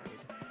ride.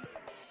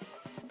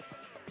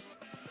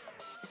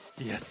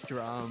 Yes,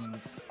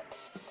 drums.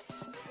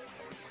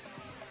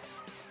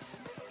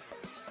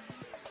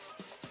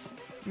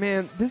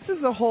 Man, this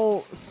is a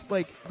whole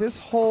this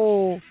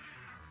whole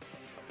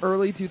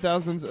early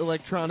 2000s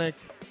electronic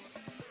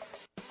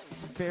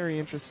very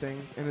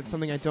interesting, and it's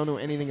something I don't know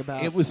anything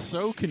about. It was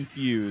so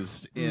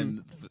confused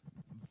in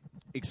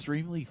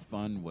extremely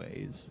fun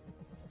ways.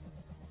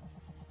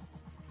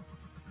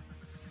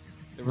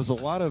 There was a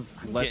lot of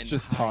let's getting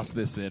just hyped. toss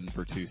this in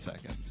for 2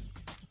 seconds.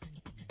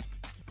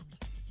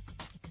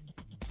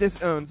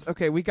 This owns.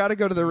 Okay, we got to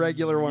go to the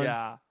regular one.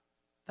 Yeah,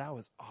 that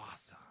was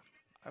awesome.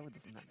 I would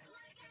listen to that.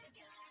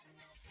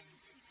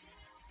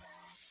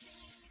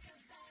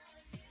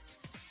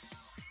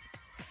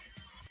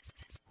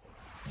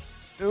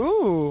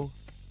 Ooh.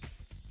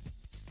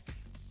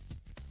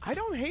 I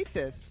don't hate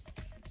this.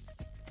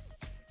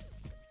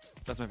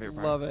 That's my favorite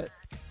part. Love it.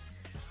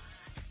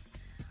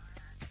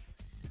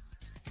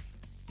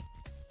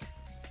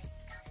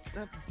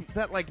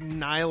 That like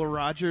Nile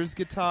Rodgers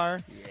guitar.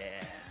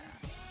 Yeah.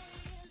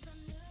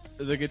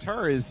 The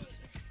guitar is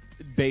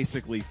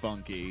basically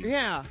funky,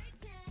 Yeah.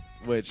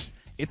 which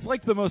it's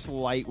like the most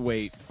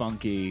lightweight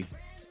funky,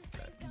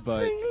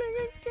 but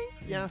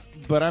Yeah.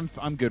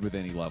 I'm good with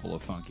any level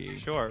of funky.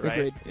 Sure, right?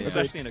 Agreed. Yeah.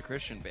 Especially in a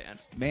Christian band.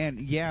 Man,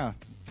 yeah.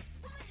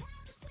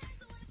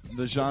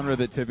 The genre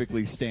that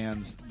typically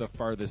stands the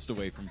farthest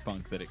away from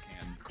funk that it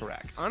can.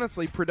 Correct.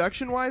 Honestly,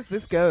 production-wise,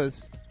 this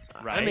goes.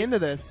 Right? I'm into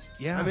this.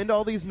 Yeah. I'm into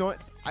all these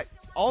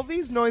all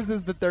these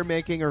noises that they're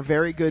making are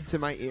very good to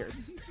my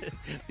ears.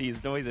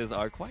 These noises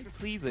are quite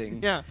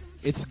pleasing. Yeah.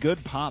 It's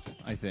good pop,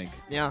 I think.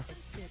 Yeah.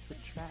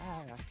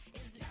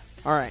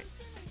 All right.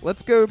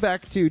 Let's go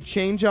back to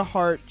Change a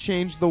Heart,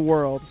 Change the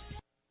World.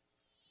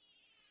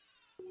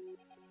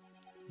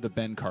 The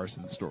Ben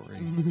Carson story.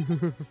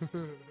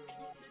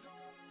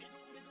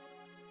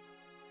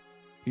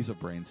 He's a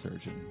brain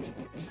surgeon.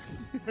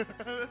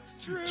 That's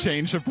true.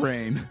 Change a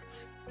brain.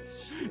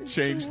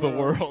 Change the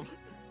world.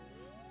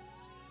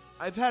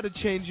 I've had a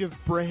change of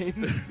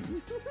brain.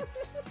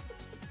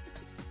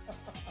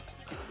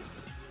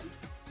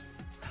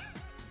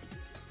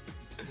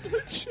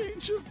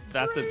 Change of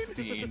That's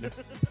obscene.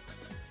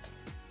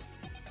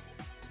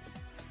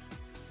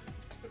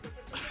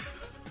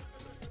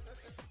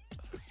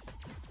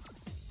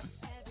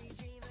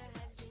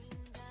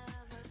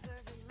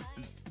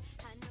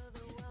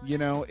 You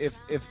know, if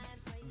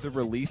the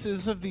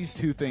releases of these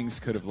two things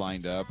could have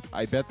lined up,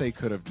 I bet they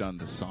could have done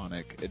the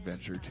Sonic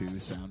Adventure 2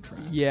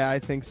 soundtrack. Yeah, I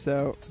think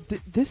so.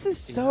 This is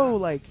so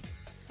like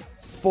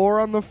 4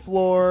 on the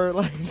floor,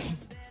 like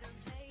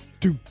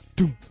doom,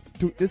 doom,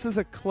 doom. This is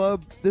a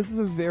club. This is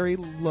a very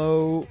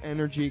low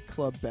energy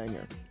club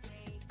banger.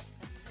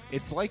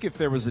 It's like if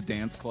there was a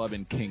dance club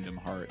in Kingdom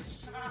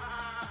Hearts.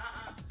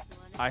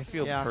 I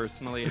feel Yeah.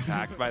 personally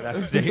attacked by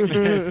that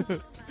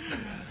statement.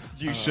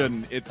 You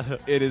shouldn't.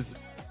 It is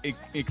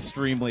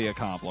extremely a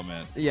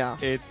compliment. Yeah.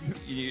 It's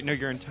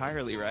you're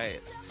entirely right.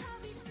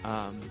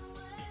 I'm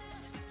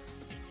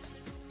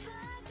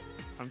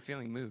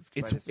feeling moved.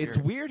 by the It's spirit.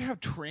 weird how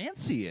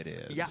trancey it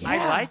is. Yeah,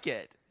 I like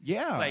it.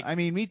 Yeah, like I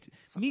mean, me too.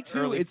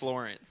 Early It's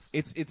Florence.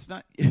 it's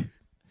not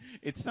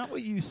it's not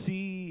what you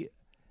see.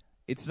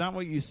 It's not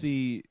what you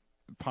see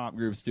pop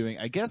groups doing.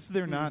 I guess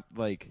they're not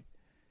like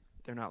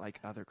They're not like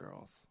other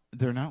girls.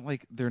 they're not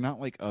like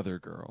other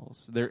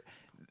girls. They're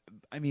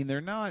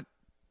not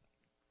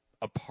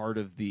a part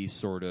of the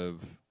sort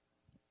of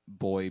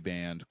boy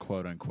band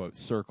quote unquote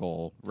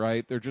circle,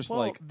 right? They're just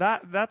like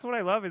that's what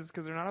I love is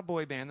because they're not a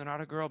boy band, they're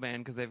not a girl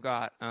band because they've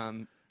got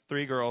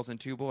 3 girls and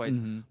 2 boys.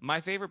 Mm-hmm.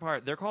 My favorite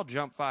part, they're called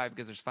Jump 5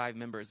 because there's 5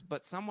 members,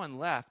 but someone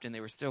left and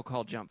they were still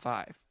called Jump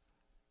 5.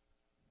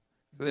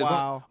 So there's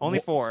Wow. only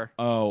 4.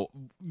 oh,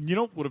 you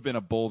know what would have been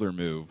a bolder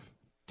move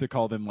to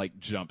call them like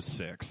Jump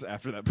 6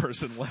 after that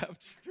person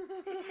left.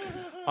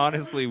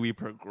 Honestly, we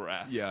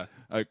progress. Yeah,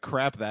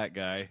 crap that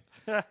guy.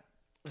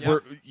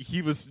 Where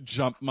he was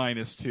Jump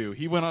 -2.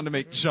 He went on to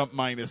make Jump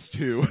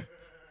 -2.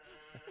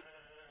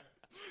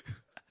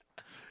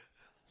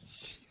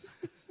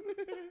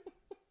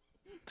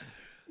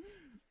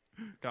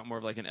 Got more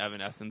of like an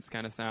Evanescence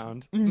kind of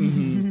sound.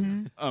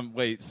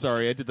 Wait,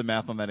 sorry, I did the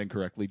math on that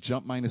incorrectly.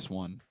 Jump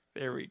 -1.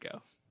 There we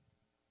go.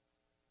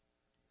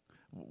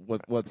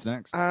 What's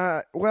next?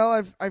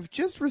 Well, I've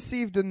just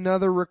received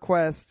another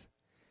request,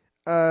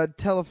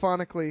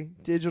 telephonically,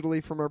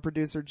 digitally from our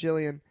producer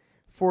Jillian,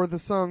 for the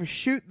song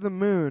 "Shoot the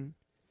Moon,"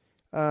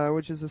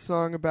 which is a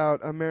song about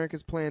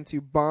America's plan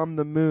to bomb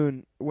the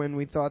moon when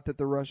we thought that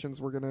the Russians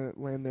were going to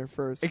land there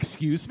first.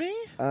 Excuse me?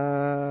 They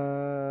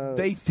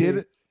Let's see.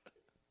 did.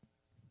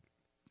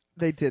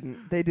 They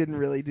didn't. They didn't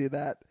really do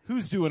that.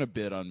 Who's doing a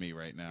bit on me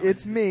right now?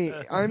 It's me.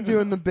 I'm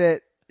doing the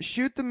bit.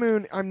 Shoot the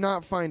moon. I'm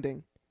not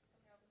finding.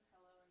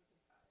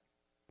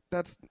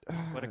 That's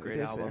What a great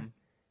it is album.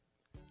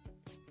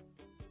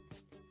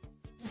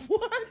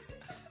 What?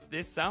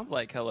 This sounds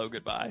like Hello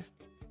Goodbye.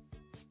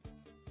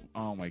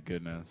 Oh my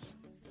goodness.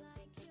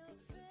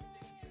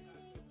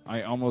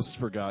 I almost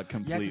forgot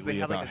completely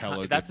about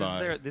Hello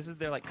Goodbye. This is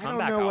their like I don't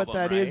comeback know what album,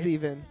 that right? is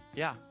even.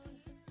 Yeah.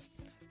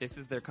 This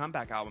is their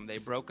comeback album. They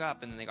broke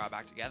up and then they got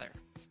back together.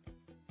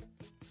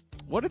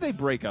 What did they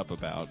break up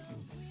about?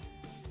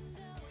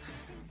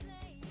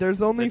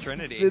 There's only The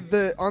Trinity.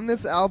 On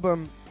this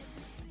album.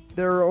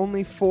 There are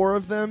only 4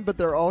 of them, but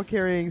they're all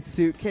carrying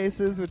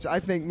suitcases, which I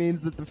think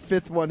means that the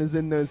 5th one is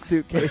in those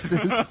suitcases.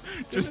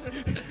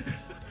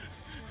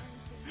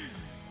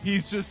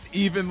 He's just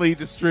evenly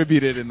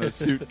distributed in those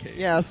suitcases.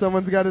 Yeah,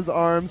 someone's got his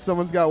arm,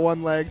 someone's got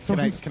one leg. Can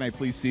I Someone's...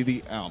 please see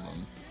the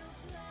album?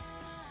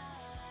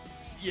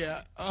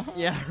 Yeah.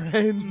 Yeah,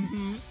 right.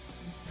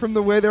 From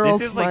the way they're all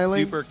This is smiling.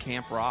 like super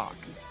camp rock.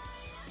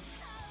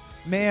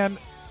 Man,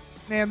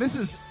 this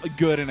is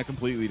good in a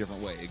completely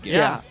different way. Again.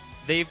 Yeah.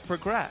 They've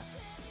progressed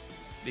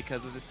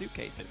because of the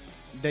suitcases.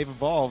 They've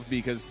evolved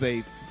because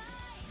they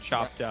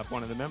Chopped up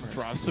one of the members.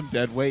 dropped some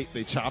dead weight.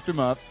 They chopped him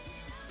up,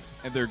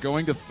 and they're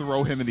going to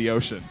throw him in the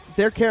ocean.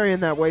 They're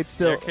carrying that weight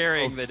still. They're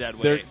carrying the dead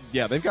They're- weight.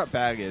 Yeah, they've got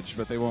baggage,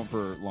 but they won't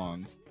for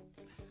long.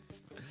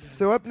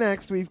 So up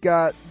next, we've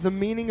got The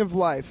Meaning of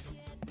Life.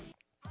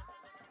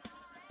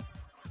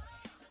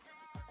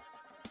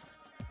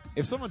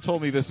 If someone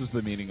told me this was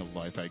the meaning of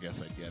life, I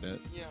guess I'd get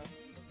it. Yeah.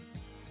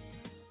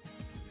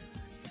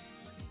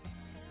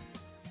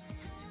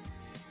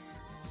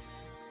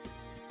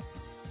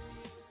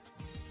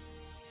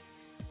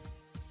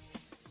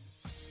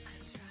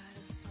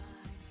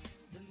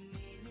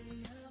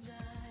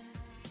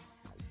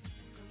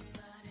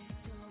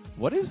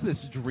 What is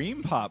this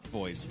dream pop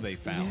voice they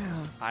found? Yeah.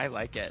 I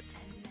like it.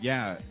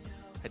 Yeah.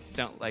 I just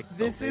don't like the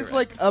This is lyrics.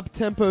 like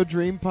up-tempo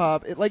dream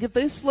pop. Like if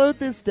they slowed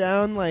this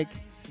down, like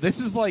This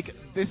is like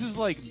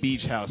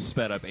Beach House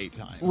sped up 8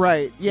 times.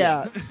 right,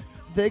 yeah,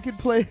 they could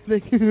play.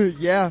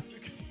 Yeah,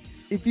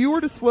 if you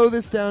were to slow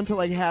this down to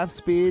like half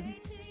speed,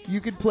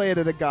 you could play it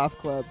at a goth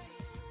club.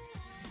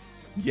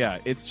 Yeah,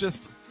 it's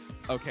just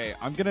okay.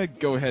 I'm gonna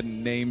go ahead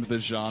and name the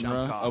genre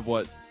Jump Goth. of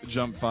what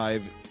Jump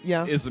 5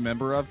 Yeah, is a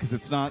member of, because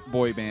it's not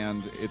boy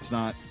band. It's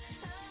not.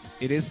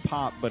 It is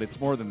pop, but it's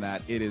more than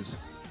that. It is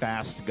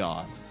fast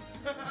goth.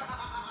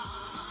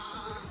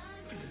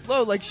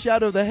 low like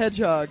Shadow the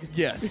Hedgehog.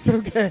 Yes.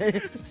 Okay.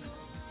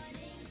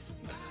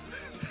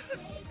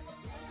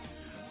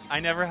 I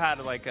never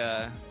had like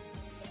a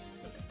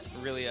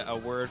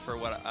word for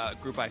what a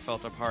group I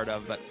felt a part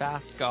of, but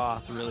fast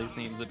goth really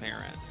seems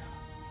apparent.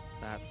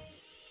 That's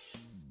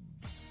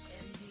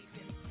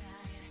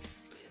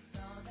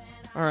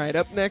All right.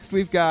 Up next,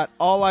 we've got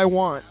All I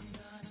Want.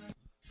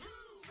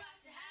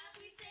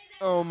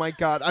 Oh my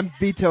God, I'm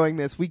vetoing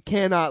this. We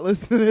cannot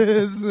listen to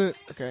this.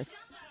 Okay.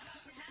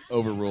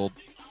 Overruled.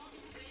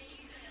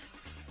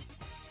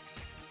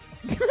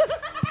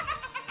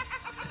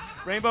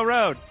 Rainbow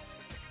Road.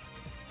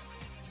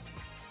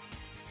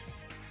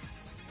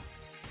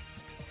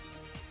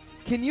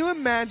 Can you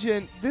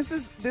imagine? This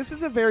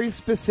is a very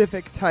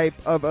specific type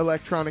of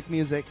electronic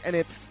music, and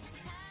it's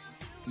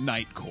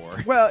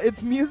Nightcore. well,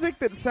 it's music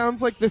that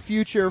sounds like the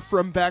future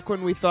from back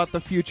when we thought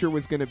the future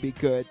was going to be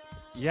good.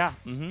 Yeah.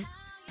 Mm-hmm.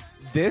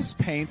 This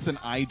paints an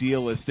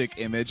idealistic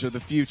image of the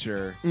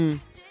future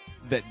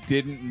that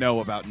didn't know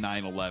about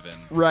 9/11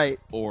 Right.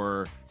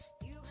 or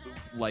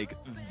like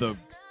the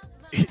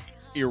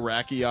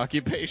Iraqi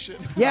occupation.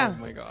 Yeah.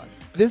 Oh my god.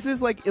 This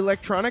is like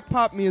electronic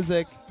pop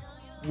music.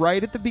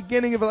 Right at the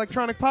beginning of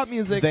electronic pop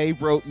music. They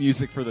wrote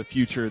music for the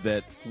future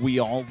that we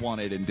all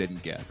wanted and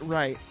didn't get.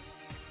 Right.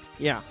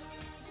 Yeah.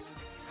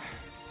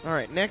 All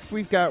right. Next,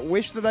 we've got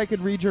 "Wish That I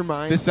Could Read Your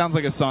Mind." This sounds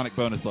like a Sonic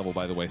bonus level,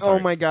 by the way. Sorry.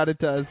 Oh my God, it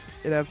does.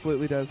 It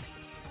absolutely does.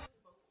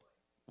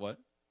 What?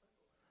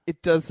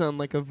 It does sound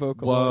like a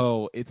vocal.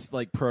 Whoa, it's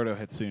like proto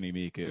Hatsune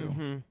Miku.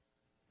 Mm-hmm.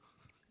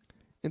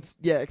 It's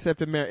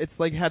except it's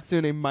like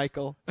Hatsune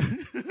Michael.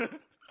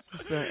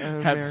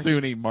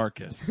 Hatsune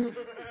Marcus.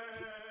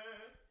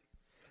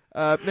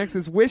 Next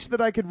is "Wish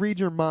That I Could Read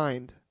Your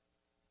Mind."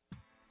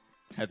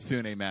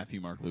 Hatsune Matthew,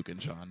 Mark, Luke,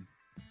 and Sean.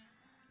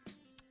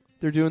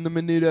 They're doing the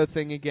Menudo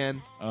thing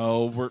again.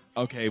 Oh, we're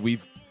okay.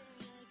 We've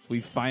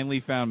finally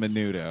found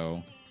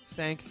Menudo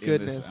Thank in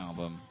goodness. this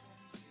album.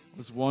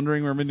 Was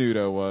wondering where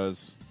Menudo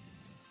was.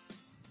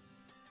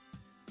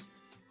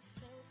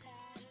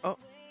 Oh,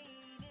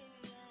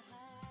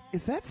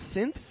 is that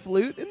synth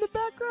flute in the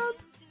background?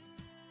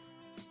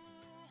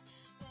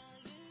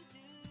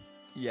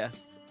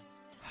 Yes.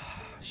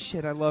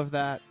 Shit, I love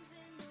that.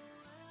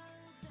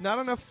 Not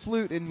enough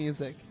flute in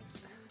music.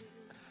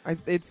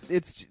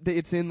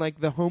 It's in like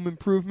the Home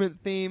Improvement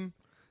theme.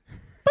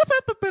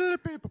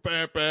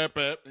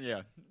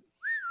 Yeah.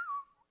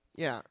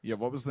 Yeah. Yeah,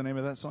 what was the name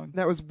of that song?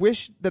 That was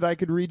Wish That I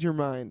Could Read Your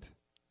Mind.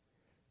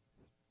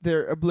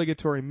 Their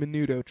obligatory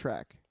Menudo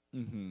track.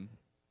 Mm-hmm.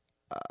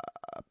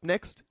 Up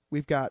next,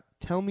 we've got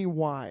Tell Me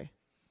Why.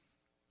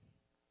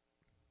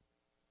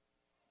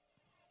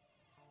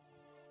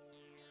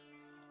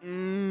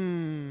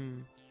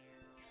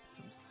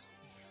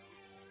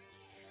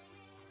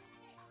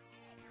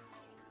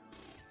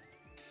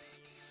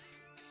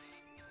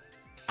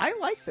 I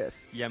like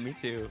this. Yeah, me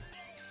too.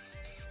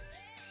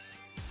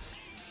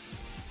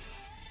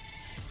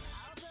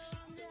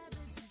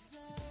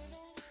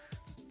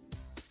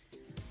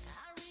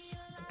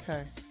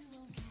 Okay.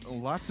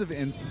 Lots of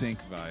NSYNC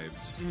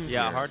vibes.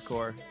 Yeah, here.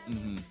 hardcore.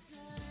 Mm-hmm.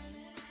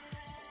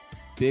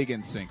 Big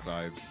NSYNC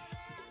vibes.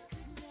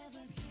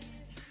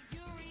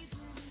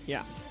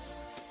 Yeah.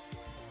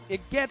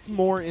 It gets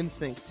more in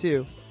sync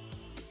too.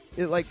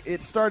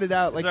 It started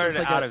out like Started just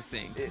like out a- of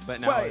sync, it- but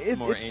now well, it's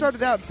more it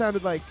started in out sync.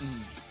 sounded like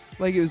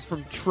it was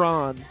from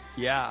Tron.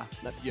 Yeah.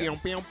 Yeah. Pew,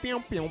 pew, pew,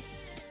 pew.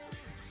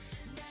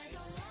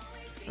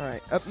 All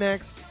right, up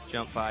next.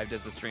 Jump 5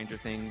 does the Stranger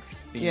Things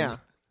theme. Yeah.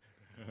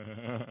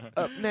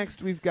 Up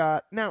next, we've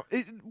got now.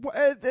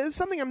 There's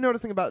something I'm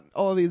noticing about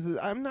all of these. Is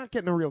I'm not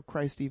getting a real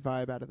Christy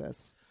vibe out of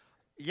this.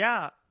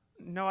 Yeah.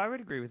 No, I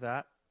would agree with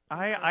that.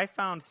 I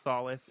found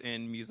solace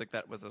in music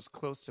that was as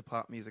close to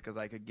pop music as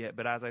I could get,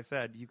 but as I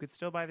said, you could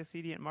still buy the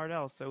CD at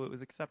Mardell, so it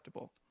was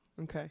acceptable.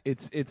 Okay.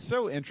 It's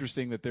so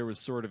interesting that there was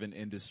sort of an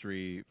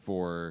industry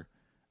for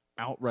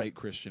outright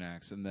Christian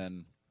acts, and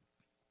then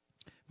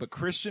but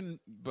Christian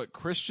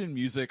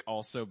music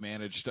also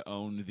managed to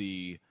own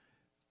the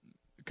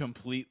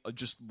complete,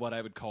 just what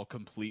I would call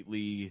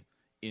completely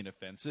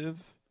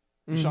inoffensive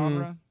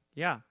genre.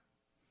 Yeah.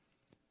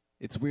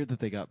 It's weird that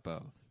they got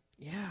both.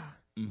 Yeah.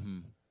 Mm-hmm.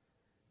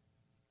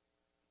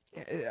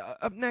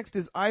 Up next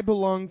is I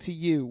Belong to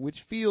You,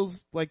 which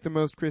feels like the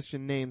most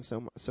Christian name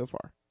so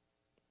far.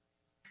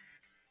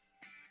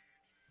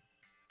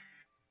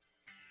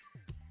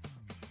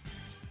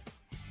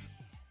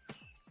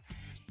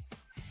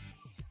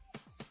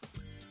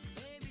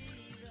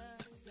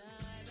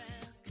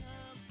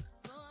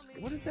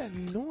 What is that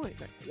noise?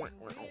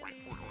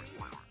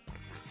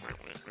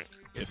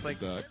 It's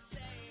like- a duck.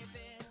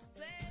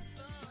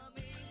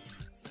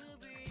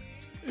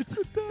 It's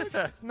a duck.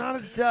 It's not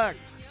a duck.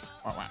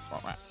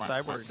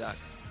 Cyborg Duck.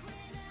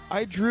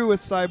 I drew a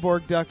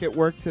cyborg duck at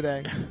work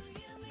today.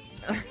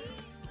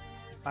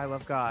 I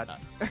love God.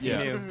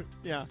 Yeah. You knew.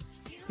 Yeah.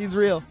 He's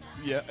real.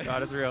 Yeah.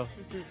 God is real.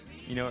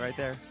 You know it right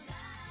there.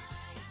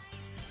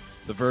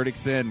 The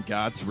verdict's in.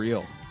 God's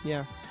real.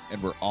 Yeah.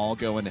 And we're all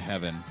going to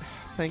heaven.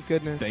 Thank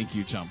goodness. Thank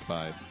you, Chump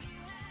 5.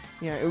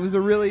 Yeah, it was a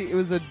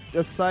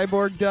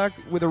cyborg duck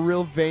with a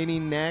real veiny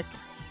neck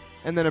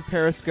and then a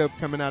periscope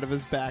coming out of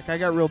his back. I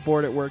got real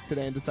bored at work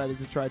today and decided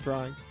to try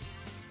drawing.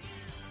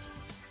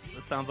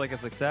 That sounds like a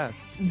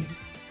success.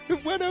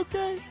 It went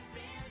okay.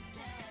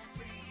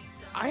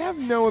 I have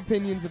no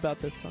opinions about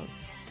this song.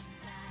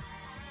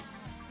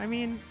 I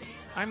mean,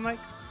 I'm like,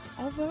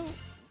 Although,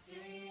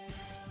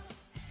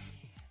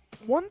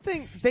 one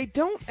thing, they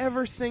don't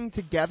ever sing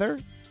together.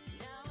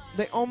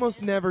 They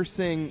almost never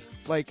sing,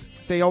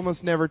 they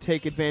almost never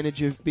take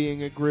advantage of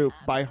being a group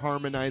by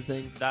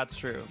harmonizing that's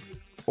true.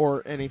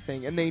 or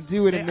anything. And they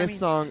do it in this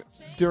song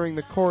during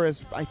the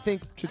chorus, I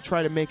think, to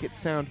try to make it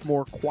sound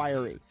more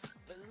choiry.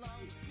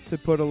 To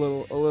put a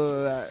little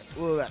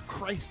of that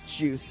Christ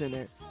juice in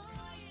it.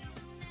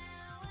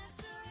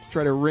 To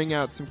try to wring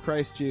out some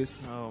Christ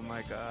juice. Oh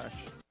my gosh.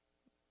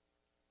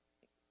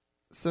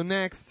 So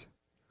next,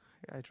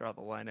 I draw the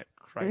line at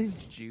Christ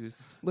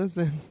juice.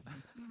 listen.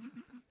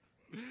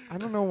 I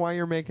don't know why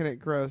you're making it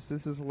gross.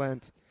 This is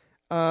Lent.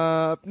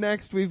 Up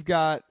next, we've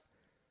got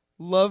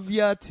Love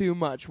Ya Too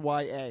Much,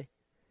 Y-A.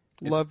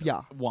 Love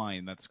Ya.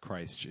 Wine, that's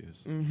Christ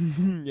juice.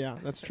 Yeah,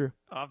 that's true.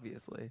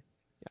 Obviously.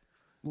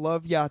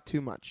 Love Ya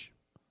Too Much.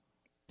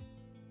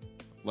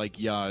 Like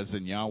Yah as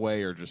in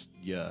Yahweh or just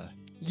yeah?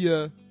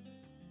 Yeah.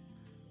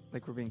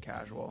 Like we're being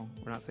casual.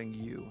 We're not saying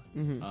you.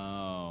 Mm-hmm.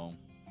 Oh.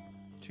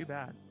 Too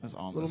bad. That's A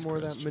almost little more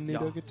of that Christian.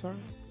 Menudo Yeah. guitar.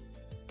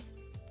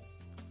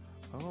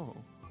 Oh.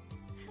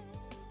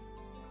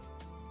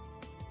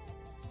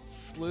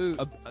 Flute.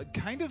 A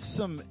kind of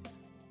some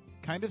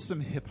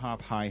hip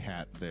hop hi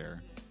hat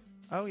there.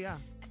 Oh yeah.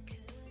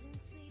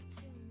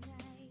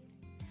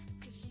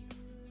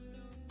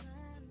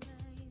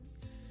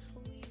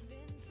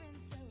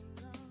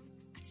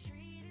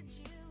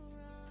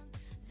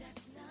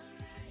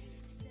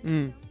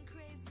 Mm.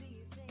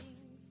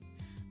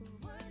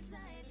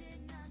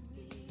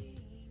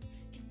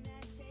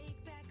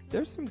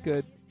 There's some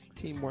good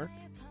teamwork.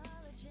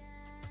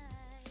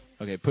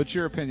 Okay, put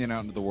your opinion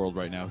out into the world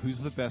right now.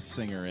 Who's the best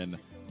singer in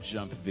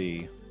Jump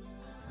V?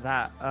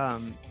 That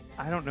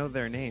I don't know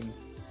their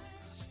names.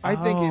 I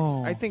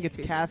Oh. think it's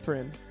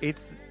Catherine.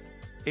 It's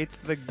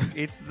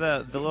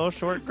the little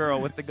short girl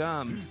with the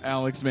gums.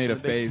 Alex made a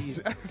The big face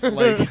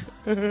like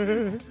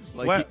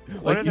What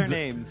are their he's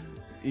names?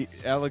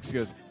 Alex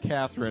goes,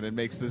 Catherine, and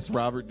makes this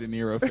Robert De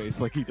Niro face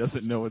like he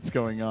doesn't know what's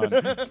going on.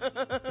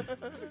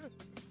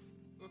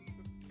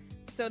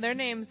 So their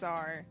names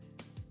are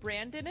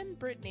Brandon and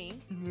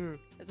Brittany.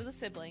 Those are the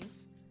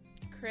siblings.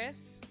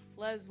 Chris,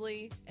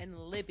 Leslie, and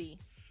Libby.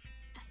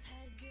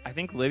 I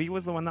think Libby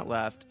was the one that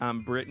left.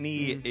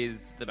 Brittany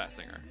is the best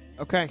singer,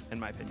 Okay. in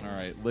my opinion. All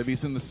right,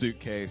 Libby's in the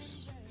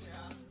suitcase.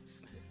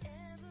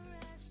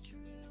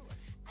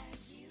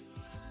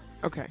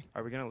 Okay.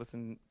 Are we going to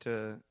listen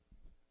to...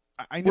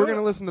 I know We're going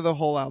to listen to the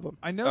whole album.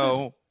 I know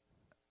Oh,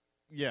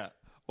 Yeah.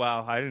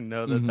 wow. I didn't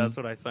know that that's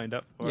what I signed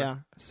up for. Yeah.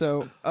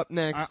 So up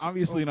next.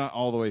 Obviously not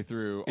all the way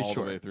through,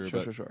 Sure, the way through, sure,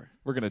 but sure, sure.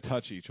 we're going to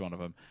touch each one of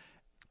them.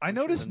 I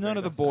noticed the none very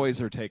of the best stuff.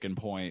 boys are taking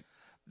point.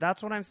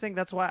 That's what I'm saying.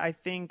 That's why I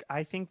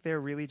think they're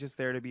really just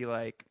there to be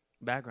like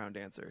background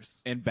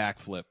dancers. And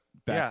backflip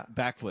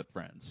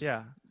friends.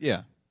 Yeah.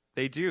 Yeah.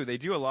 They do. They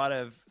do a lot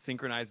of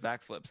synchronized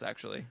backflips,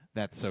 actually.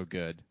 That's so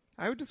good.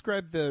 I would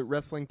describe the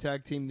wrestling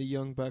tag team, the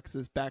Young Bucks,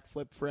 as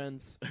backflip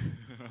friends.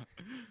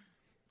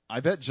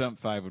 I bet Jump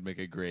 5 would make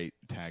a great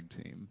tag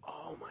team.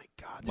 Oh my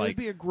God. Like, They'd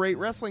be a great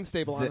wrestling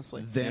stable,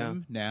 honestly.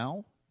 Them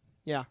now?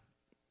 Yeah.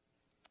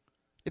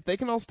 If they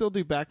can all still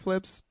do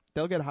backflips,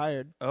 they'll get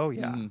hired. Oh,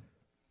 yeah. Mm.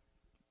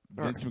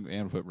 Vince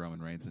McMahon would put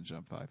Roman Reigns in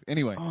Jump 5.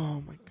 Anyway.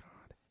 Oh my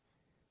God.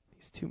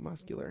 He's too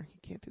muscular.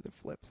 He can't do the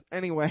flips.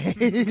 Anyway.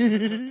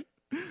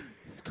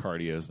 His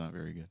cardio is not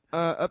very good.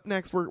 Up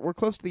next, we're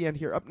close to the end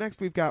here. Up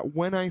next, we've got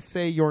When I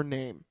Say Your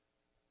Name.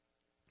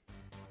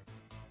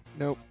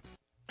 Nope.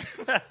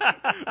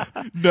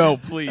 No,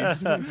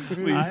 please. I'm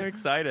Please.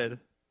 excited.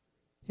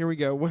 Here we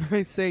go. When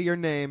I Say Your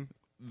Name.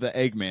 The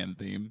Eggman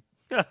theme.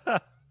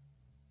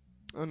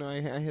 Oh no, I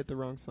hit the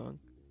wrong song.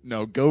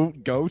 No, go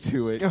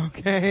to it,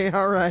 Okay,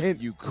 all right.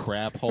 you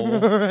crap All hole.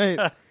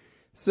 right.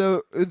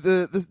 So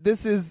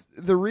this is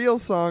the real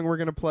song we're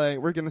gonna play.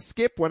 We're gonna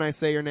skip When I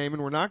Say Your Name,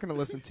 and we're not gonna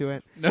listen to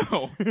it.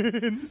 No.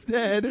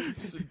 Instead,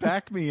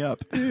 Back me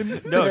up.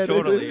 No,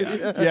 totally.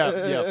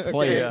 Yeah. Yeah,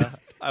 play it. Yeah.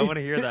 I want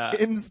to hear that.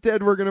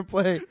 Instead, we're gonna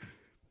play.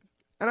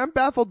 And I'm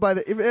baffled by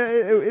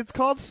it's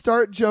called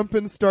Start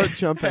Jumpin', Start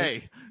Jumpin'.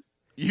 Hey,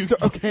 you,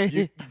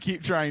 Okay. you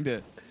keep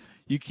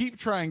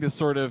trying to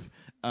sort of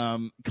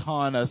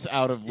con us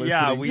out of listening.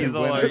 Yeah, to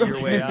weasel When I your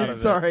Say way Your out Name. of it.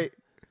 Sorry.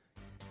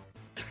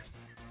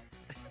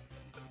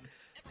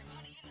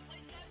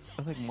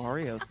 I like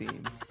Mario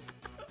theme.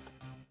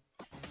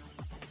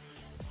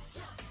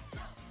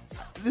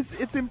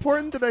 It's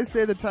important that I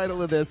say the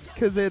title of this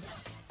because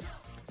it's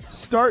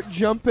Start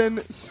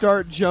Jumpin',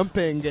 Start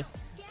Jumping.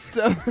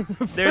 So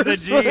There's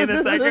a G in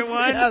the second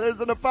one? Yeah, there's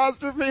an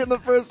apostrophe in the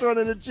first one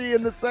and a G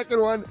in the second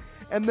one,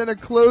 and then a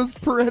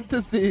closed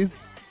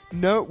parentheses.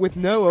 With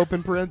no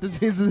open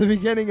parentheses at the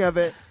beginning of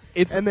it.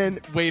 And then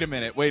wait a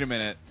minute.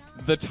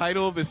 The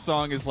title of this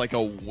song is like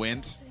a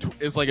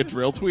is like a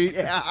drill tweet.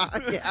 yeah,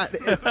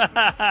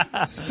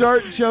 it is.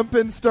 Start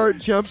jumping, start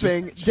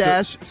jumping,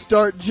 Just-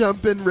 start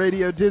jumping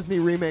Radio Disney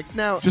remix.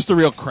 Now, Just a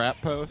real crap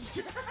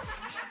post.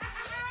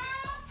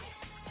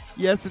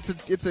 yes, it's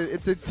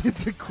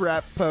a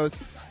crap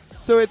post.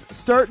 So it's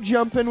start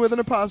jumping with an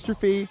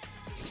apostrophe,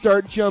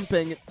 start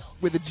jumping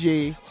with a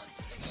G,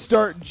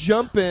 start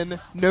jumping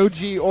no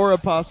G or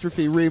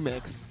apostrophe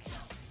remix.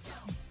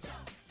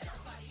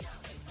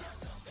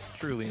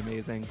 Truly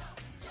amazing.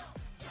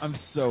 I'm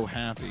so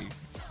happy.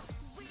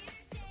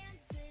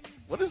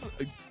 What is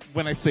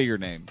When I Say Your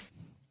Name?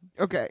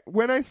 Okay,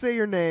 When I Say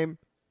Your Name.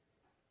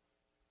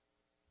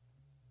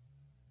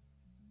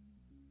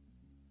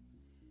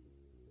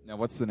 Now,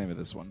 what's the name of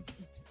this one?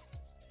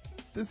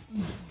 This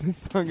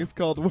song is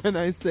called When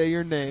I Say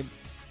Your Name.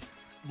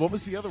 What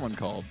was the other one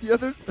called? The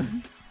other.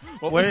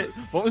 What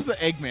was the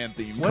Eggman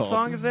theme What called?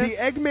 song is this? The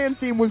Eggman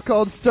theme was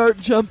called Start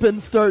Jumpin',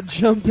 Start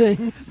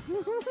Jumping.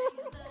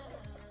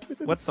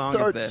 What song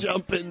Start is this?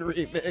 Jumpin'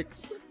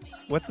 remix.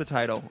 What's the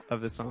title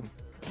of this song?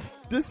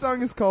 This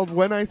song is called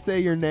When I Say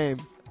Your Name.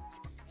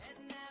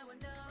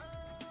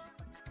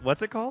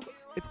 What's it called?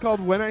 It's called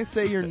When I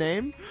Say Your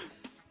Name.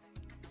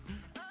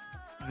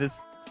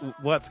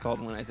 What's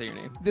called When I Say Your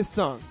Name? This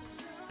song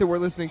that we're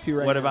listening to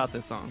right now. What about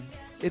this song?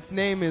 Its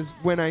name is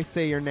When I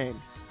Say Your Name.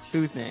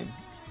 Whose name?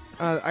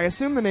 I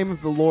assume the name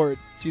of the Lord,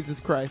 Jesus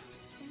Christ,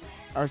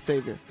 our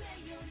Savior.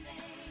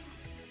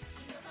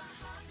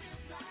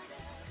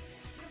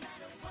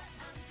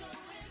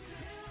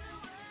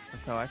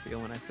 That's how I feel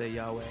when I say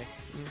Yahweh.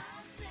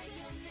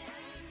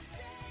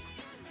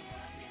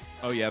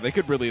 Oh yeah, they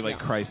could really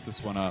Christ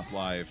this one up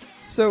live.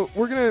 So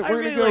we're gonna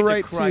go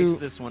right to Christ to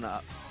this one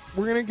up.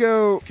 we're gonna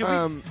go.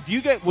 Do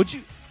you guys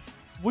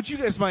would you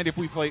guys mind if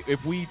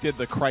we did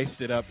the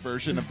Christed up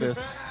version of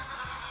this?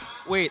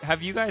 Wait,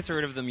 have you guys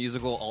heard of the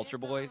musical Altar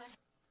Boys?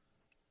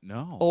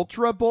 No.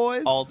 Ultra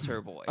Boys.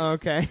 Altar Boys.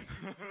 Okay.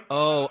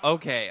 Oh,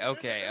 okay.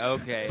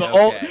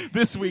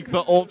 This week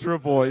the Ultra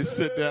Boys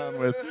sit down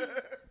with.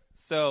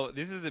 So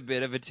this is a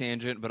bit of a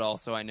tangent, but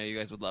also I know you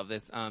guys would love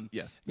this.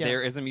 Yes. Yeah.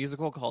 There is a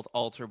musical called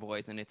Altar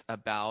Boys, and it's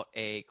about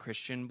a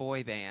Christian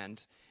boy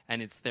band,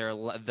 and it's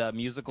the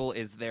musical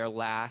is their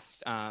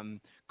last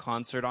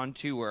concert on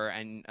tour,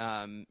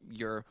 and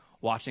you're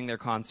watching their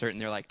concert, and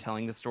they're like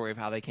telling the story of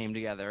how they came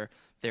together.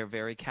 They're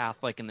very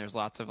Catholic, and there's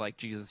lots of like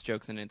Jesus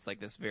jokes, and it's like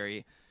this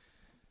very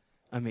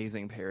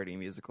amazing parody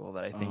musical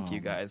that I think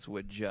you guys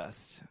would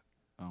just.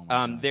 Oh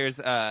my gosh. There's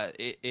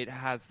it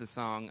has the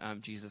song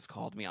Jesus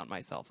Called Me on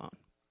My Cell Phone.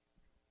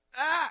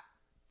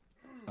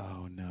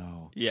 Oh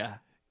no. Yeah.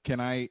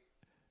 Can I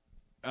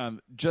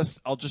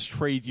I'll just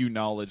trade you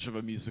knowledge of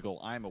a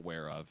musical I'm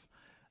aware of.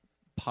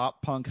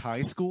 Pop Punk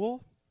High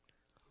School?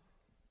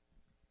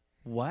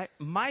 What?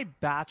 My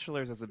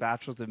bachelor's is a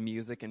bachelor's of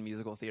music and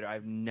musical theater.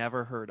 I've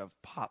never heard of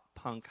Pop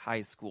Punk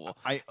High School.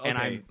 And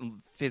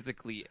I'm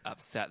physically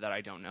upset that I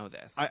don't know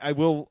this. I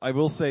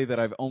will say that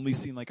I've only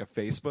seen like a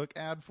Facebook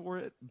ad for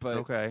it, but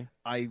Okay.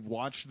 I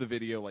watched the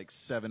video like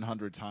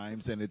 700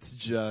 times, and it's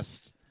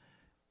just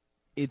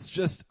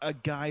a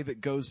guy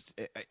that goes.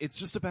 It's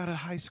just about a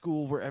high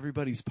school where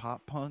everybody's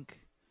pop punk.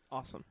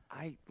 Awesome.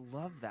 I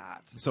love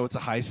that. So it's a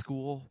high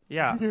school,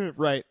 Yeah.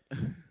 Right.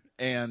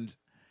 and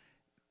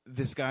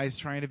this guy's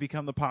trying to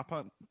become the pop.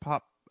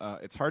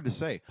 It's hard to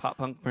say. Pop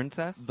Punk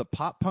Princess? The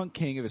pop punk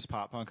king of his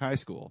pop punk high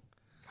school.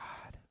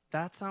 God.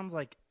 That sounds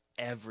like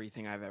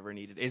everything I've ever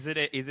needed. Is it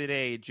a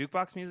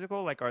jukebox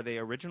musical? Like, are they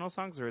original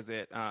songs, or is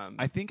it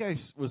I think I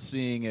was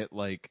seeing it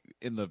like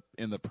in the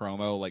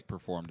promo, like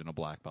performed in a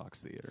black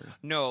box theater.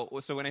 No,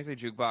 so when I say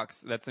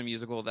jukebox, that's a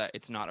musical that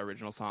it's not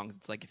original songs.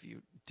 It's like if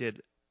you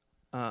did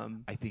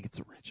I think it's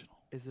original.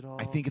 is it all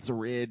I think it's a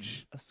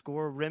ridge. a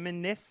score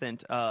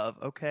reminiscent of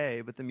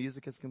but the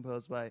music is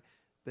composed by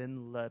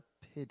Ben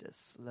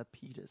Lapidus.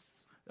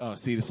 Oh,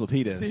 Cetus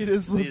Lapidus.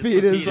 Cetus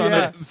Lapidus,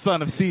 Lapidus,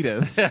 Son of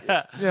Cetus.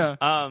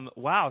 Yeah.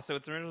 Wow, so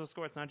it's an original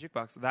score, it's not a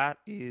jukebox. That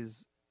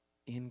is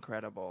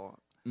incredible.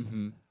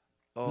 Mm-hmm.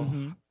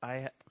 Oh,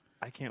 I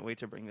can't wait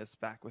to bring this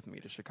back with me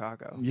to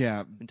Chicago.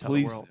 Yeah. And tell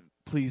the Please, world.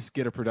 please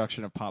get a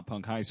production of Pop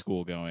Punk High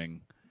School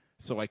going,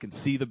 so I can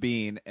see the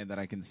Bean, and then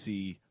I can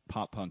see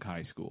Pop Punk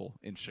High School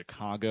in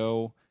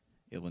Chicago,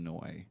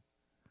 Illinois.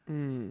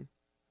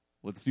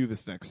 Let's do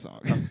this next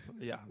song.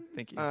 Yeah,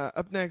 thank you.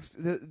 Up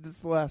next, this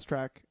is the last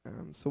track,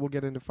 so we'll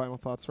get into final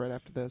thoughts right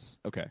after this.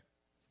 Okay.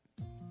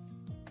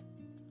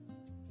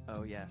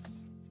 Oh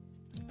yes,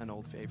 an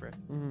old favorite.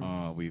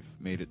 We've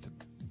made it to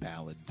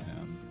Ballad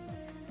 10.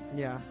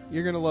 Yeah,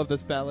 you're gonna love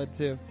this ballad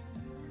too.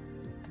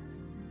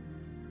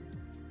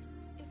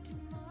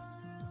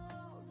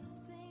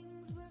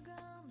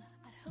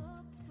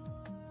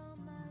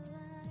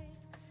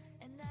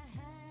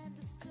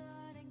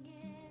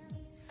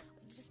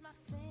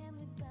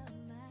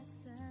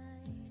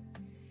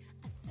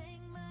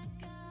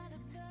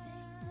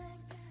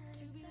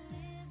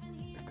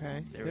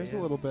 Okay, There there's he a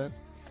is. little bit.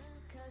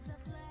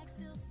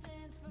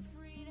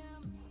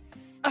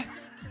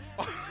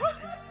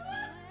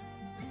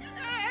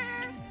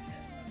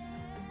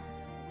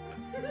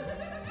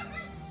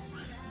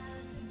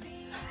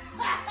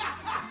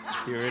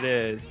 Here it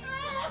is.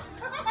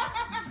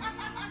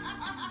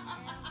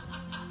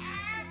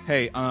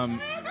 Hey, I'm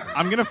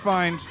gonna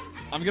find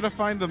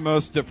the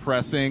most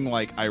depressing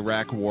like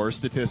Iraq war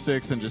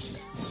statistics and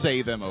just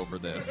say them over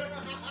this.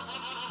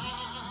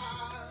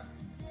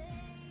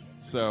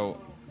 So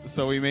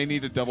we may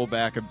need to double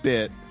back a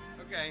bit.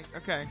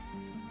 Okay.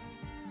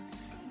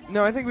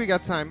 No, I think we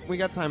got time. We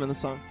got time in the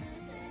song.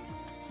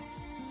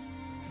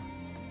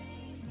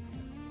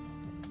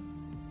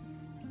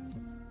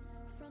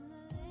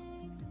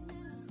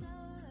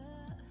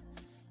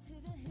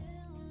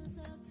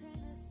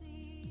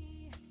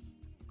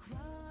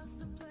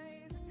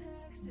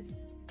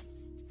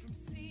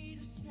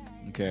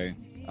 Okay,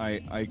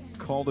 I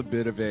called a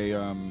bit of a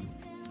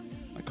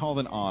I called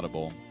an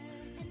audible.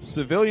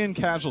 Civilian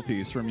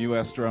casualties from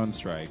U.S. drone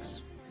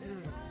strikes.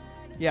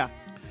 Yeah,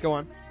 go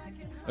on.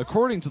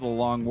 According to the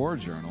Long War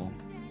Journal,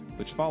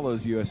 which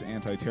follows U.S.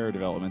 anti-terror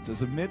developments,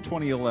 as of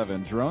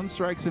mid-2011, drone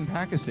strikes in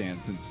Pakistan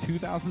since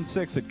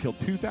 2006 had killed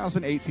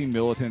 2,018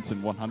 militants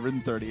and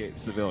 138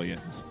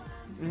 civilians.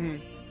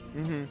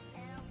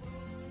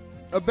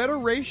 A better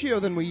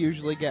ratio than we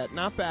usually get.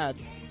 Not bad.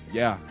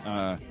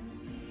 Yeah.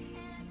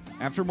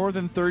 After more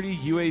than 30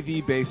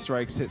 UAV-based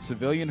strikes hit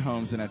civilian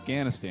homes in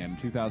Afghanistan in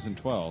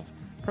 2012,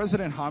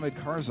 President Hamid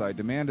Karzai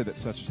demanded that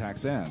such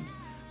attacks end.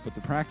 But the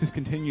practice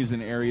continues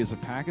in areas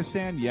of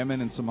Pakistan,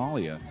 Yemen, and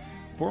Somalia.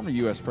 Former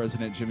U.S.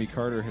 President Jimmy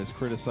Carter has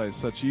criticized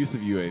such use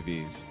of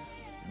UAVs.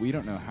 We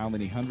don't know how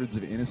many hundreds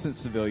of innocent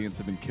civilians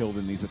have been killed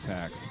in these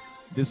attacks.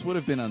 This would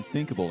have been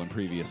unthinkable in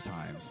previous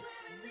times.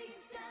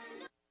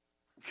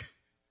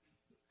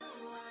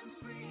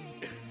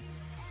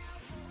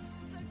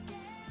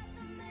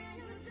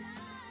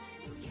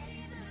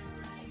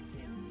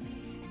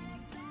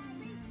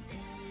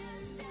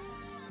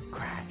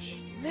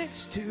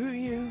 Next to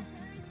you.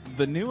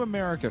 The New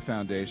America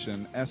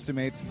Foundation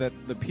estimates that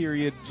the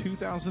period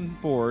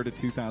 2004 to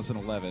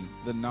 2011,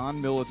 the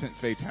non-militant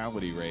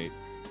fatality rate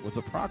was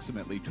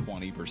approximately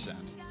 20%.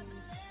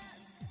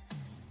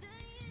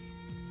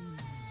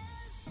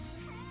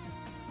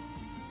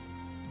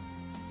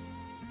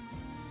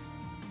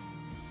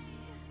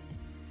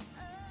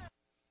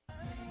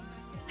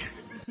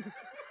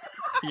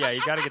 Yeah,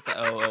 you got to get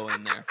the OO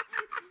in there.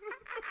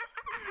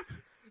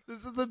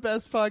 This is the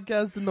best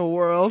podcast in the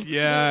world.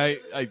 Yeah,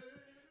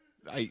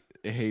 I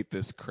hate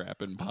this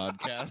crapping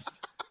podcast.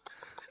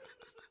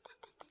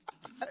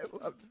 I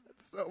love it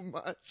so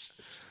much.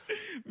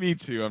 Me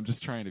too. I'm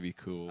just trying to be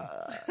cool.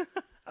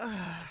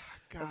 At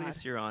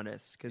least you're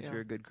honest, because Yeah.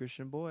 you're a good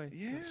Christian boy.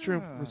 Yeah, It's true.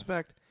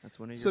 Respect. That's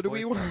one of your. So do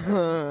Boy we Scout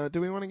values.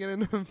 do we want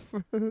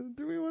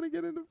to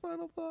get into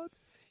final thoughts?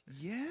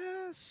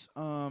 Yes.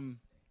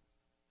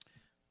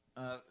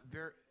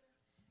 Very,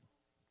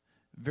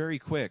 very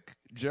quick,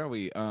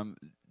 Joey.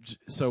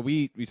 So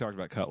we talked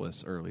about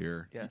Cutlass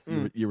earlier. Yes.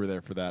 You were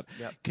there for that.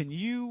 Yep. Can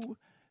you?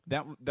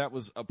 That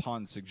was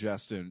upon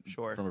suggestion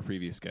Sure. from a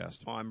previous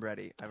guest. Oh, I'm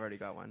ready. I've already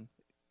got one.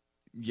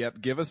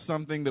 Yep. Give us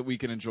something that we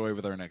can enjoy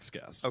with our next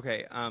guest.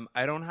 Okay.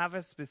 I don't have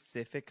a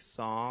specific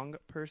song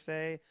per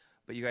se,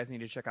 but you guys need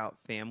to check out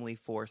Family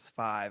Force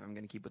 5. I'm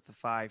going to keep with the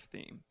 5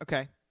 theme.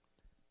 Okay.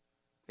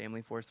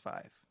 Family Force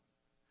 5.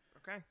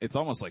 Okay. It's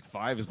almost like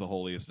 5 is the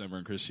holiest number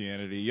in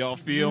Christianity. Y'all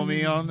feel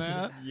me on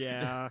that?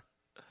 Yeah.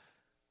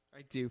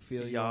 I do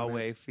feel you on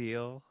Yahweh it.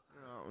 feel.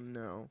 Oh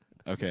no.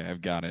 Okay,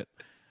 I've got it.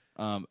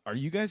 Are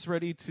you guys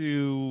ready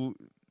to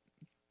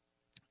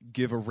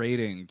give a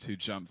rating to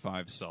Jump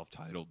 5's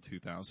self-titled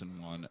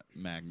 2001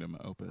 magnum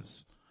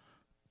opus?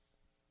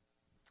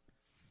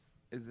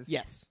 Is this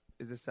Yes.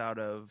 Is this out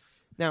of?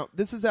 Now,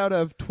 this is out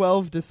of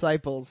 12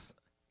 disciples.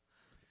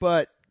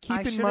 But keep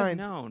I in should have mind,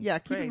 known. yeah,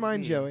 keep in Praise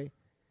mind, me. Joey.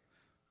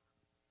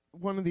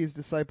 One of these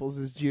disciples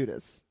is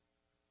Judas.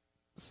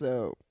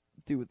 So,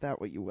 do with that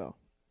what you will.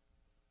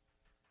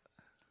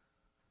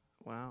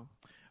 Wow.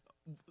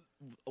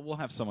 We'll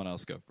have someone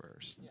else go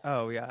first.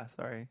 Oh yeah.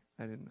 Sorry,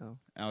 I didn't know.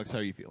 Alex, how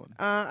are you feeling?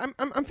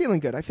 I'm feeling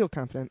good. I feel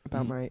confident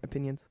about my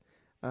opinions,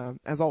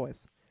 as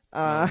always.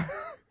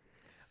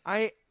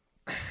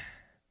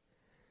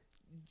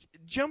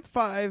 Jump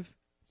 5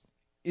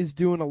 is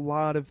doing a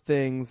lot of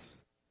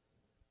things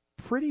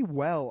pretty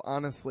well,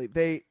 honestly.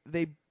 They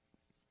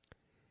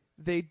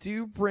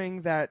do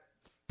bring that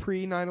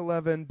pre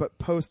 9/11 but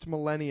post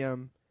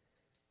millennium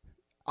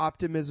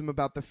optimism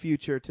about the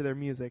future to their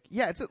music.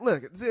 Yeah, it's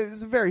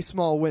a very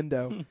small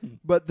window,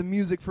 but the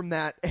music from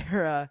that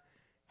era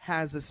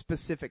has a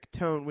specific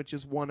tone, which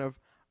is one of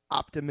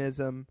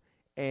optimism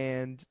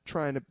and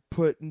trying to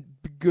put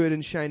good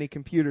and shiny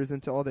computers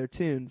into all their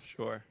tunes.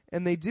 Sure.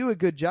 And they do a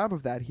good job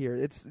of that here.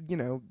 It's,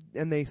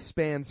 and they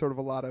span sort of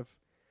a lot of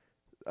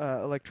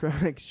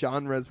electronic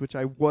genres, which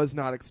I was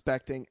not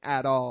expecting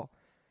at all.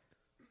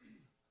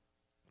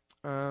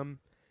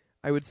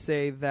 I would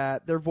say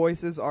that their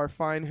voices are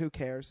fine. Who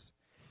cares?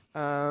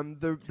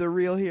 The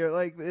real hero,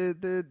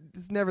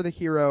 it's never the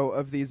hero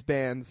of these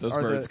bands. Those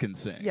birds can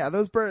sing. Yeah,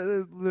 those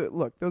birds.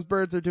 Look, those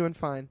birds are doing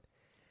fine.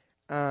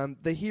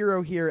 The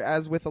hero here,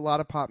 as with a lot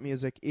of pop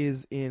music,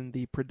 is in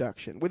the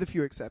production, with a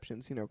few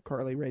exceptions.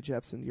 Carly Rae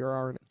Jepsen,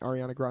 your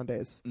Ariana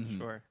Grande's. Mhm.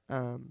 Sure.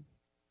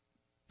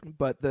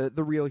 But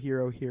the real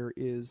hero here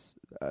is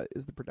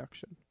the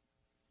production.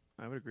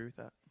 I would agree with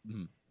that.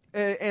 Mhm.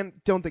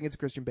 And don't think it's a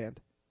Christian band.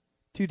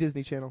 To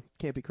Disney Channel,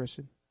 can't be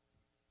Christian.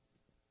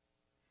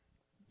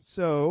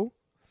 So,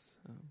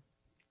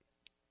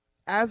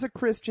 as a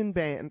Christian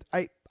band,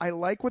 I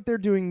like what they're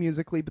doing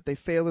musically, but they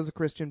fail as a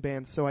Christian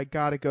band, so I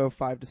gotta go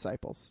 5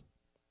 disciples.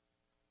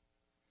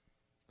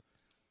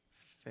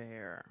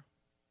 Fair.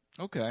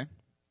 Okay.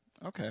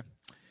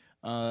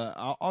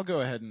 I'll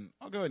go ahead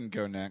and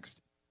go next.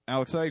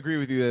 Alex, I agree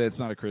with you that it's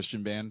not a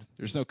Christian band.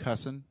 There's no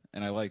cussing,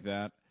 and I like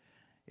that.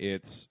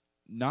 It's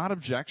not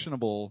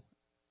objectionable,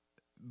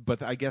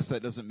 but I guess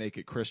that doesn't make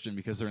it Christian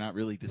because they're not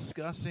really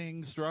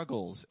discussing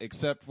struggles,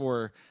 except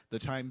for the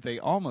time they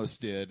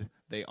almost did.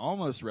 They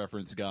almost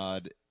referenced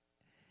God,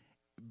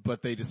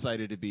 but they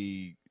decided to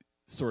be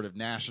sort of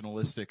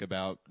nationalistic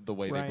about the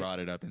way they brought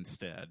it up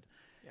instead.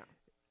 Yeah.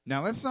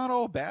 Now, that's not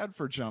all bad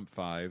for Jump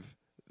 5.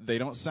 They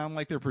don't sound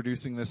like they're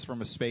producing this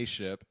from a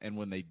spaceship, and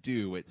when they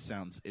do, it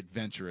sounds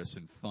adventurous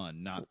and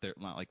fun, not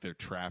like they're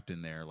trapped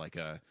in there like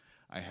a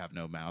I have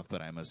no mouth,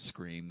 but I must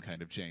scream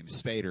kind of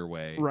James Spader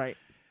way. Right.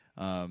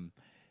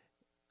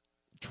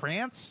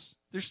 Trance?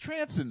 There's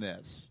trance in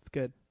this. It's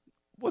good.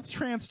 What's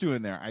trance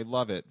doing there? I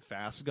love it.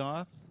 Fast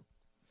goth?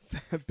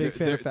 Big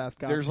fan of Fast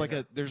Goth.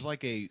 There's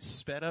like a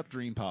sped up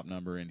dream pop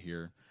number in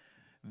here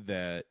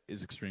that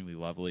is extremely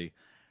lovely.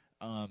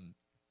 I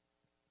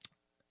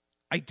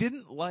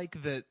didn't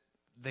like that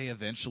they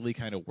eventually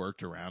kind of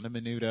worked around a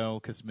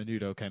Menudo, because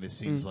Menudo kind of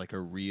seems like a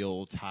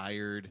real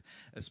tired,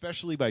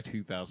 especially by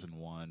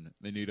 2001.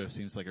 Menudo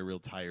seems like a real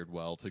tired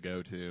well to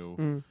go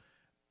to,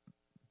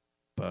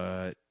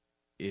 but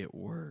it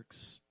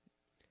works.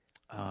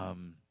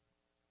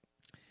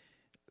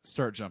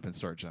 Start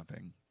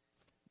jumping.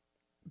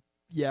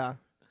 Yeah.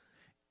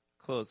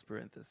 Close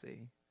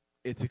parenthesis.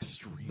 It's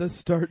extreme. The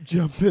Start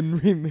Jumpin'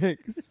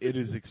 remix. It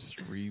is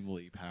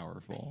extremely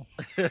powerful.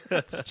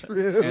 That's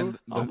true. And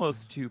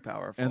Almost too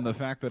powerful. And the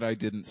fact that I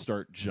didn't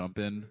start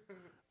jumping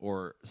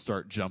or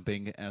start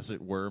jumping, as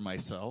it were,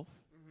 myself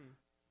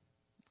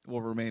will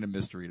remain a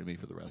mystery to me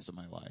for the rest of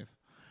my life.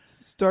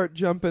 Start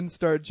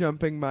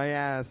jumping my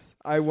ass.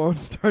 I won't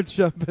start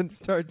jumping.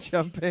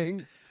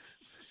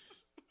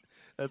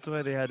 That's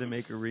why they had to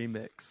make a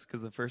remix,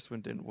 because the first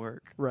one didn't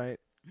work. Right.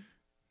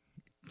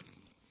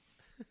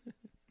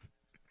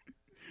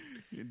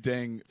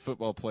 Dang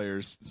football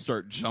players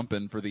start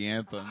jumping for the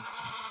anthem.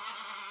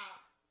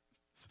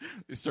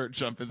 They start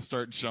jumping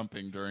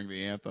during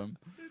the anthem.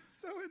 It's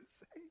so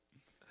insane.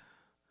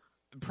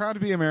 Proud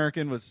to be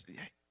American was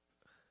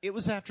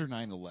after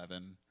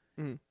 9/11,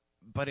 Mm.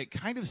 but it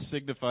kind of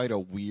signified a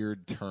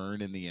weird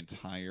turn in the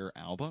entire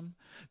album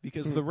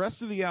because the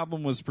rest of the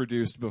album was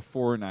produced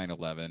before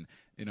 9/11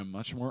 in a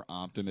much more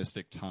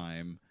optimistic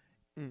time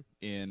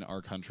in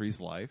our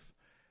country's life.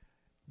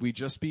 We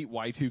just beat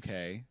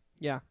Y2K.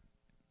 Yeah.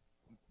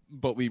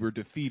 But we were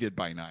defeated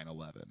by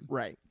 9/11.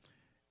 Right.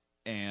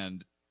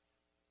 And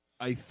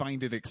I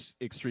find it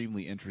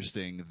extremely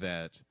interesting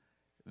that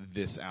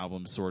this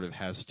album sort of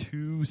has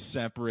two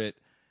separate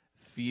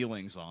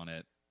feelings on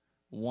it.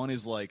 One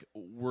is like,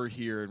 we're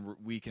here and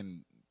we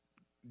can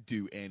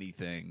do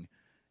anything.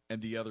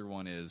 And the other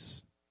one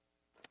is,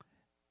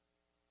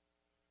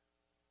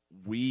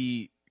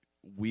 we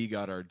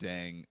got our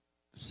dang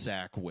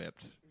sack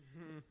whipped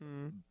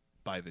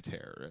by the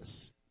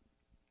terrorists.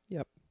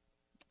 Yep.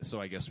 So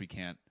I guess we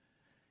can't.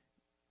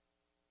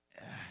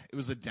 It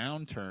was a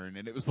downturn,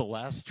 and it was the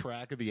last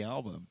track of the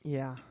album.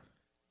 Yeah.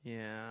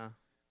 Yeah.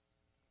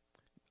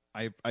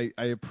 I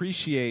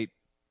appreciate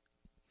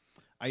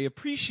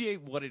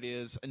what it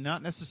is, and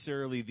not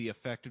necessarily the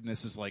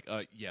effectiveness is like,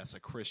 yes,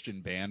 a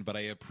Christian band, but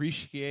I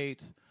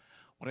appreciate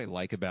what I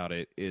like about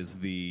it is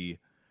the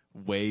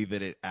way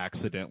that it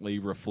accidentally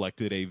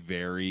reflected a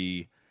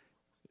very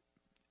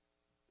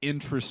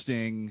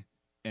interesting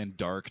and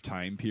dark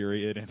time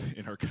period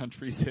in our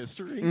country's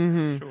history.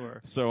 Mm-hmm.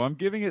 Sure. So I'm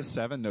giving it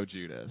 7 no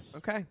Judas.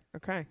 Okay.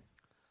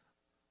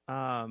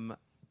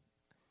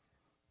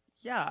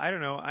 Yeah, I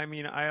don't know. I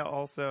mean, I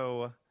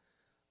also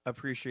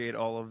appreciate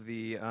all of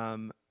the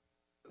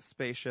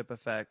spaceship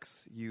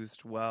effects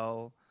used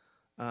well.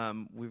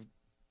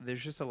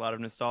 There's just a lot of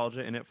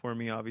nostalgia in it for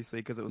me, obviously,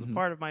 because it was a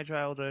part of my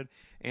childhood,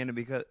 and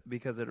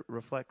because it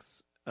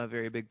reflects a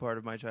very big part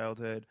of my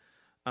childhood.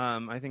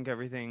 I think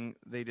everything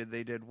they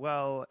did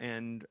well,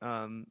 and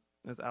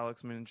as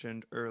Alex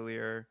mentioned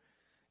earlier,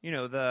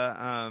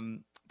 the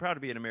Proud to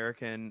be an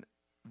American,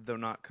 though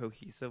not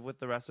cohesive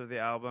with the rest of the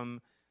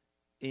album,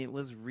 it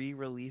was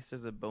re-released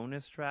as a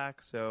bonus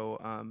track, so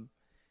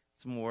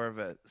it's more of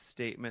a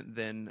statement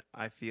than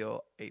I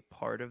feel a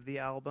part of the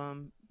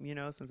album,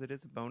 since it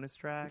is a bonus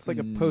track. It's like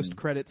a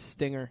post-credit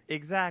stinger.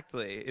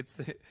 Exactly. It's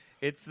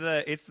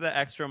the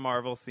extra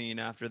Marvel scene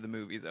after the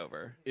movie's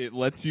over. It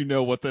lets you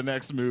know what the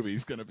next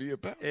movie's going to be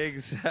about.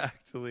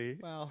 Exactly.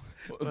 Well,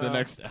 The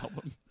next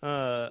album.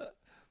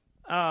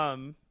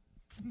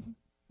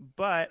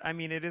 But I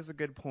mean, it is a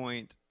good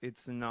point.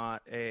 It's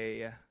not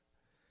a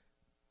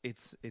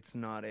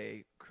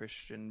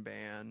Christian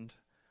band.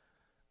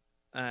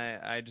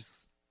 I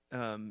just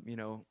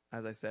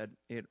as I said,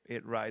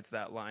 it rides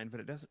that line, but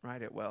it doesn't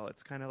ride it well.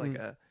 It's kind of like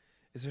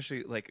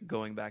especially like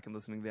going back and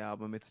listening to the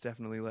album, it's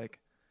definitely like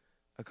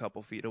a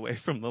couple feet away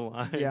from the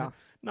line. Yeah.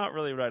 Not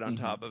really right on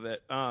top of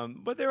it.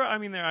 But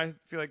I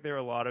feel like there are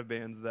a lot of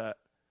bands that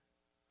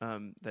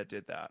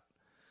did that.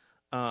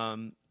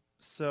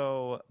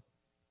 So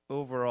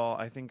overall,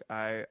 I think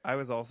I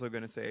was also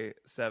going to say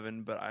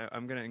 7, but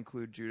I'm going to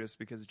include Judas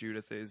because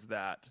Judas is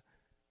that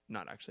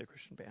not actually a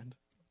Christian band.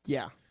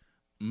 yeah.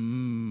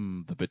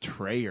 The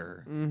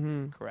betrayer.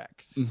 Mm-hmm.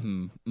 Correct.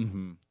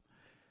 Mm-hmm.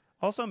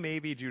 Also,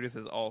 maybe Judas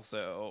is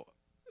also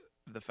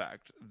the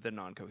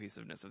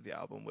non-cohesiveness of the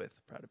album with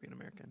Proud to be an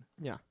American.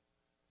 Yeah.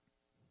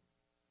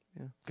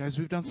 Yeah. Guys,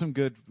 we've done some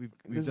good.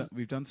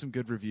 We've done some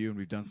good review and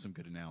we've done some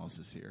good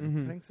analysis here.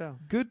 Mm-hmm. I think so.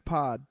 Good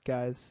pod,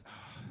 guys.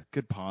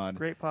 Good pod.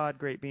 Great pod,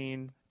 great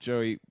bean.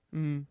 Joey,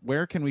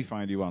 where can we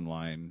find you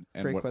online?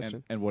 And Great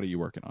question. And what are you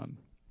working on?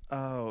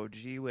 Oh,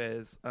 gee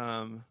whiz.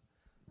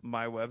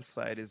 My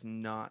website is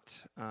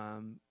not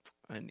an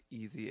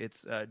easy.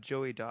 It's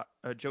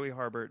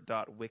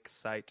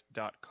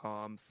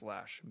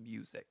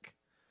joeyharbert.wixsite.com/music,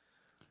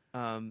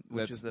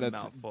 which is a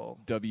mouthful.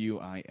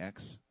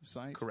 WIX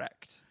site?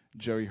 Correct.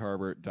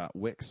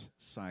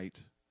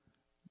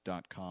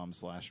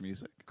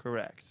 joeyharbert.wixsite.com/music.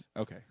 Correct.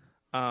 Okay.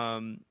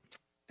 And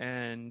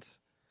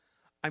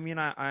I mean,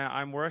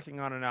 I'm working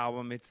on an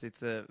album.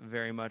 It's a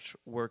very much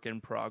work in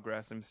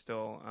progress. I'm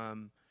still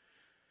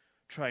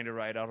trying to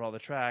write out all the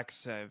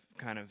tracks. I've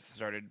kind of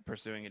started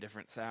pursuing a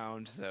different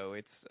sound, so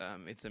it's a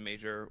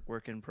major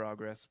work in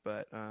progress.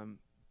 But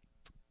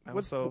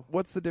What's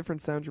the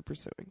different sound you're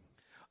pursuing?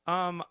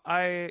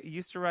 I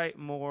used to write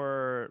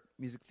more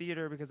music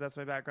theater because that's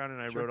my background,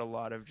 and I wrote a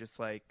lot of just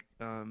like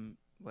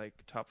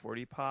top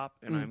 40 pop,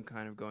 and I'm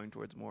kind of going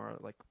towards more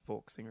like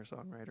folk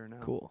singer-songwriter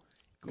now. Cool.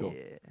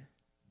 Yeah.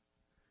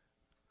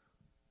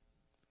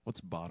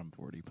 What's bottom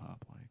 40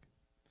 pop like?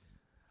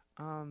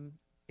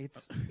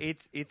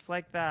 It's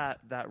like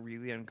that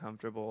really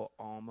uncomfortable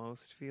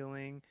almost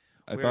feeling.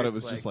 I thought it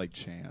was just like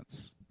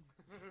chance.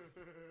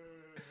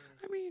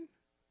 I mean,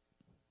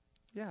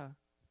 yeah.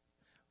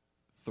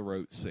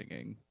 Throat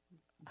singing.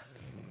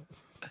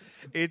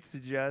 It's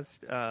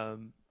just a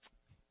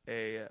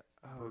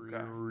Oh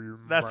god,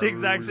 that's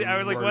exactly. I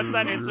was like, "What's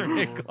that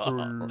instrument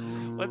called?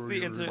 What's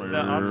the instrument? The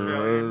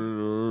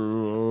Australian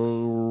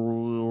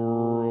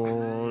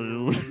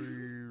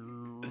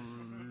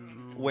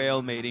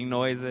whale mating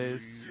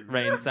noises,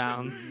 rain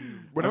sounds."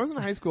 When I was in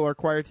high school, our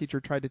choir teacher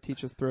tried to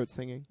teach us throat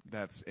singing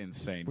That's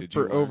insane. Did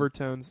you for learn?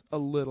 overtones a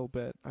little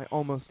bit. I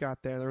almost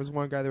got there. There was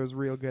one guy that was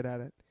real good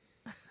at it.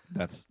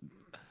 That's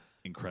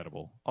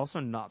incredible. Also,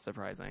 not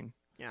surprising.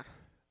 Yeah.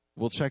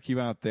 We'll check you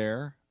out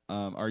there.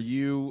 Are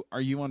you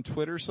on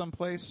Twitter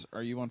someplace?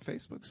 Are you on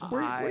Facebook someplace?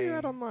 Where are you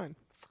at online?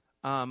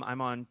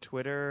 I'm on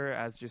Twitter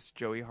as just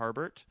Joey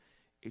Harbert,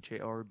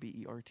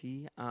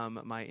 Harbert.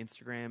 My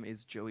Instagram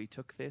is Joey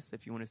Took This.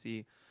 If you want to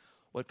see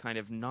what kind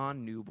of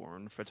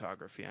non-newborn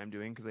photography I'm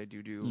doing, because I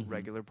do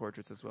regular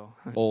portraits as well.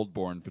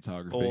 Old-born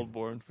photography.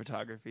 Old-born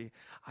photography.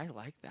 I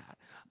like that.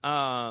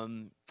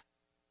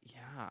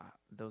 Yeah,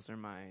 those are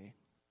my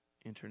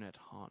internet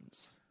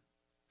haunts.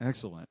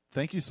 Excellent.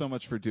 Thank you so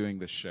much for doing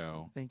this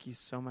show. Thank you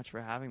so much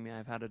for having me.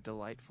 I've had a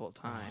delightful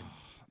time.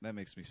 That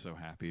makes me so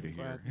happy to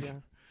hear. Yeah.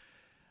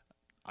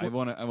 I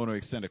want to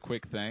extend a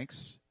quick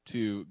thanks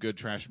to Good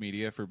Trash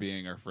Media for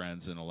being our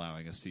friends and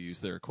allowing us to use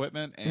their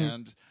equipment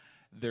and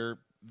their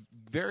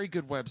very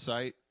good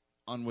website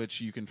on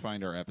which you can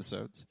find our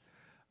episodes.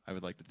 I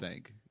would like to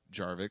thank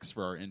Jarvix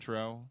for our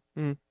intro,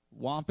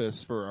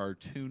 Wampus for our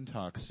Toon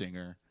Talk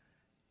stinger,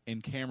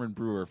 and Cameron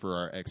Brewer for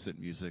our exit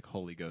music,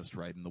 Holy Ghost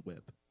Riding the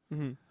Whip.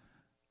 Mm-hmm.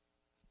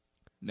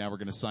 Now we're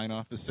going to sign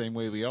off the same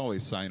way we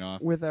always sign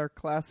off. With our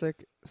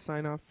classic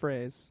sign-off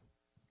phrase.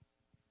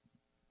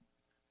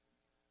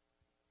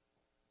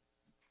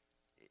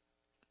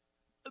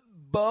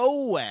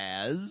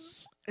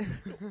 Boaz,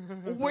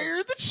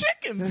 where'd the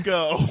chickens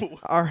go?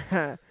 All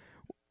right.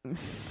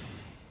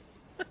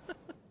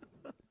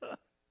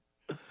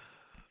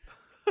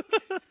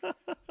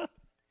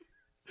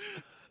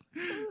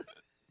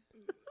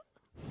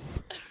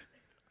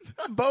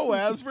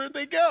 Boaz, where'd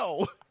they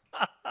go?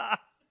 I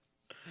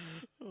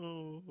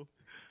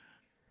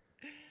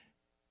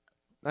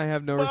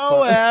have no response.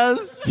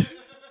 Boaz!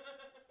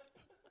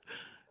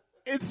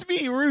 It's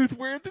me, Ruth.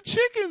 Where'd the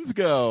chickens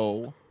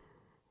go?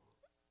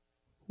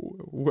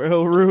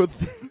 Well,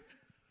 Ruth.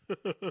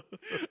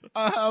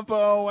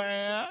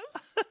 Boaz.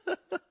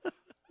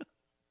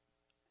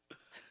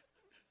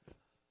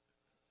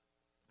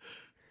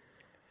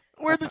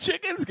 Where'd the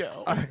chickens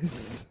go?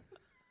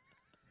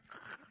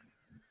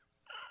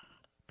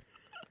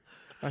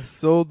 I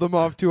sold them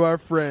off to our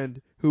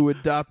friend who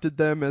adopted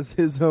them as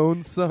his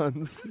own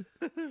sons.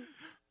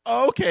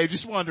 Okay,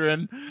 just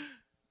wondering.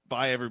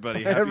 Bye,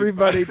 everybody. Happy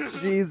Everybody,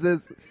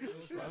 Jesus.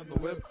 Riding the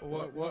whip,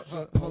 what,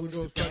 Holy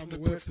Ghost riding the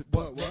whip,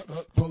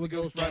 what, Holy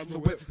Ghost riding the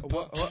whip,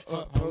 what,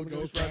 Holy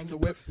Ghost riding the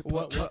whip,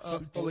 what,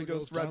 Holy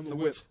Ghost riding the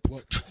whip,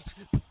 what.